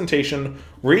and presentation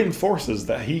reinforces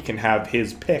that he can have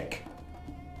his pick.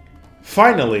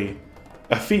 Finally,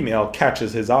 a female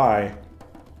catches his eye.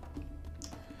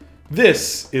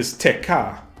 This is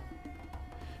Teka.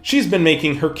 She's been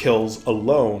making her kills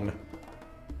alone.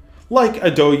 Like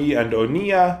Adoyi and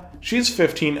Oniya, she's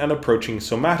 15 and approaching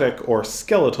somatic or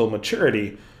skeletal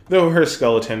maturity, though her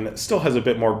skeleton still has a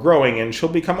bit more growing and she'll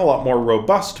become a lot more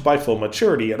robust by full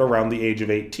maturity at around the age of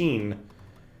 18.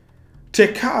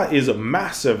 Teka is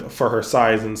massive for her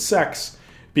size and sex,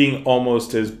 being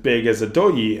almost as big as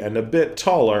Adoyi and a bit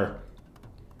taller.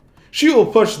 She will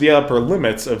push the upper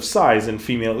limits of size in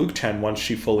female Uktan once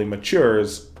she fully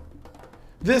matures.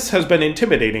 This has been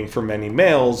intimidating for many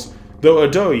males, though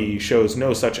Adoyi shows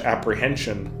no such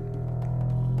apprehension.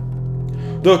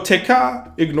 Though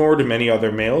Teka ignored many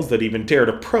other males that even dared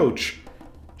approach,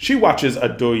 she watches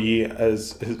Adoyi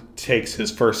as he takes his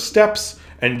first steps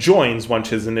and joins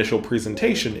once his initial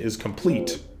presentation is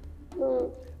complete.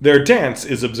 Their dance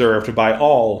is observed by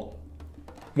all.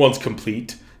 Once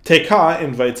complete, Teka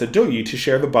invites Adoyi to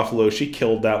share the buffalo she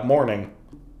killed that morning.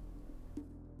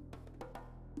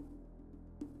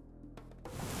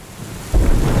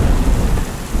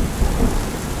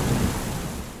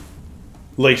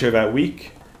 Later that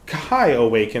week, Ka'Hai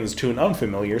awakens to an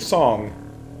unfamiliar song.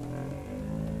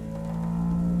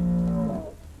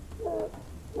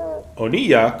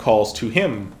 Oniya calls to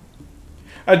him.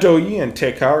 Adoyi and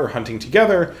Teka are hunting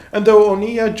together, and though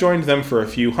Oniya joined them for a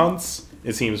few hunts,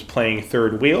 it seems playing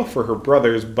third wheel for her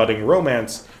brother's budding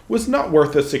romance was not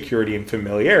worth the security and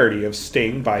familiarity of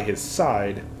staying by his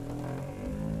side.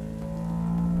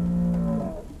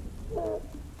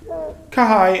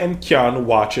 Ka'Hai and Kyan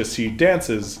watch as she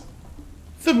dances.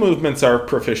 The movements are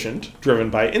proficient, driven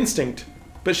by instinct,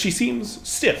 but she seems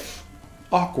stiff,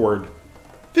 awkward.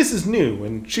 This is new,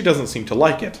 and she doesn't seem to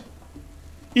like it.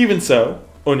 Even so,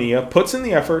 Oniya puts in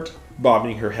the effort,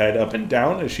 bobbing her head up and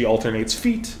down as she alternates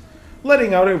feet,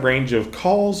 letting out a range of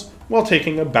calls while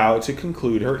taking a bow to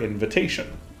conclude her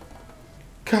invitation.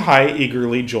 Ka'Hai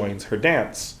eagerly joins her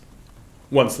dance.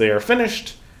 Once they are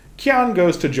finished, Kyan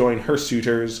goes to join her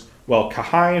suitors, while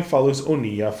Ka'Hai follows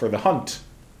Oniya for the hunt.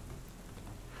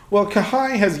 While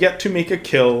Ka'Hai has yet to make a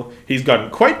kill, he's gotten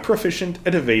quite proficient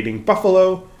at evading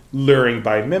buffalo, luring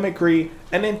by mimicry,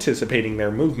 and anticipating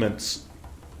their movements.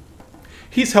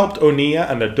 He's helped Oniya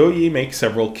and Adoyi make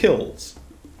several kills.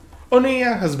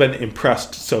 Oniya has been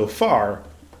impressed so far.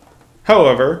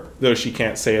 However, though she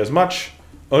can't say as much,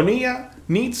 Oniya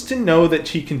needs to know that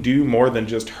he can do more than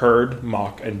just herd,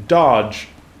 mock, and dodge.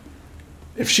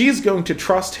 If she is going to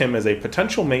trust him as a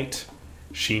potential mate,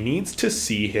 she needs to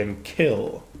see him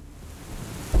kill.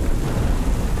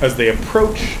 As they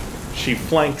approach, she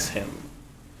flanks him.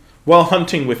 While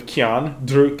hunting with Kyan,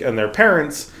 Druk, and their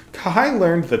parents, Ka'Hai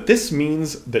learned that this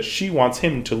means that she wants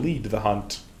him to lead the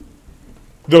hunt.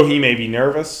 Though he may be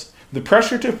nervous, the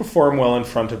pressure to perform well in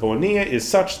front of Oniya is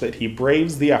such that he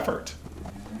braves the effort.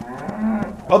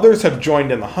 Others have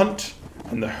joined in the hunt,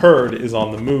 and the herd is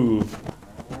on the move.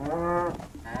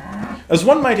 As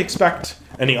one might expect,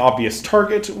 any obvious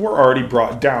target were already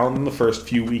brought down in the first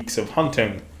few weeks of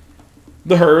hunting.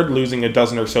 The herd, losing a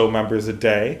dozen or so members a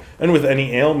day, and with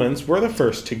any ailments, were the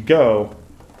first to go.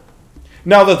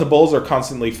 Now that the bulls are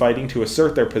constantly fighting to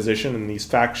assert their position in these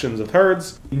factions of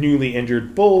herds, newly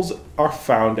injured bulls are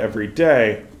found every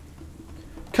day.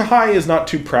 Ka'Hai is not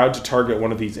too proud to target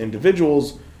one of these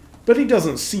individuals, but he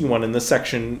doesn't see one in the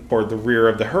section or the rear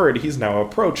of the herd he's now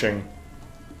approaching.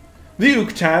 The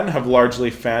Uktan have largely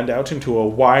fanned out into a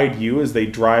wide U as they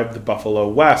drive the buffalo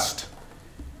west.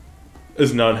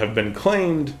 As none have been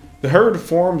claimed, the herd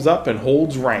forms up and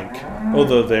holds rank,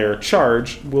 although their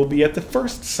charge will be at the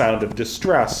first sound of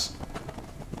distress.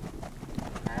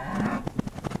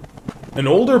 An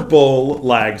older bull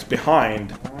lags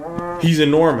behind. He's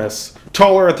enormous,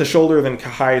 taller at the shoulder than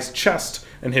Ka'Hai's chest,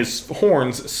 and his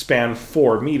horns span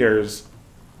 4 meters.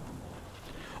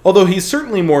 Although he's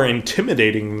certainly more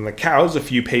intimidating than the cows a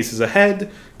few paces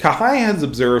ahead, Ka'Hai has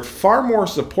observed far more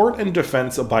support and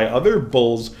defense by other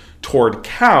bulls toward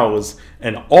cows,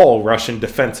 and all rush in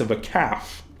defense of a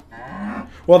calf.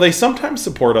 While they sometimes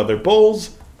support other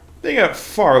bulls, they get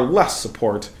far less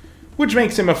support, which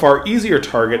makes him a far easier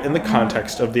target in the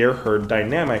context of their herd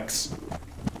dynamics.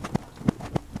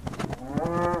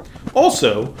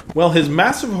 Also, while his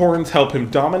massive horns help him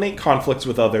dominate conflicts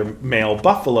with other male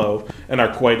buffalo, and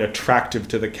are quite attractive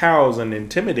to the cows and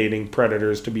intimidating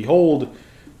predators to behold,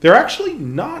 they're actually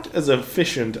not as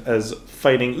efficient as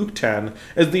fighting Uktan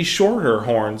as the shorter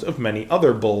horns of many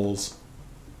other bulls.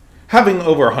 Having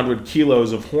over 100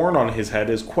 kilos of horn on his head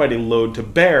is quite a load to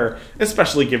bear,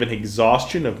 especially given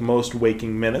exhaustion of most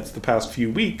waking minutes the past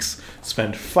few weeks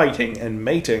spent fighting and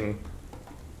mating.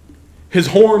 His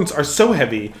horns are so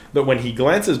heavy that when he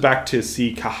glances back to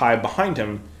see Ka'Hai behind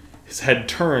him, his head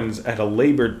turns at a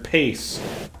labored pace.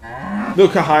 Though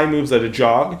Ka'Hai moves at a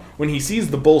jog, when he sees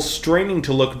the bull straining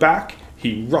to look back,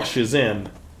 he rushes in.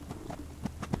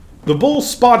 The bull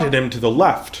spotted him to the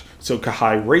left, so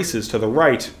Ka'Hai races to the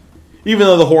right. Even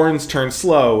though the horns turn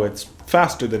slow, it's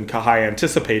faster than Ka'Hai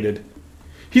anticipated.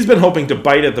 He's been hoping to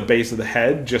bite at the base of the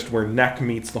head, just where neck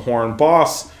meets the horn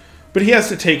boss, but he has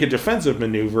to take a defensive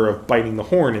maneuver of biting the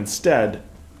horn instead.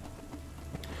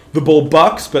 The bull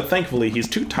bucks, but thankfully he's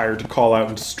too tired to call out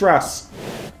in distress.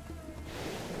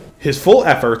 His full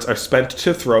efforts are spent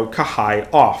to throw Ka'Hai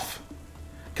off.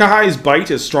 Ka'Hai's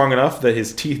bite is strong enough that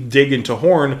his teeth dig into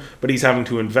horn, but he's having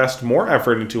to invest more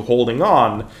effort into holding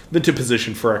on than to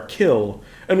position for a kill.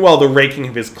 And while the raking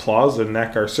of his claws and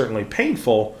neck are certainly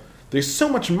painful, there's so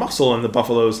much muscle in the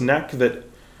buffalo's neck that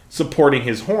supporting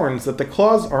his horns that the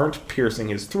claws aren't piercing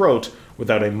his throat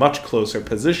without a much closer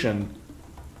position.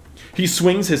 He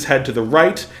swings his head to the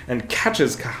right and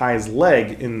catches Ka'Hai's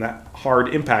leg in that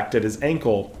hard impact at his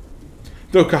ankle.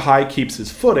 Though Ka'Hai keeps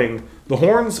his footing, the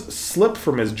horns slip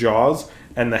from his jaws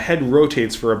and the head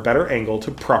rotates for a better angle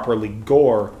to properly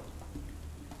gore.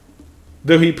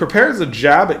 Though he prepares a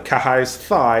jab at Ka'Hai's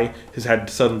thigh, his head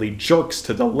suddenly jerks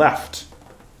to the left.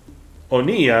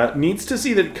 Oniya needs to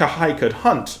see that Ka'Hai could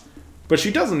hunt, but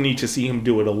she doesn't need to see him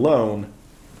do it alone.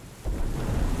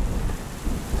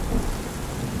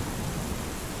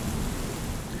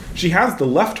 She has the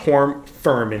left horn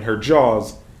firm in her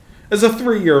jaws. As a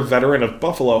 3-year veteran of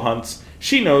buffalo hunts,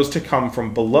 she knows to come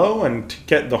from below and to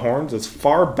get the horns as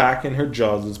far back in her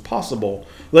jaws as possible,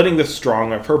 letting the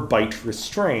strong of her bite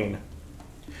restrain.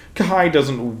 Ka'Hai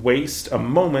doesn't waste a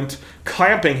moment,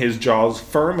 clamping his jaws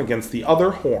firm against the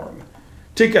other horn.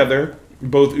 Together,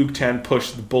 both Uktan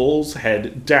push the bull's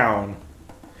head down.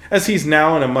 As he's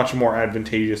now in a much more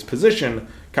advantageous position,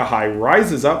 Ka'Hai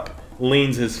rises up,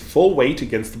 leans his full weight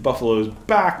against the buffalo's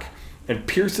back, and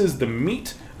pierces the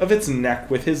meat of its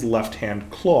neck with his left-hand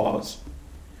claws.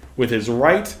 With his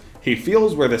right, he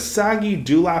feels where the saggy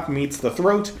dewlap meets the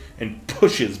throat and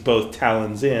pushes both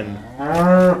talons in.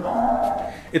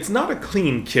 It's not a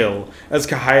clean kill, as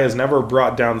Ka'Hai has never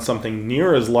brought down something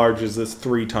near as large as this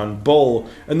 3-ton bull,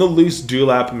 and the loose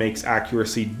dewlap makes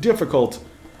accuracy difficult,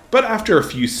 but after a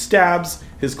few stabs,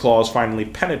 his claws finally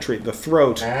penetrate the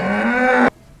throat.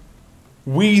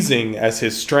 Wheezing as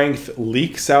his strength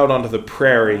leaks out onto the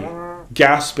prairie,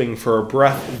 gasping for a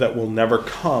breath that will never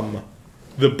come,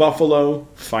 the buffalo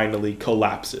finally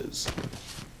collapses.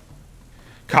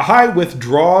 Ka'Hai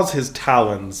withdraws his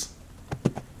talons.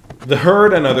 The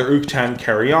herd and other Uktan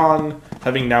carry on,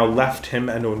 having now left him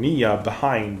and Oniya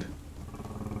behind.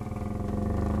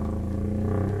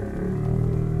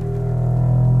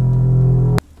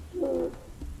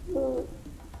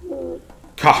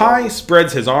 Ka'Hai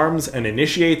spreads his arms and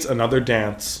initiates another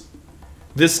dance.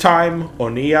 This time,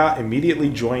 Oniya immediately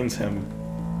joins him.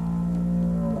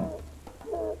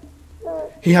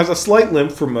 He has a slight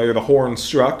limp from where the horn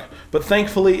struck, but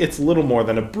thankfully it's little more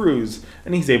than a bruise,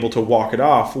 and he's able to walk it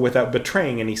off without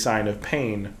betraying any sign of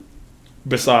pain.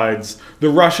 Besides,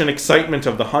 the rush and excitement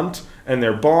of the hunt and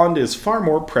their bond is far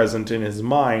more present in his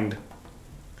mind.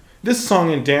 This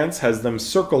song and dance has them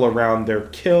circle around their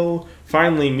kill,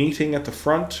 finally meeting at the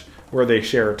front, where they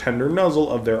share a tender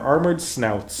nuzzle of their armored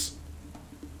snouts.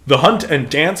 The hunt and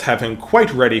dance have him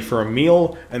quite ready for a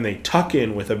meal, and they tuck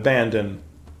in with abandon.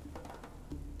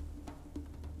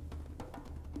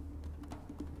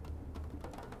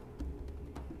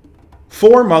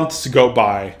 Four months go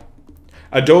by.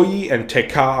 Adoyi and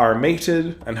Teka are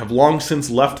mated, and have long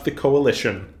since left the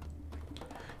coalition.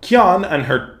 Kian and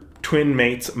her twin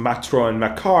mates Matro and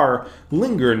Makar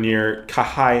linger near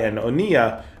Ka'Hai and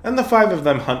Oniya, and the 5 of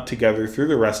them hunt together through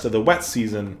the rest of the wet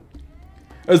season.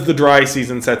 As the dry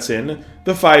season sets in,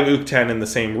 the 5 Uktan in the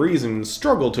same region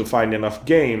struggle to find enough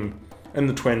game, and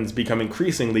the twins become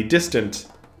increasingly distant.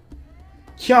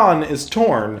 Kian is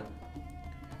torn.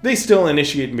 They still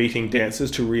initiate mating dances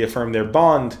to reaffirm their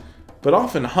bond, but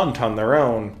often hunt on their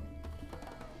own.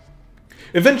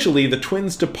 Eventually, the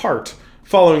twins depart,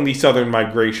 following the southern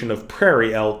migration of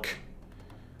prairie elk.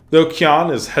 Though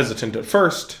Kian is hesitant at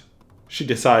first, she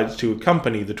decides to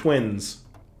accompany the twins.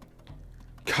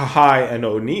 Ka'Hai and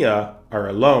Oniya are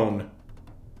alone.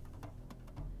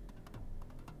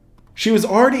 She was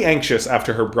already anxious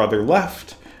after her brother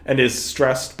left, and is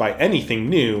stressed by anything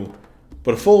new,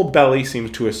 but a full belly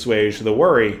seems to assuage the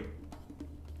worry.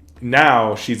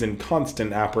 Now she's in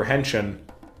constant apprehension.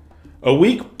 A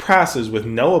week passes with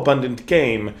no abundant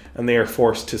game, and they are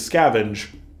forced to scavenge.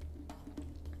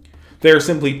 They are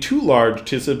simply too large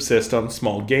to subsist on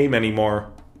small game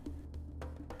anymore.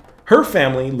 Her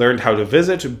family learned how to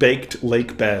visit baked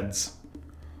lake beds.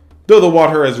 Though the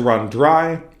water has run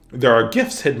dry, there are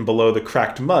gifts hidden below the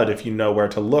cracked mud if you know where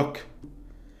to look.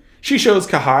 She shows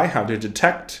Ka'Hai how to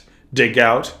detect, dig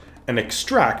out, and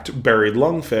extract buried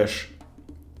lungfish.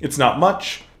 It's not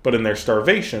much, but in their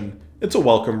starvation, it's a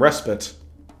welcome respite.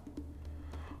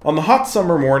 On the hot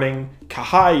summer morning,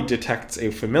 Ka'Hai detects a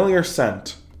familiar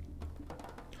scent.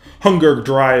 Hunger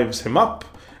drives him up,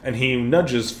 and he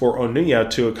nudges for Oniya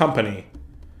to accompany.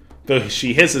 Though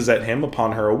she hisses at him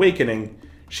upon her awakening,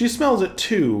 she smells it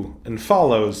too, and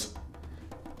follows.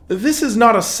 This is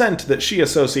not a scent that she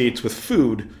associates with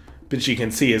food, but she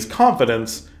can see his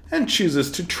confidence, and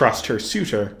chooses to trust her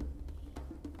suitor.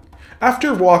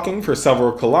 After walking for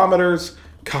several kilometers,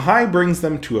 Ka'Hai brings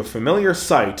them to a familiar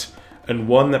sight, and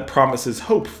one that promises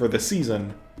hope for the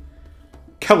season.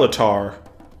 Kelatar.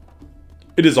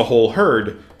 It is a whole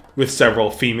herd, with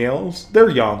several females, their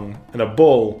young, and a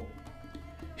bull.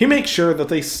 He makes sure that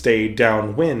they stay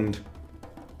downwind.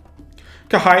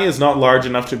 Ka'Hai is not large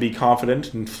enough to be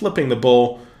confident in flipping the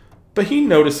bull, but he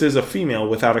notices a female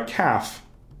without a calf.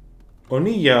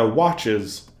 Oniya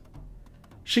watches.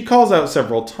 She calls out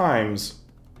several times.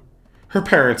 Her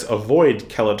parents avoid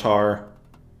Kelatar.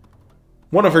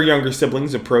 One of her younger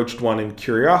siblings approached one in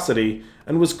curiosity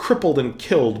and was crippled and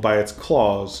killed by its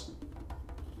claws.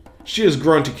 She has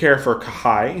grown to care for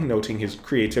Ka'Hai, noting his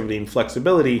creativity and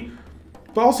flexibility,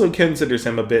 but also considers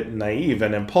him a bit naive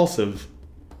and impulsive.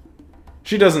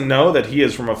 She doesn't know that he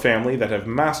is from a family that have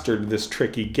mastered this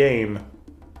tricky game.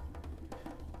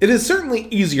 It is certainly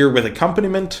easier with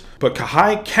accompaniment, but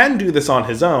Ka'Hai can do this on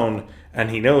his own, and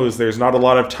he knows there's not a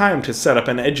lot of time to set up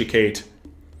and educate.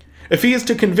 If he is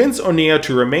to convince Onia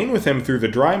to remain with him through the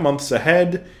dry months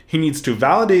ahead, he needs to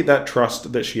validate that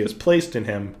trust that she has placed in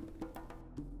him.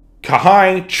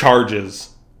 Ka'Hai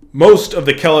charges. Most of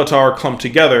the Kelatar clump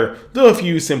together, though a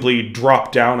few simply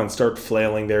drop down and start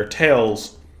flailing their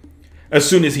tails. As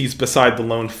soon as he's beside the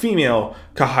lone female,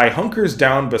 Ka'Hai hunkers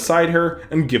down beside her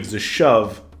and gives a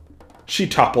shove. She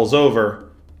topples over.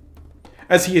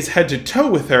 As he is head to toe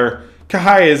with her,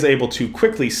 Ka'Hai is able to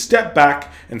quickly step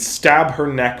back and stab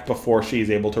her neck before she is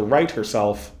able to right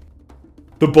herself.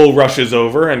 The bull rushes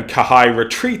over and Ka'Hai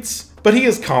retreats, but he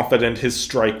is confident his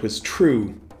strike was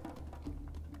true.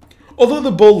 Although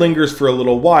the bull lingers for a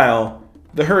little while,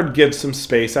 the herd gives some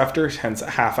space after a tense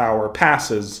half-hour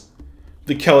passes.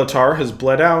 The Kelatar has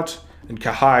bled out, and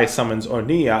Ka'Hai summons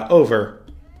Onia over.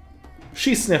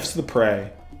 She sniffs the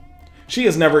prey. She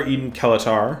has never eaten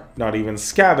Kelatar, not even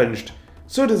scavenged,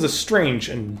 so it is a strange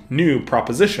and new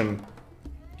proposition.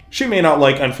 She may not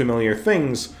like unfamiliar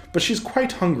things, but she's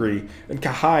quite hungry, and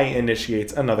Ka'Hai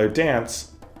initiates another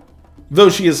dance. Though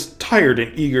she is tired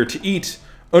and eager to eat,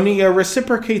 Onia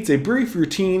reciprocates a brief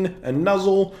routine and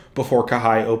nuzzle before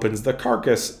Ka'Hai opens the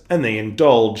carcass, and they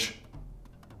indulge.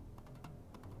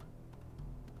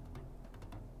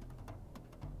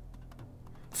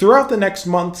 Throughout the next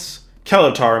months,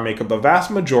 Kelatar make up a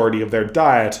vast majority of their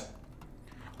diet.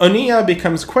 Onia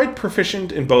becomes quite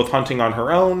proficient in both hunting on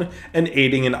her own and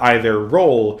aiding in either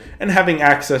role, and having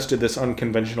access to this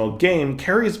unconventional game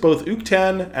carries both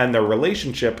Uktan and their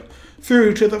relationship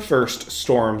through to the first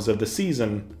storms of the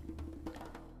season.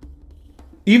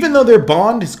 Even though their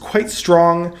bond is quite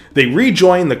strong, they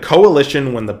rejoin the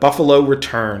coalition when the buffalo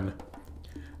return.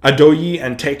 Adoyi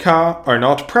and Teka are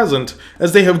not present,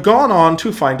 as they have gone on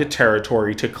to find a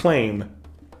territory to claim.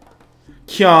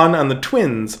 Kian and the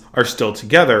twins are still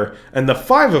together, and the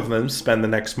 5 of them spend the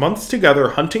next months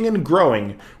together hunting and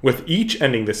growing, with each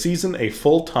ending the season a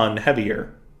full ton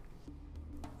heavier.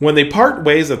 When they part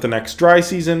ways at the next dry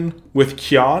season, with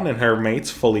Kian and her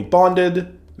mates fully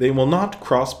bonded, they will not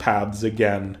cross paths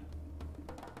again.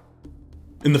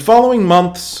 In the following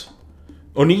months,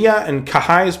 Onia and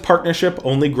Ka'Hai's partnership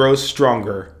only grows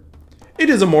stronger. It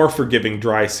is a more forgiving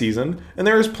dry season, and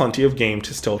there is plenty of game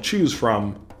to still choose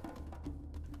from.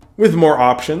 With more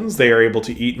options, they are able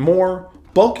to eat more,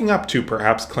 bulking up to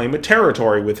perhaps claim a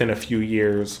territory within a few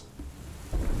years.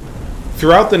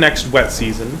 Throughout the next wet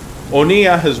season,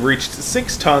 Onia has reached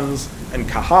 6 tons and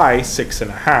Ka'Hai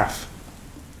 6.5.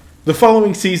 The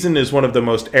following season is one of the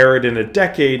most arid in a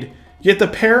decade, yet the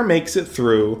pair makes it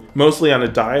through, mostly on a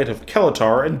diet of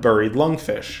Kelatar and buried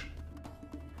lungfish.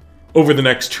 Over the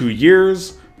next 2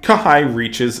 years, Ka'Hai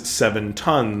reaches 7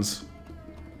 tons.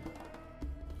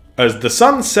 As the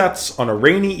sun sets on a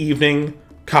rainy evening,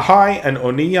 Ka'Hai and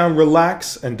Onia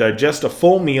relax and digest a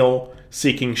full meal,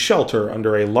 seeking shelter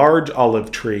under a large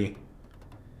olive tree.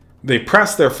 They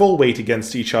press their full weight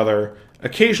against each other,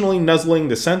 occasionally nuzzling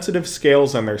the sensitive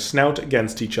scales on their snout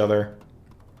against each other.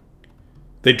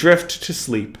 They drift to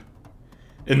sleep.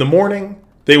 In the morning,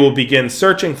 they will begin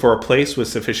searching for a place with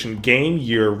sufficient game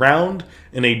year-round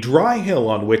and a dry hill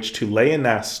on which to lay a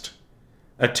nest.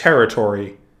 A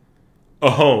territory.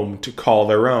 A home to call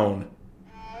their own.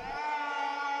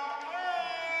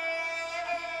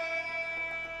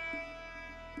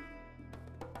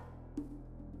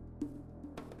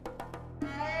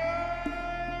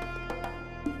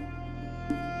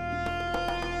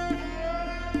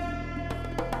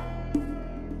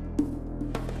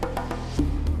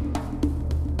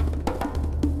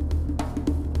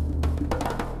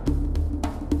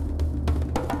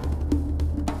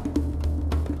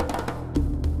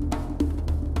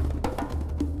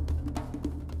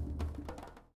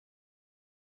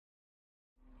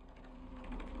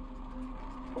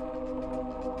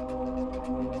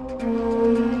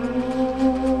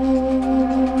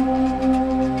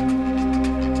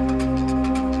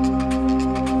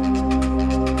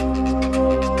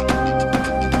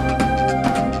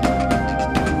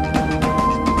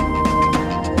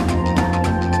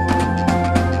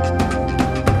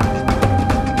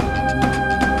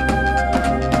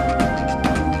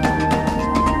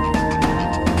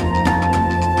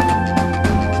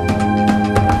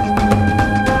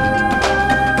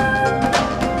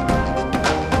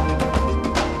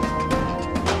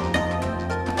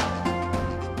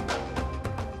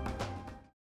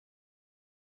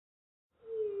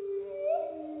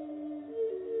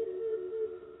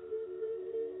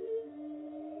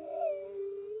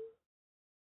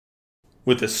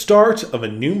 With the start of a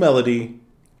new melody,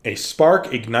 a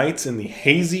spark ignites in the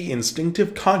hazy,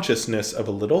 instinctive consciousness of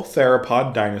a little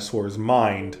theropod dinosaur's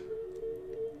mind.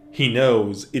 He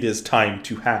knows it is time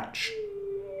to hatch.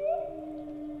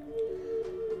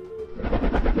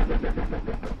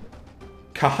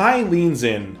 Ka'Hai leans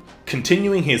in,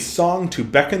 continuing his song to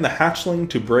beckon the hatchling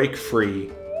to break free.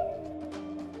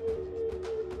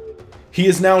 He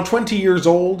is now 20 years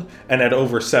old and at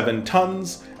over 7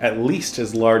 tons, at least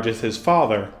as large as his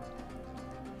father.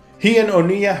 He and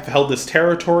Oniya have held this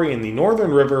territory in the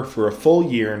Northern River for a full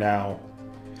year now.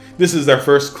 This is their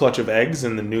first clutch of eggs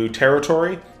in the new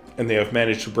territory, and they have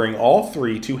managed to bring all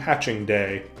 3 to hatching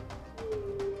day.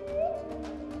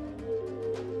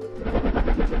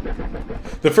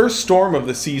 The first storm of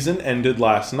the season ended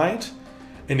last night,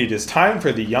 and it is time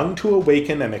for the young to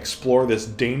awaken and explore this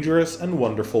dangerous and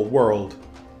wonderful world.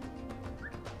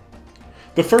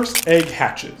 The first egg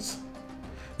hatches.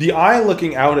 The eye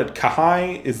looking out at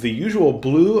Ka'Hai is the usual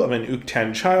blue of an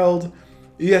Uktan child,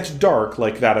 yet dark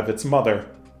like that of its mother.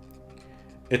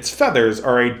 Its feathers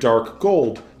are a dark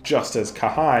gold, just as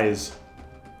Ka'Hai's.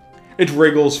 It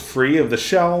wriggles free of the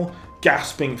shell,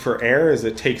 gasping for air as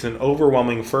it takes an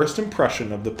overwhelming first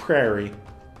impression of the prairie.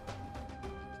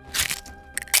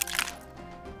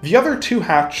 The other 2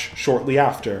 hatch shortly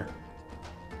after.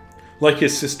 Like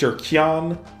his sister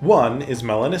Kian, one is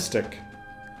melanistic.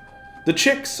 The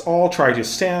chicks all try to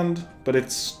stand, but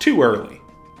it's too early.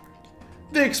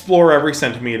 They explore every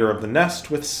centimeter of the nest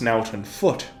with snout and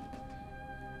foot.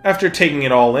 After taking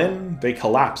it all in, they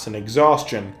collapse in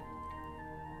exhaustion.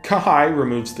 Ka'Hai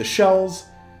removes the shells,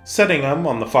 setting them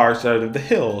on the far side of the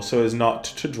hill so as not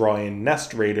to draw in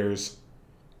nest raiders.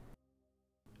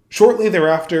 Shortly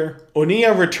thereafter,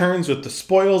 Oniya returns with the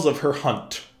spoils of her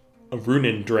hunt, a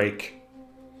runin drake.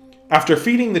 After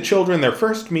feeding the children their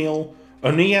first meal,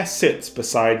 Oniya sits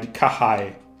beside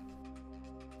Ka'Hai.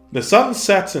 The sun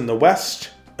sets in the west,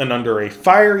 and under a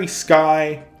fiery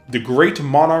sky, the great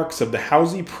monarchs of the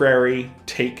Hausi Prairie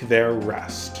take their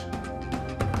rest.